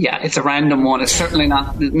 Yeah, it's a random one. It's certainly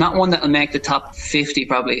not one that will make the top 50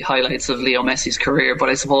 probably highlights of Leo Messi's career, but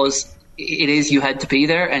I suppose it is, you had to be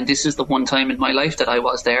there, and this is the one time in my life that I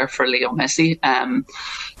was there for Leo Messi.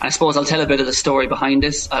 I suppose I'll tell a bit of the story behind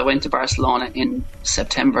this. I went to Barcelona in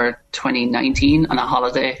September 2019 on a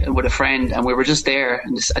holiday with a friend, and we were just there,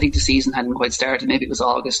 and I think the season hadn't quite started, maybe it was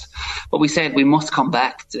August, but we said we must come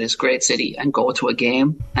back to this great city and go to a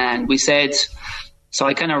game. And we said, so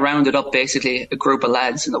I kind of rounded up basically a group of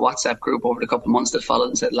lads in the WhatsApp group over the couple of months that followed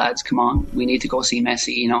and said, lads, come on, we need to go see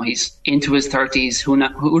Messi. You know, he's into his 30s. Who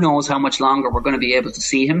knows how much longer we're going to be able to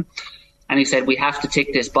see him. And he said, we have to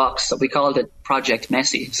tick this box. So we called it Project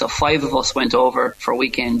Messi. So 5 of us went over for a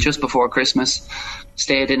weekend just before Christmas,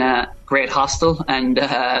 stayed in a great hostel, and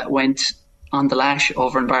went on the lash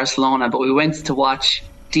over in Barcelona. But we went to watch,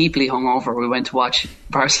 deeply hungover, we went to watch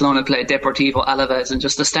Barcelona play Deportivo Alaves in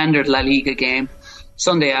just a standard La Liga game,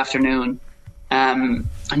 Sunday afternoon. And,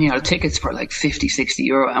 you know, tickets for like 50, 60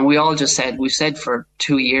 euro. And we all just said, we've said for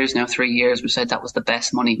 2 years now, 3 years, we said that was the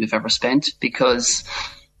best money we've ever spent, because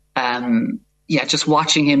just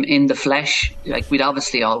watching him in the flesh, like, we'd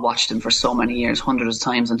obviously all watched him for so many years, hundreds of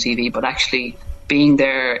times on TV, but actually being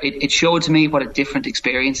there, it showed to me what a different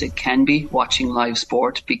experience it can be watching live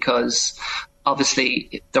sport, because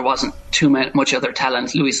obviously there wasn't too much other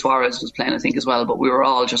talent. Luis Suarez was playing, I think, as well, but we were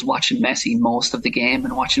all just watching Messi most of the game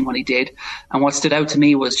and watching what he did. And what stood out to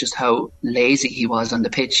me was just how lazy he was on the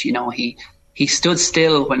pitch. You know, he stood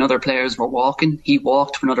still when other players were walking. He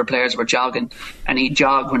walked when other players were jogging, and he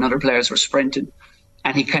jogged when other players were sprinting.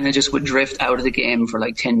 And he kind of just would drift out of the game for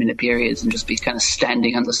like 10-minute periods and just be kind of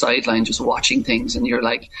standing on the sideline just watching things. And you're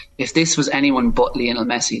like, if this was anyone but Lionel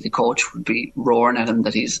Messi, the coach would be roaring at him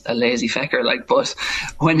that he's a lazy fecker. Like, but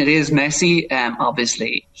when it is Messi,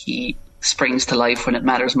 obviously he springs to life when it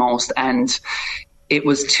matters most. And it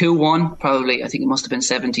was 2-1, probably, I think it must have been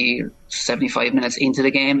 70 or 75 minutes into the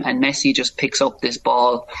game, and Messi just picks up this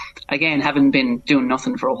ball. Again, haven't been doing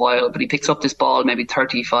nothing for a while, but he picks up this ball maybe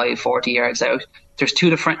 35, 40 yards out. There's two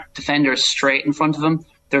different defenders straight in front of him.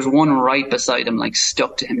 There's one right beside him, like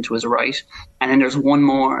stuck to him to his right. And then there's one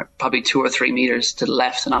more, probably 2 or 3 meters to the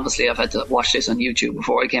left. And obviously I've had to watch this on YouTube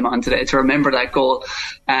before I came on today to remember that goal.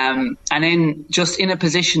 And then just in a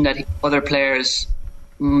position that other players,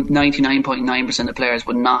 99.9% of players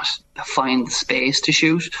would not find the space to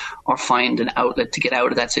shoot or find an outlet to get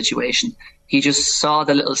out of that situation. He just saw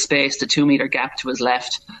the little space, the 2 meter gap to his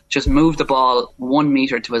left, just moved the ball 1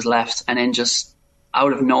 meter to his left, and then just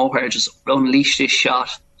out of nowhere just unleashed his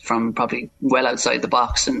shot from probably well outside the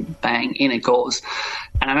box, and bang, in it goes.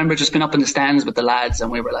 And I remember just being up in the stands with the lads, and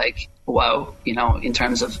we were like, wow, you know, in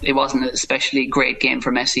terms of, it wasn't an especially great game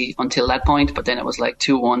for Messi until that point, but then it was like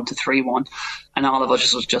 2-1 to 3-1, and all of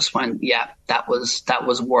us just went, yeah, that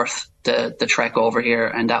was worth the trek over here.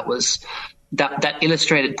 And that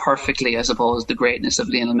illustrated perfectly, I suppose, the greatness of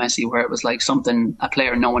Lionel Messi, where it was like something a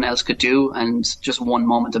player no one else could do, and just one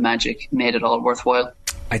moment of magic made it all worthwhile.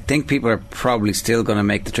 I think people are probably still going to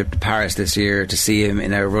make the trip to Paris this year to see him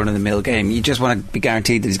in a run-of-the-mill game. You just want to be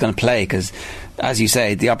guaranteed that he's going to play, because, as you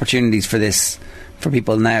say, the opportunities for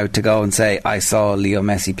people now to go and say, I saw Leo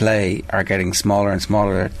Messi play, are getting smaller and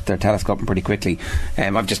smaller. They're telescoping pretty quickly.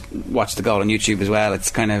 I've just watched the goal on YouTube as well. It's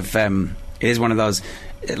kind of, it is one of those,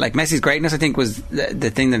 like, Messi's greatness, I think, was the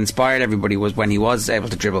thing that inspired everybody was when he was able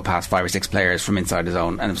to dribble past 5 or 6 players from inside his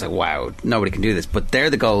own, and it was like, wow, nobody can do this. But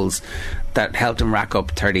they're the goals that helped him rack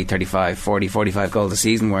up 30, 35, 40, 45 goals a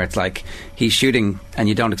season, where it's like he's shooting and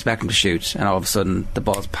you don't expect him to shoot, and all of a sudden the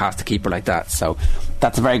ball's past the keeper like that. So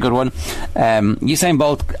that's a very good one. Usain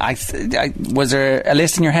Bolt, was there a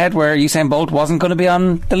list in your head where Usain Bolt wasn't going to be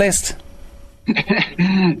on the list?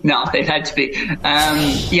 No, it had to be.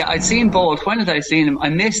 Yeah, I'd seen Bolt. When had I seen him? I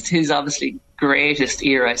missed his obviously greatest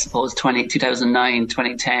era, I suppose, 2009,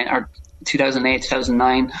 2010, or 2008,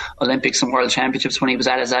 2009 Olympics and World Championships, when he was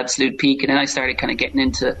at his absolute peak. And then I started kind of getting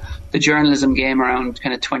into the journalism game around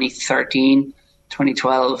kind of 2013,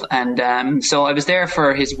 2012. And so I was there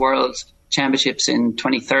for his World Championships in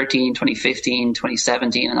 2013, 2015,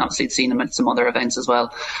 2017, and obviously I'd seen him at some other events as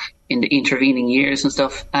well in the intervening years and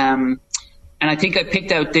stuff. And I think I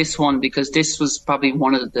picked out this one because this was probably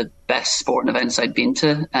one of the best sporting events I'd been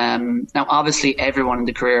to. Now, obviously, everyone in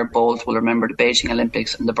the career of Bolt will remember the Beijing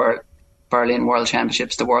Olympics and the Berlin World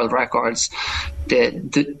Championships, the world records,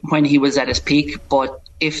 when he was at his peak. But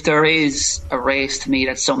if there is a race to me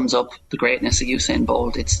that sums up the greatness of Usain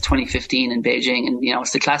Bolt, it's 2015 in Beijing. And, you know,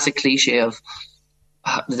 it's the classic cliche of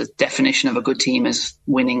the definition of a good team is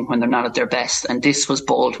winning when they're not at their best. And this was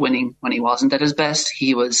Bolt winning when he wasn't at his best.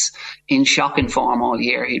 He was in shocking form all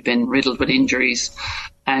year. He'd been riddled with injuries.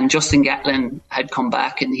 And Justin Gatlin had come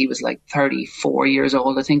back, and he was like 34 years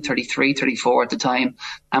old, I think, 33, 34 at the time,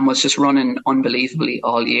 and was just running unbelievably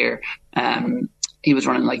all year. He was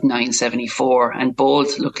running like 9.74, and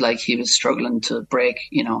Bolt looked like he was struggling to break,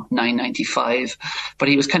 9.95. But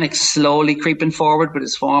he was kind of slowly creeping forward with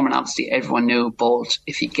his form, and obviously everyone knew Bolt,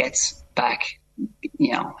 if he gets back,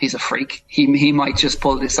 he's a freak. He might just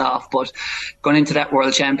pull this off. But going into that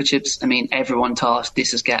World Championships, I mean, everyone thought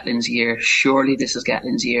this is Gatlin's year. Surely this is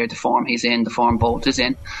Gatlin's year. The form he's in, the form Bolt is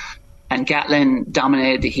in. And Gatlin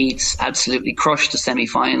dominated the heats, absolutely crushed the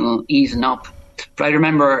semi-final, easing up. But I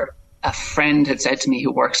remember a friend had said to me,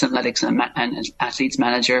 who works in athletics and athletes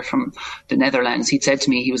manager from the Netherlands, he'd said to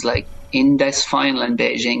me, he was like, in this final in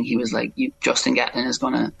Beijing, he was like, Justin Gatlin is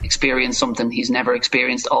going to experience something he's never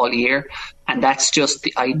experienced all year. And that's just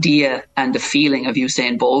the idea and the feeling of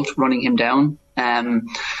Usain Bolt running him down. And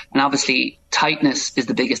obviously tightness is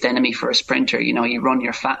the biggest enemy for a sprinter. You run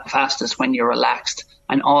your fastest when you're relaxed.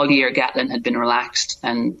 And all year Gatlin had been relaxed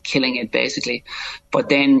and killing it basically. But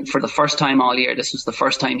then for the first time all year, this was the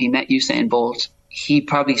first time he met Usain Bolt. He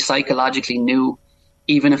probably psychologically knew,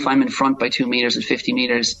 even if I'm in front by 2 meters at 50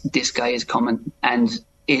 meters, this guy is coming. And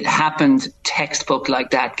it happened textbook like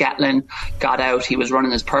that. Gatlin got out. He was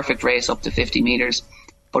running his perfect race up to 50 meters.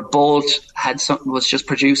 But Bolt was just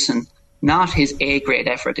producing not his A-grade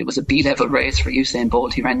effort. It was a B-level race for Usain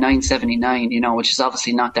Bolt. He ran 9.79, which is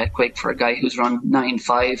obviously not that quick for a guy who's run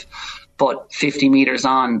 9.5. But 50 meters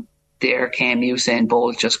on, there came Usain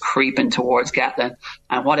Bolt just creeping towards Gatlin.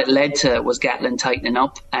 And what it led to was Gatlin tightening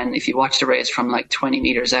up. And if you watch the race from like 20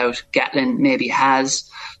 metres out, Gatlin maybe has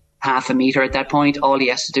half a metre at that point. All he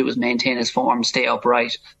has to do is maintain his form, stay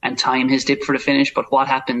upright, and time his dip for the finish. But what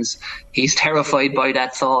happens? He's terrified by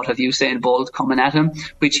that thought of Usain Bolt coming at him,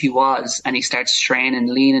 which he was, and he starts straining,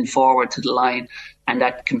 leaning forward to the line, and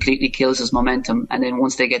that completely kills his momentum. And then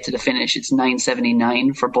once they get to the finish, it's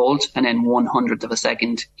 9.79 for Bolt, and then 1/100th of a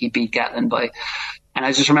second he beat Gatlin by. And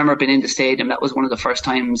I just remember being in the stadium. That was one of the first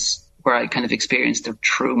times where I kind of experienced the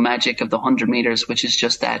true magic of the 100 metres, which is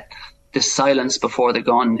just that the silence before the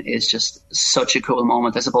gun is just such a cool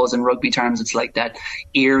moment. I suppose in rugby terms, it's like that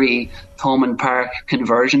eerie Thomond Park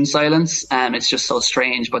conversion silence. It's just so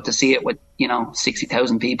strange, but to see it with,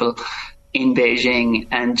 60,000 people in Beijing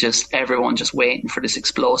and just everyone just waiting for this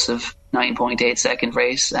explosive 9.8 second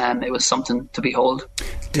race, it was something to behold.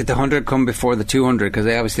 Did the 100 come before the 200?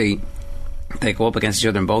 Because they go up against each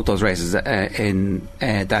other in both those races in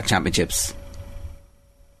that championships.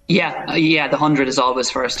 Yeah, the 100 is always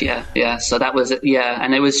first, yeah. So that was it, yeah.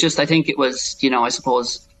 And it was just, I think it was, I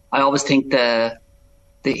suppose, I always think the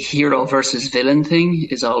hero versus villain thing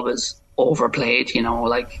is always overplayed,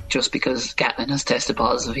 like just because Gatlin has tested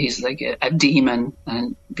positive, he's like a demon,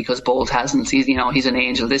 and because Bolt hasn't, he's an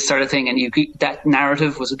angel, this sort of thing. And that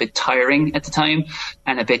narrative was a bit tiring at the time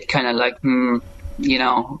and a bit kind of like,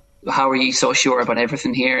 how are you so sure about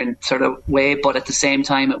everything here and sort of way. But at the same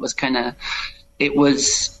time, there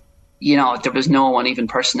was no one, even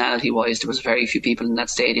personality-wise, there was very few people in that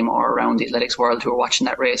stadium or around the athletics world who were watching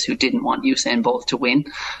that race who didn't want Usain Bolt to win.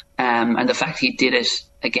 And the fact he did it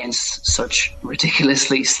against such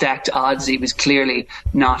ridiculously stacked odds, he was clearly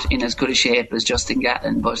not in as good a shape as Justin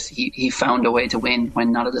Gatlin, but he found a way to win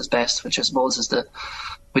when not at his best, which I suppose is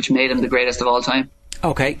which made him the greatest of all time.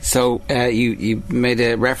 Okay, so you made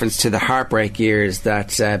a reference to the heartbreak years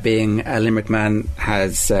that being a Limerick man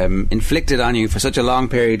has inflicted on you for such a long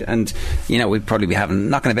period, and we'd probably be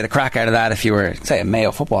knocking a bit of crack out of that if you were, say, a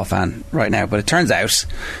Mayo football fan right now. But it turns out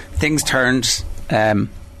things turned, and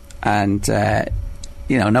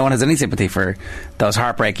no one has any sympathy for those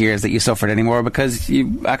heartbreak years that you suffered anymore, because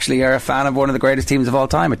you actually are a fan of one of the greatest teams of all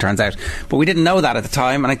time, it turns out. But we didn't know that at the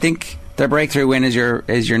time, and I think their breakthrough win is your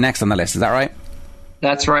next on the list. Is that right?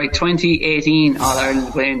 That's right, 2018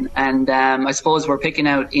 All-Ireland win. And I suppose we're picking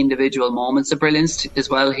out individual moments of brilliance as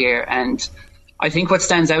well here. And I think what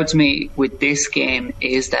stands out to me with this game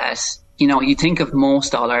is that, you think of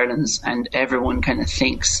most All-Irelands and everyone kind of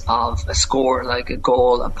thinks of a score, like a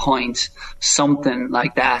goal, a point, something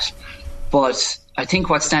like that. But I think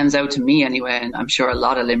what stands out to me anyway, and I'm sure a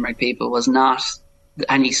lot of Limerick people, was not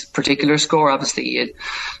any particular score. Obviously,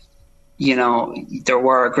 there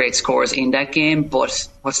were great scores in that game, but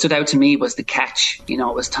what stood out to me was the catch. It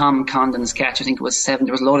was Tom Condon's catch. I think it was there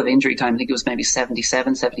was a load of injury time. I think it was maybe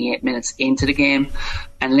 77, 78 minutes into the game,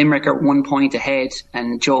 and Limerick are 1 point ahead,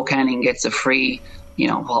 and Joe Canning gets a free,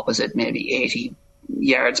 maybe 80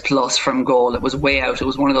 yards plus from goal. It was way out. It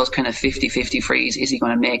was one of those kind of 50-50 frees. Is he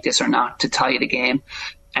going to make this or not to tie the game?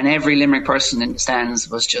 And every Limerick person in the stands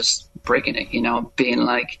was just breaking it, being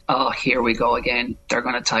like, oh, here we go again. They're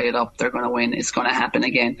going to tie it up. They're going to win. It's going to happen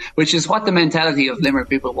again, which is what the mentality of Limerick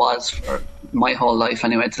people was for my whole life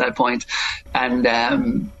anyway to that point. And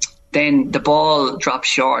then the ball drops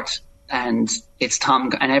short and it's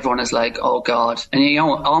Tom, and everyone is like, oh God. And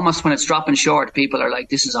almost when it's dropping short, people are like,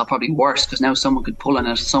 this is all probably worse because now someone could pull on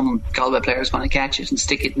it. Some Galway player is going to catch it and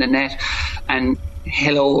stick it in the net. And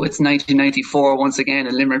hello, it's 1994 once again,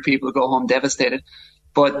 and Limerick people go home devastated.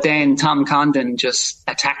 But then Tom Condon just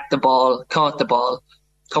attacked the ball, caught the ball.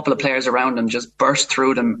 A couple of players around him just burst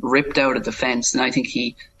through them, ripped out of defence, and I think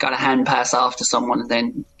he got a hand pass off to someone, and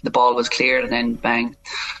then the ball was cleared, and then bang,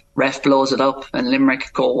 ref blows it up, and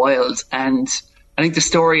Limerick go wild. And I think the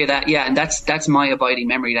story of that, and that's my abiding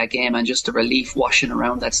memory of that game, and just the relief washing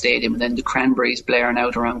around that stadium, and then the cranberries blaring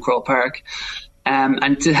out around Croke Park.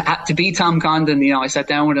 And to beat Tom Condon, I sat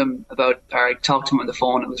down with him I talked to him on the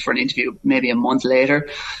phone. It was for an interview maybe a month later.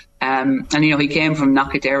 And he came from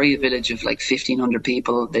Knockaderry, a village of like 1,500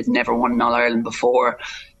 people. They'd never won an All-Ireland before.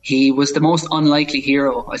 He was the most unlikely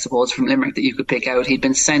hero, I suppose, from Limerick that you could pick out. He'd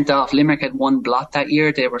been sent off. Limerick had one blot that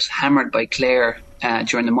year. They were hammered by Clare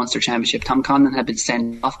during the Munster Championship. Tom Condon had been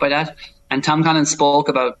sent off by that. And Tom Condon spoke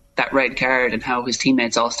about that red card and how his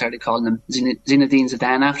teammates all started calling him Zinedine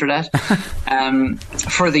Zidane after that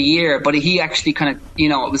for the year. But he actually kind of,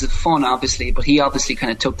 it was fun, obviously, but he obviously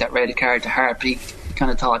kind of took that red card to heart. But he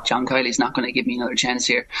kind of thought, John Kiley's not going to give me another chance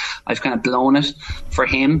here. I've kind of blown it for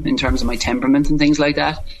him in terms of my temperament and things like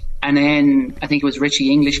that. And then I think it was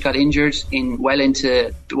Richie English got injured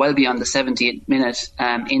well beyond the 70th minute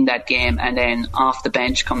in that game. And then off the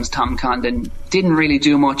bench comes Tom Condon. Didn't really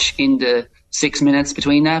do much in the 6 minutes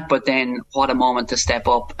between that, but then what a moment to step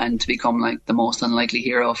up and to become like the most unlikely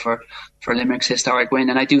hero for Limerick's historic win.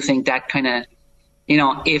 And I do think that kind of,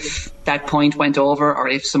 if that point went over or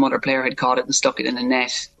if some other player had caught it and stuck it in the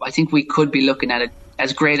net, I think we could be looking at it.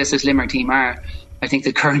 As great as this Limerick team are, I think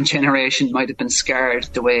the current generation might have been scared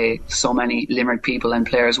the way so many Limerick people and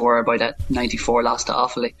players were by that 94 loss to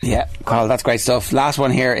Offaly. Yeah, Carl, that's great stuff. Last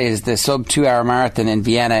one here is the sub 2 hour marathon in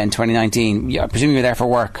Vienna in 2019. I presume you were there for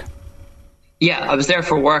work. Yeah, I was there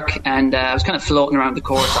for work, and I was kind of floating around the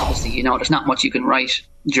course. Obviously, there's not much you can write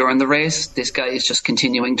during the race. This guy is just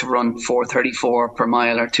continuing to run 4:34 per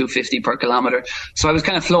mile or 2:50 per kilometre. So I was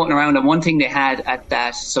kind of floating around, and one thing they had at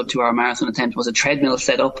that sub 2 hour marathon attempt was a treadmill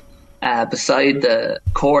set up beside the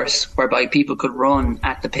course, whereby people could run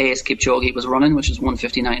at the pace Kipchoge was running, which is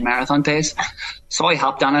 1:59 marathon pace. So I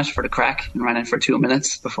hopped on it for the crack and ran it for 2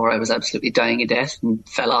 minutes before I was absolutely dying of death and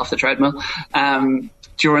fell off the treadmill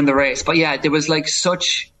during the race. But yeah, there was like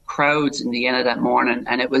such crowds in Vienna that morning,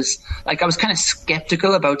 and it was like I was kind of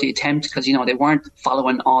skeptical about the attempt because they weren't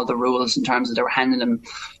following all the rules in terms of they were handing them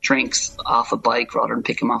drinks off a bike rather than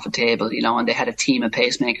pick them off a table, and they had a team of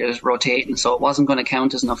pacemakers rotating, so it wasn't going to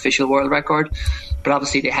count as an official world record. But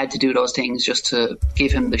obviously they had to do those things just to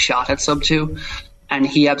give him the shot at sub 2, and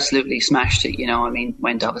he absolutely smashed it.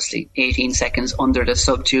 Went obviously 18 seconds under the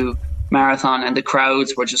sub 2 marathon, and the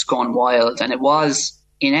crowds were just going wild, and it was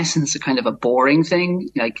in essence a kind of a boring thing,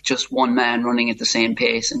 like just one man running at the same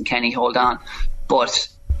pace and can he hold on. But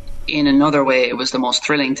in another way it was the most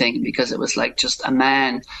thrilling thing, because it was like just a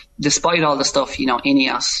man, despite all the stuff,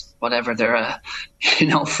 Ineos, whatever, they're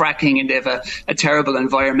fracking, and they have a terrible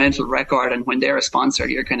environmental record, and when they're a sponsor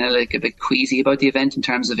you're kind of like a bit queasy about the event in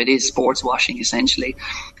terms of it is sports washing essentially.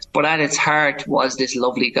 But at its heart was this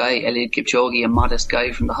lovely guy, Eliud Kipchoge, a modest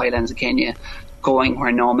guy from the highlands of Kenya, going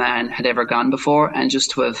where no man had ever gone before. And just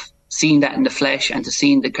to have seen that in the flesh, and to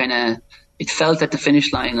see the kind of, it felt at the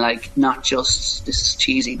finish line like not just, this is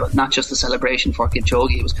cheesy, but not just a celebration for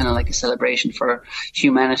Kipchoge, it was kind of like a celebration for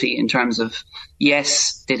humanity in terms of,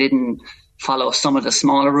 yes, they didn't follow some of the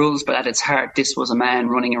smaller rules, but at its heart this was a man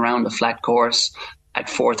running around a flat course at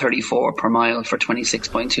 4:34 per mile for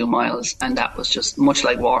 26.2 miles, and that was just, much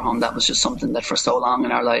like Warholm, that was just something that for so long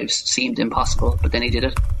in our lives seemed impossible, but then he did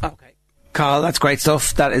it. Okay, Carl, that's great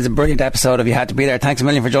stuff. That is a brilliant episode of You Had to Be There. Thanks a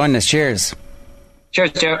million for joining us. Cheers.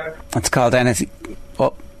 Cheers, Joe. That's Carl Dennis.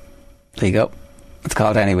 Oh, there you go. It's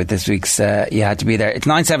Carl Denny with this week's You Had to Be There. It's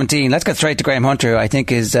 9:17. Let's get straight to Graham Hunter, who I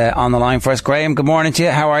think is on the line for us. Graham, good morning to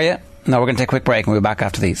you. How are you? No, we're going to take a quick break and we'll be back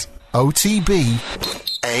after these. OTB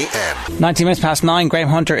AM. 19 minutes past 9. Graham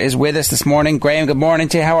Hunter is with us this morning. Graham, good morning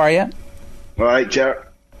to you. How are you? All right, Ger.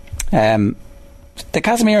 The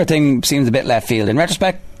Casemiro thing seems a bit left field. In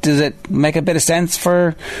retrospect, does it make a bit of sense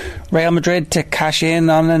for Real Madrid to cash in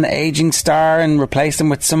on an ageing star and replace him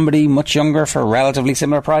with somebody much younger for a relatively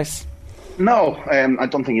similar price? No, I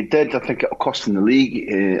don't think it did. I think it'll cost them the league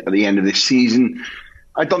at the end of this season.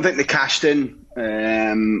 I don't think they cashed in.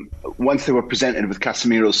 Once they were presented with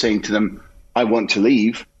Casemiro saying to them, I want to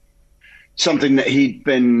leave, something that he'd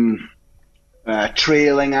been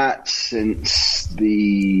trailing at since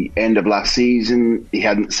the end of last season. He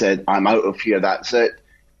hadn't said, I'm out of here, that's it.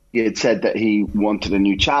 He had said that he wanted a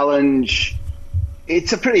new challenge.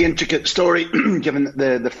 It's a pretty intricate story, given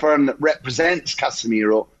that the firm that represents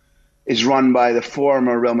Casemiro is run by the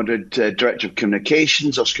former Real Madrid Director of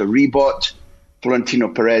Communications, Oscar Ribot. Florentino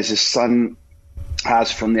Perez's son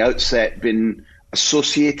has from the outset been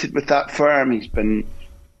associated with that firm. He's been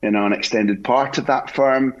an extended part of that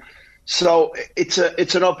firm. So it's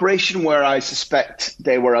an operation where I suspect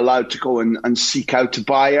they were allowed to go and seek out a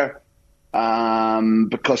buyer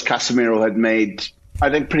because Casemiro had made, I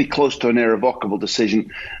think, pretty close to an irrevocable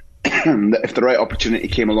decision that if the right opportunity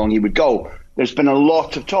came along, he would go. There's been a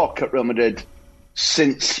lot of talk at Real Madrid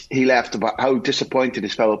since he left about how disappointed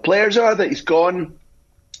his fellow players are that he's gone.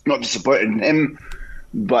 Not disappointed in him,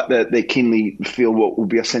 but that they keenly feel what will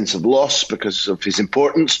be a sense of loss because of his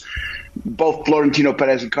importance. Both Florentino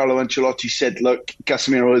Perez and Carlo Ancelotti said, look,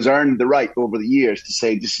 Casemiro has earned the right over the years to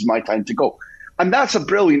say, this is my time to go. And that's a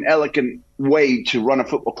brilliant, elegant way to run a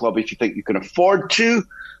football club if you think you can afford to.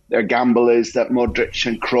 Their gamble is that Modric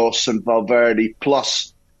and Kroos and Valverde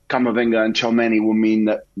plus Camavinga and Tchouameni will mean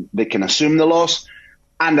that they can assume the loss.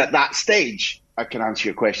 And at that stage, I can answer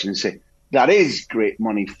your question and say, that is great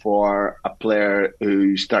money for a player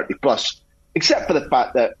who's 30 plus, except for the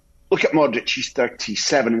fact that, look at Modric, he's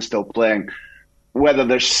 37 and still playing. Whether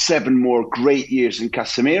there's 7 more great years in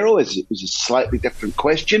Casemiro is a slightly different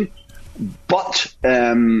question. But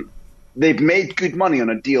they've made good money on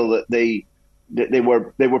a deal that they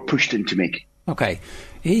were pushed into making. Okay,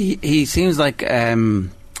 he seems like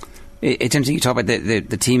it's interesting you talk about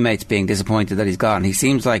the teammates being disappointed that he's gone. He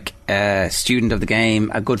seems like a student of the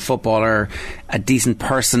game, a good footballer, a decent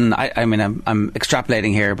person. I mean, I'm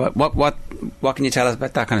extrapolating here, but what can you tell us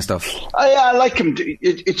about that kind of stuff? I like him.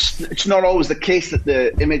 It's not always the case that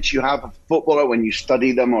the image you have of a footballer when you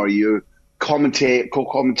study them or you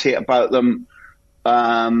co-commentate about them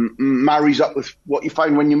marries up with what you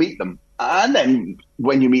find when you meet them. And then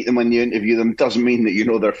when you meet them, when you interview them, doesn't mean that you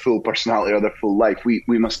know their full personality or their full life. We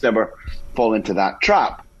must never fall into that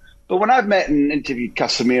trap. But when I've met and interviewed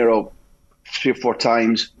Casemiro 3 or 4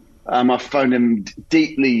 times, I've found him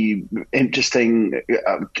deeply interesting.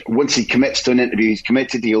 Once he commits to an interview, he's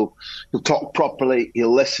committed. He'll talk properly.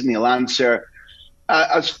 He'll listen. He'll answer.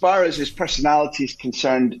 As far as his personality is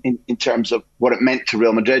concerned, in terms of what it meant to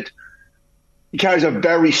Real Madrid, he carries a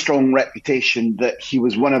very strong reputation that he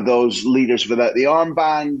was one of those leaders without the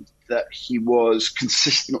armband, that he was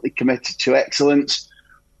consistently committed to excellence.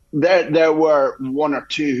 There were 1 or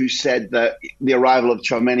 2 who said that the arrival of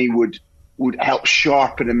Tchouaméni would help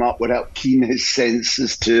sharpen him up, would help keen his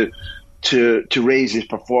senses to raise his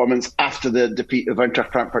performance. After the defeat of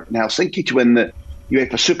Eintracht Frankfurt in Helsinki to win the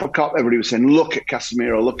UEFA Super Cup, everybody was saying, look at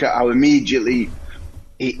Casemiro, look at how immediately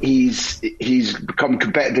he's become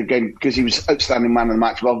competitive again because he was outstanding man of the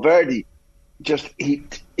match. Valverde just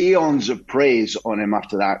heaped eons of praise on him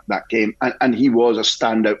after that game, and he was a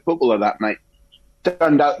standout footballer that night.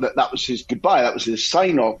 Turned out that was his goodbye, that was his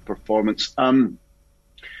sign-off performance.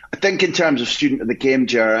 I think in terms of student of the game,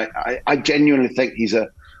 Ger, I genuinely think he's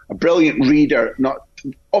a brilliant reader.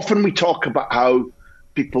 Often we talk about how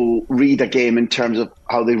people read a game in terms of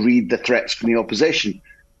how they read the threats from the opposition,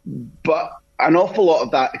 but an awful lot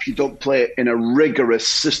of that, if you don't play it in a rigorous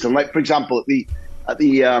system, like for example, at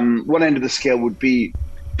the one end of the scale would be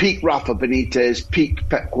peak Rafa Benitez, peak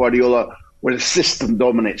Pep Guardiola, where the system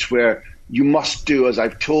dominates, where you must do as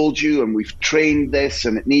I've told you, and we've trained this,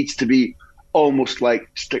 and it needs to be almost like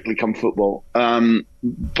Strictly Come Football.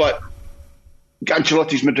 But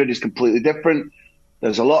Ancelotti's Madrid is completely different.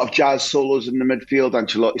 There's a lot of jazz solos in the midfield.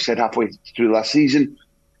 Ancelotti said halfway through last season,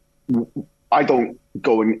 I don't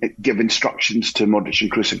go and give instructions to Modric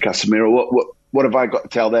and Kroos and Casemiro. What have I got to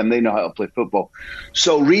tell them? They know how to play football.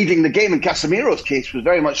 So reading the game in Casemiro's case was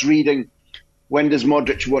very much reading, when does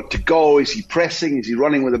Modric want to go? Is he pressing? Is he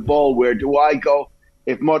running with the ball? Where do I go?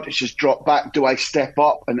 If Modric has dropped back, do I step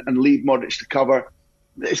up and leave Modric to cover?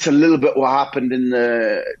 It's a little bit what happened in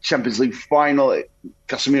the Champions League final.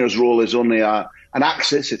 Casemiro's role is only an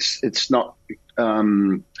axis. It's not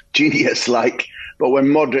genius-like. But when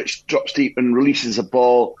Modric drops deep and releases a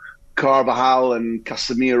ball, Carvajal and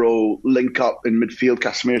Casemiro link up in midfield.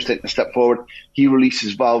 Casemiro's taking a step forward. He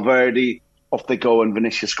releases Valverde. Off they go, and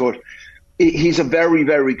Vinicius scores. He's a very,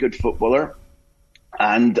 very good footballer.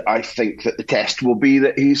 And I think that the test will be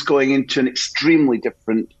that he's going into an extremely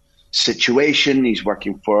different situation. He's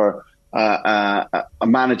working for a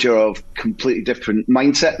manager of completely different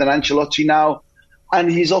mindset than Ancelotti now.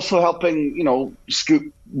 And he's also helping,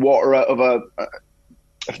 scoop water out of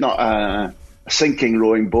if not a sinking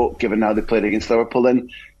rowing boat, given how they played against Liverpool, then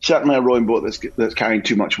certainly a rowing boat that's carrying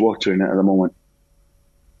too much water in it at the moment.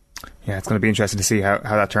 Yeah, it's going to be interesting to see how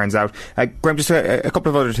that turns out. Graham, just a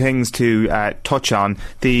couple of other things to touch on.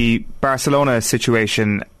 The Barcelona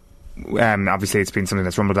situation, obviously it's been something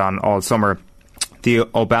that's rumbled on all summer. The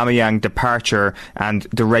Aubameyang departure and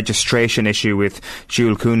the registration issue with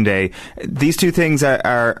Jules Koundé. These two things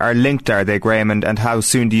are linked, are they, Graham? And how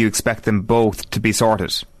soon do you expect them both to be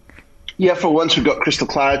sorted? Yeah, for once we've got crystal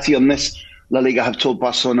clarity on this. La Liga have told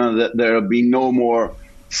Barcelona that there will be no more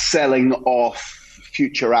selling off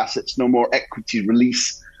future assets, no more equity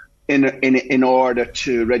release in order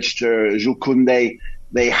to register Jules Koundé.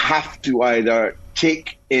 They have to either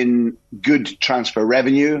take in good transfer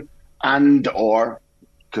revenue and or,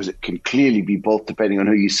 because it can clearly be both depending on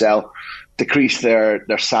who you sell, decrease their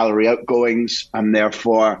salary outgoings, and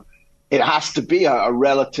therefore it has to be a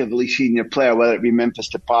relatively senior player, whether it be Memphis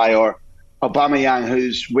Depay or Aubameyang,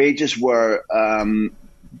 whose wages were,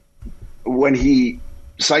 when he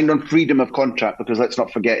signed on freedom of contract, because let's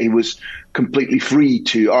not forget he was completely free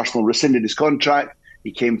to Arsenal, rescinded his contract,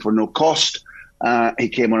 he came for no cost. He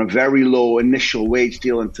came on a very low initial wage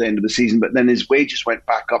deal until the end of the season, but then his wages went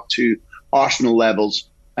back up to Arsenal levels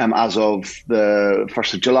as of the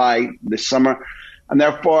 1st of July this summer. And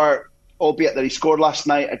therefore, albeit that he scored last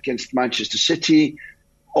night against Manchester City,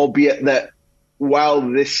 albeit that while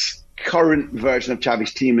this current version of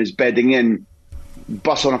Xavi's team is bedding in,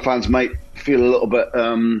 Barcelona fans might feel a little bit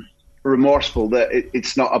remorseful that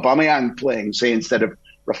it's not Aubameyang playing, say, instead of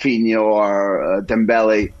Rafinha or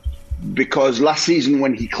Dembele, because last season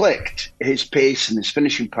when he clicked, his pace and his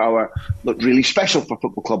finishing power looked really special for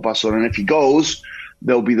Football Club Barcelona. And if he goes,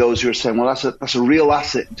 there'll be those who are saying, well, that's a real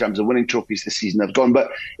asset in terms of winning trophies this season. They've gone, but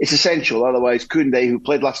it's essential. Otherwise, Koundé, who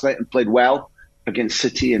played last night and played well against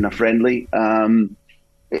City in a friendly,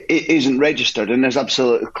 it isn't registered. And there's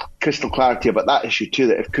absolute crystal clarity about that issue too,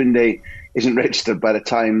 that if Koundé isn't registered by the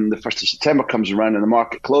time the 1st of September comes around and the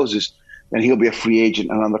market closes, then he'll be a free agent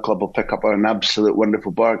and another club will pick up an absolute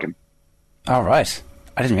wonderful bargain. All right.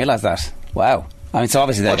 I didn't realise that. Wow. I mean, it's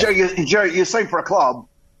obviously that. Well, Jerry, you sign for a club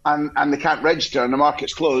and they can't register and the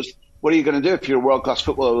market's closed. What are you going to do if you're a world-class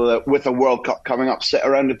footballer with a World Cup coming up? Sit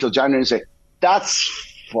around until January and say, that's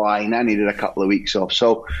fine, I needed a couple of weeks off.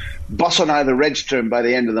 So Barcelona either register him by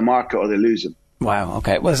the end of the market or they lose him. Wow.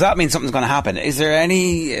 Okay. Well, does that mean something's going to happen? Is there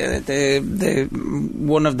any?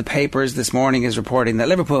 One of the papers this morning is reporting that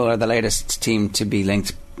Liverpool are the latest team to be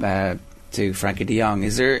linked to Frankie de Jong.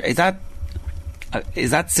 Is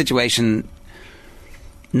that situation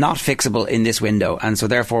not fixable in this window, and so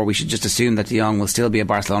therefore we should just assume that de Jong will still be a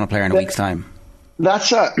Barcelona player in a week's time?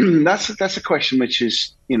 That's a question which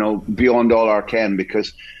is, beyond all our ken,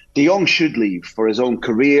 because de Jong should leave for his own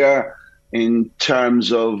career, in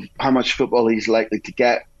terms of how much football he's likely to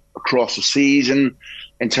get across the season,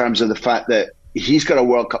 in terms of the fact that he's got a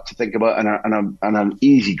World Cup to think about and an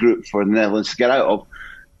easy group for the Netherlands to get out of.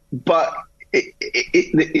 But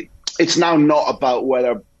it's now not about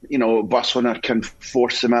whether Barcelona can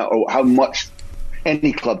force him out or how much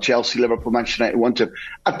any club, Chelsea, Liverpool, Manchester United, want to.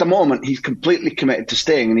 At the moment, he's completely committed to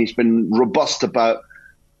staying, and he's been robust about.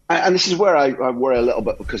 And this is where I worry a little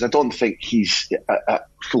bit, because I don't think he's at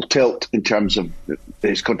full tilt in terms of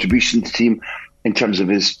his contribution to the team, in terms of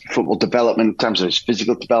his football development, in terms of his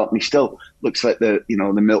physical development. He still looks like the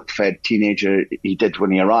milk-fed teenager he did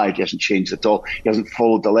when he arrived. He hasn't changed at all. He hasn't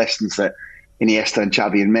followed the lessons that Iniesta and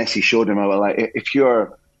Xavi and Messi showed him about, like, if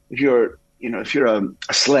you're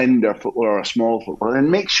a slender footballer or a small footballer,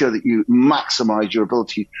 then make sure that you maximise your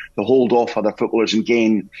ability to hold off other footballers and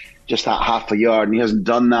gain just that half a yard. And he hasn't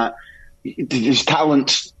done that. His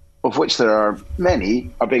talents, of which there are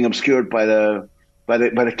many, are being obscured by the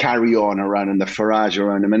carry-on around him, the Farage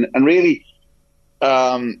around him. And really,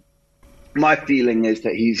 my feeling is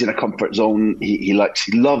that he's in a comfort zone. He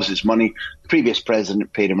loves his money. The previous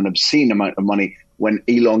president paid him an obscene amount of money when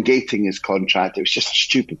elongating his contract. It was just a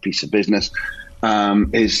stupid piece of business.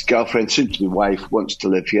 His girlfriend, soon-to-be wife, wants to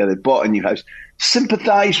live here. They bought a new house.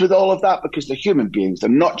 Sympathise with all of that, because they're human beings. They're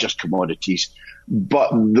not just commodities. But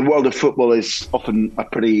the world of football is often a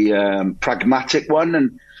pretty pragmatic one.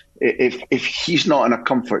 And if he's not in a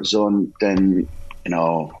comfort zone, then,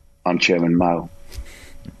 I'm Chairman Mao.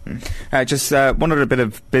 Just one other bit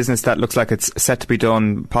of business that looks like it's set to be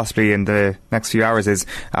done possibly in the next few hours is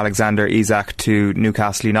Alexander Isak to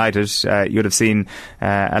Newcastle United. You'd have seen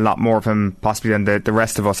a lot more of him possibly than the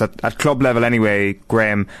rest of us at club level anyway.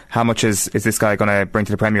 Graham, how much is this guy going to bring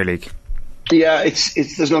to the Premier League? Yeah,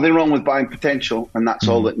 there's nothing wrong with buying potential, and that's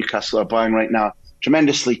all that Newcastle are buying right now.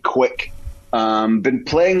 Tremendously quick, been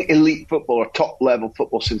playing elite football or top level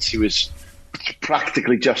football since he was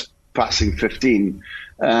practically just passing 15.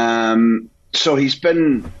 So he's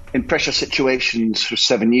been in pressure situations for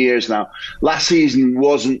 7 years now. Last season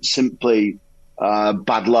wasn't simply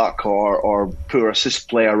bad luck or poor assist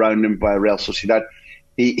play around him by Real Sociedad.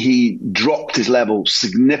 He dropped his level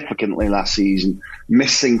significantly last season,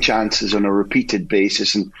 missing chances on a repeated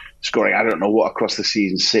basis and scoring, I don't know what, across the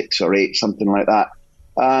season, 6 or 8, something like that.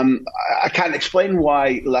 I can't explain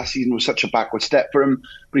why last season was such a backward step for him,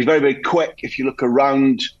 but he's very, very quick. If you look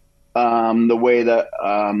around the way that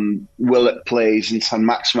Willett plays and San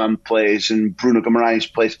Maximin plays and Bruno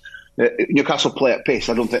Guimaraes plays, Newcastle play at pace.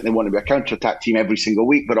 I don't think they want to be a counter-attack team every single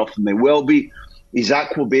week, but often they will be.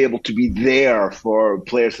 Isak will be able to be there for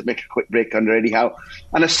players that make a quick break under Eddie Howe.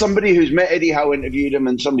 And as somebody who's met Eddie Howe, interviewed him,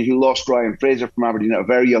 and somebody who lost Ryan Fraser from Aberdeen at a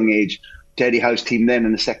very young age to Eddie Howe's team then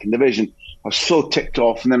in the second division, I was so ticked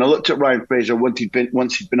off. And then I looked at Ryan Fraser once he'd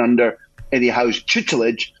been under Eddie Howe's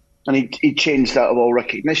tutelage, and he changed out of all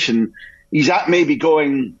recognition. Isak may be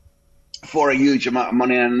going for a huge amount of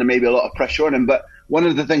money, and there may be a lot of pressure on him. But one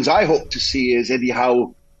of the things I hope to see is Eddie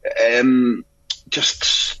Howe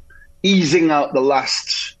just easing out the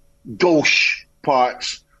last gauche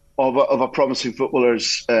parts of a promising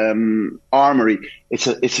footballer's armoury. It's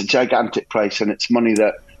a gigantic price, and it's money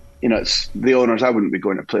that, it's the owners. I wouldn't be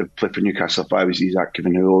going to play for Newcastle if I was Isak,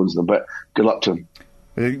 given who owns them. But good luck to him.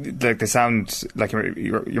 Like they sound like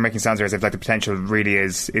you're making sounds here as if like the potential really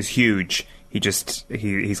is huge.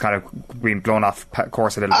 He's kind of been blown off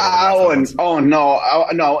course a little bit. No.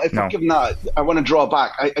 If I'm given that, I want to draw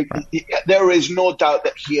back. There is no doubt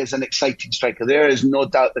that he is an exciting striker. There is no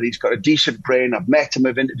doubt that he's got a decent brain. I've met him,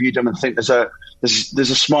 I've interviewed him, and think there's a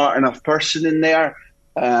smart enough person in there.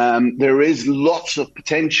 There is lots of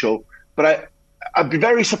potential, but I'd be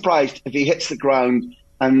very surprised if he hits the ground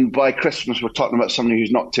and by Christmas we're talking about somebody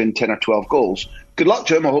who's knocked in 10 or 12 goals. Good luck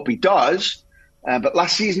to him. I hope he does. But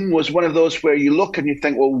last season was one of those where you look and you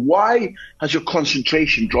think, well, why has your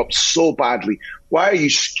concentration dropped so badly? Why are you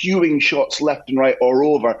skewing shots left and right or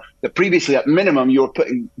over that previously at minimum you were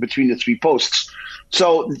putting between the three posts?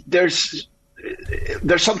 So there's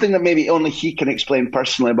something that maybe only he can explain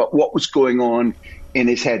personally about what was going on in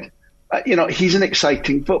his head. He's an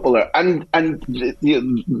exciting footballer. And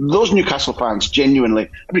those Newcastle fans, genuinely,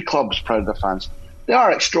 every club is proud of their fans. They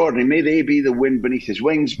are extraordinary. May they be the wind beneath his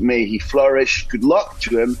wings. May he flourish. Good luck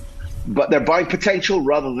to him. But they're buying potential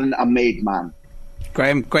rather than a made man.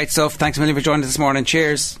 Graham, great stuff. Thanks a million for joining us this morning.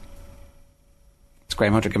 Cheers. It's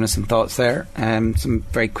Graham Hunter giving us some thoughts there. Some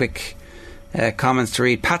very quick comments to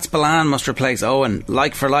read. Pat Spillane must replace Owen.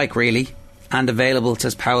 Like for like, really. And available,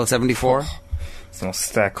 says Powell74. It's the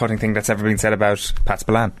most cutting thing that's ever been said about Pat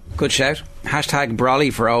Spillane. Good shout. Hashtag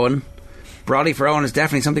Brolly for Owen. Brolly for Owen is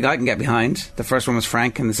definitely something I can get behind. The first one was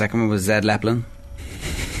Frank and the second one was Zed Leplin.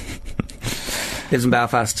 Lives in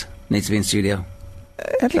Belfast. Needs to be in studio.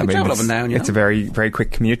 Travel up and down, it's a very, very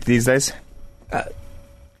quick commute these days.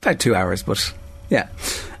 About 2 hours, but yeah.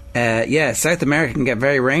 South America can get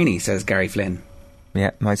very rainy, says Gary Flynn. Yeah,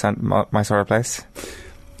 my sort of place.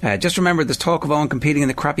 Just remember, there's talk of Owen competing in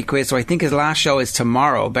the crappy quiz, so I think his last show is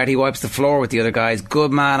tomorrow. Bet he wipes the floor with the other guys.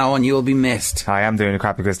 Good man, Owen, you'll be missed. I am doing a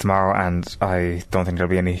crappy quiz tomorrow, and I don't think there'll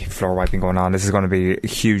be any floor wiping going on. This is going to be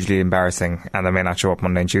hugely embarrassing, and I may not show up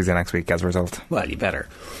Monday and Tuesday next week as a result. Well, you better.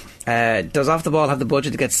 Does Off the Ball have the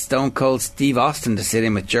budget to get Stone Cold Steve Austin to sit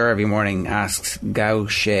in with Ger every morning, asks Gow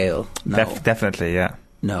Shale. No. Definitely, yeah.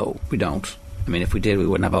 No, we don't. I mean, if we did, we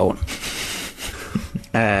wouldn't have Owen.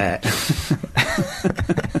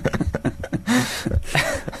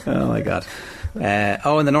 Oh my God.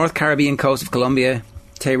 In the North Caribbean coast of Colombia,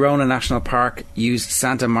 Tayrona National Park used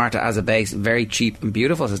Santa Marta as a base. Very cheap and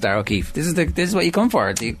beautiful, says Darragh O'Keefe. This is what you come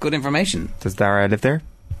for. The good information. Does Dara live there?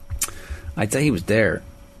 I'd say he was there.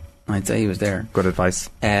 Good advice.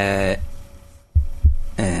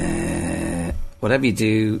 Whatever you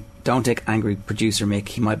do, don't take angry producer Mick.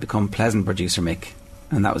 He might become pleasant producer Mick.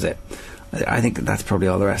 And that was it. I think that's probably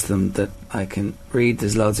all the rest of them that I can read.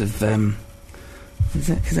 There's loads of is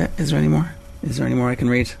there any more? Is there any more I can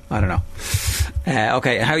read? I don't know.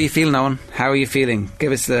 Okay, how are you feeling, Owen? How are you feeling?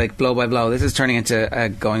 Give us the blow by blow. This is turning into a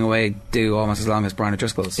going away do almost as long as Brian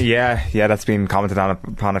O'Driscoll's. Yeah, that's been commented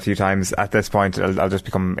upon a few times. At this point, I'll just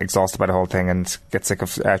become exhausted by the whole thing and get sick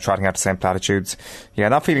of trotting out the same platitudes. Yeah,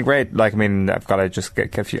 not feeling great. Like, I mean, I've got to just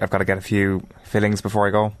get a few fillings before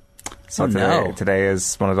I go. So today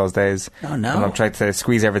is one of those days. Oh no! And I'm trying to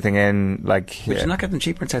squeeze everything in. Like, but you're not getting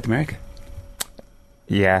cheaper in South America.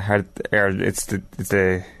 Yeah, is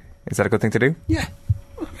that a good thing to do? Yeah,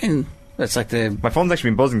 I mean, that's like my phone's actually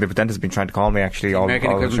been buzzing. The dentist has been trying to call me actually. All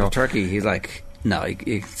American equivalent of Turkey. He's like, no,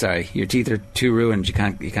 sorry, your teeth are too ruined. You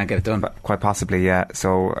can't get it done. Quite possibly, yeah.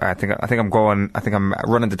 So I think I'm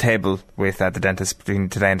running the table with the dentist between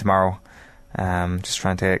today and tomorrow. Just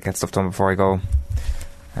trying to get stuff done before I go.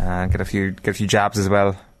 Get a few jabs as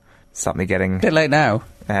well. Stop me getting a bit late now.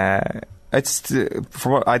 I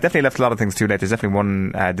definitely left a lot of things too late. There's definitely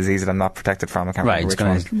one disease that I'm not protected from. I can't remember which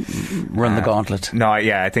one. It's going to run the gauntlet. No,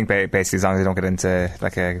 yeah, I think basically as long as I don't get into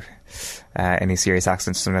like any serious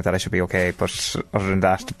accidents or something like that, I should be okay. But other than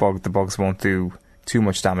that, the bugs won't do too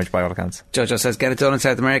much damage by all accounts. Jojo says, get it done in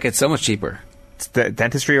South America. It's so much cheaper. It's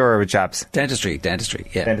dentistry or jabs? Dentistry,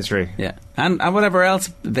 yeah. Dentistry. Yeah. And whatever else,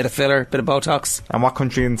 a bit of filler, a bit of Botox. And what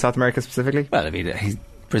country in South America specifically? Well,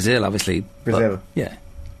 Brazil, obviously. Brazil? But, yeah.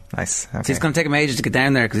 Nice. Okay. See, it's going to take him ages to get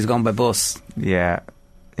down there because he's going by bus. Yeah.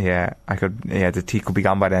 The teeth could be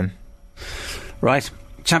gone by then. Right.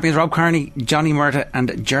 Champions Rob Kearney, Johnny Murtagh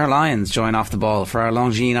and Ger Lyons join Off the Ball for our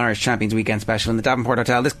Longines Irish Champions Weekend special in the Davenport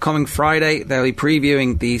Hotel this coming Friday. They'll be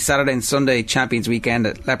previewing the Saturday and Sunday Champions Weekend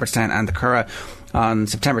at Leopardstown and the Curragh on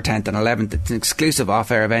September 10th and 11th. It's an exclusive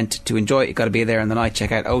off-air event to enjoy. You've got to be there in the night.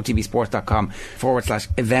 Check out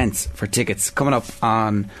otbsports.com/events for tickets. Coming up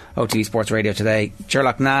on OTB Sports Radio today,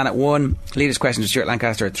 Sherlock Nan at 1, Leaders' Questions with Stuart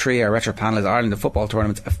Lancaster at 3, our retro panel is Ireland, the football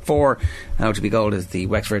tournament at 4, and OTB Gold is the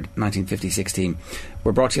Wexford 1956 team.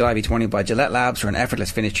 We're brought to you live each morning by Gillette Labs for an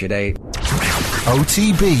effortless finish to your day.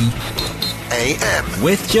 OTB AM.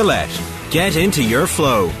 With Gillette. Get into your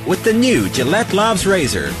flow with the new Gillette Labs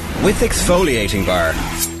Razor with exfoliating bar.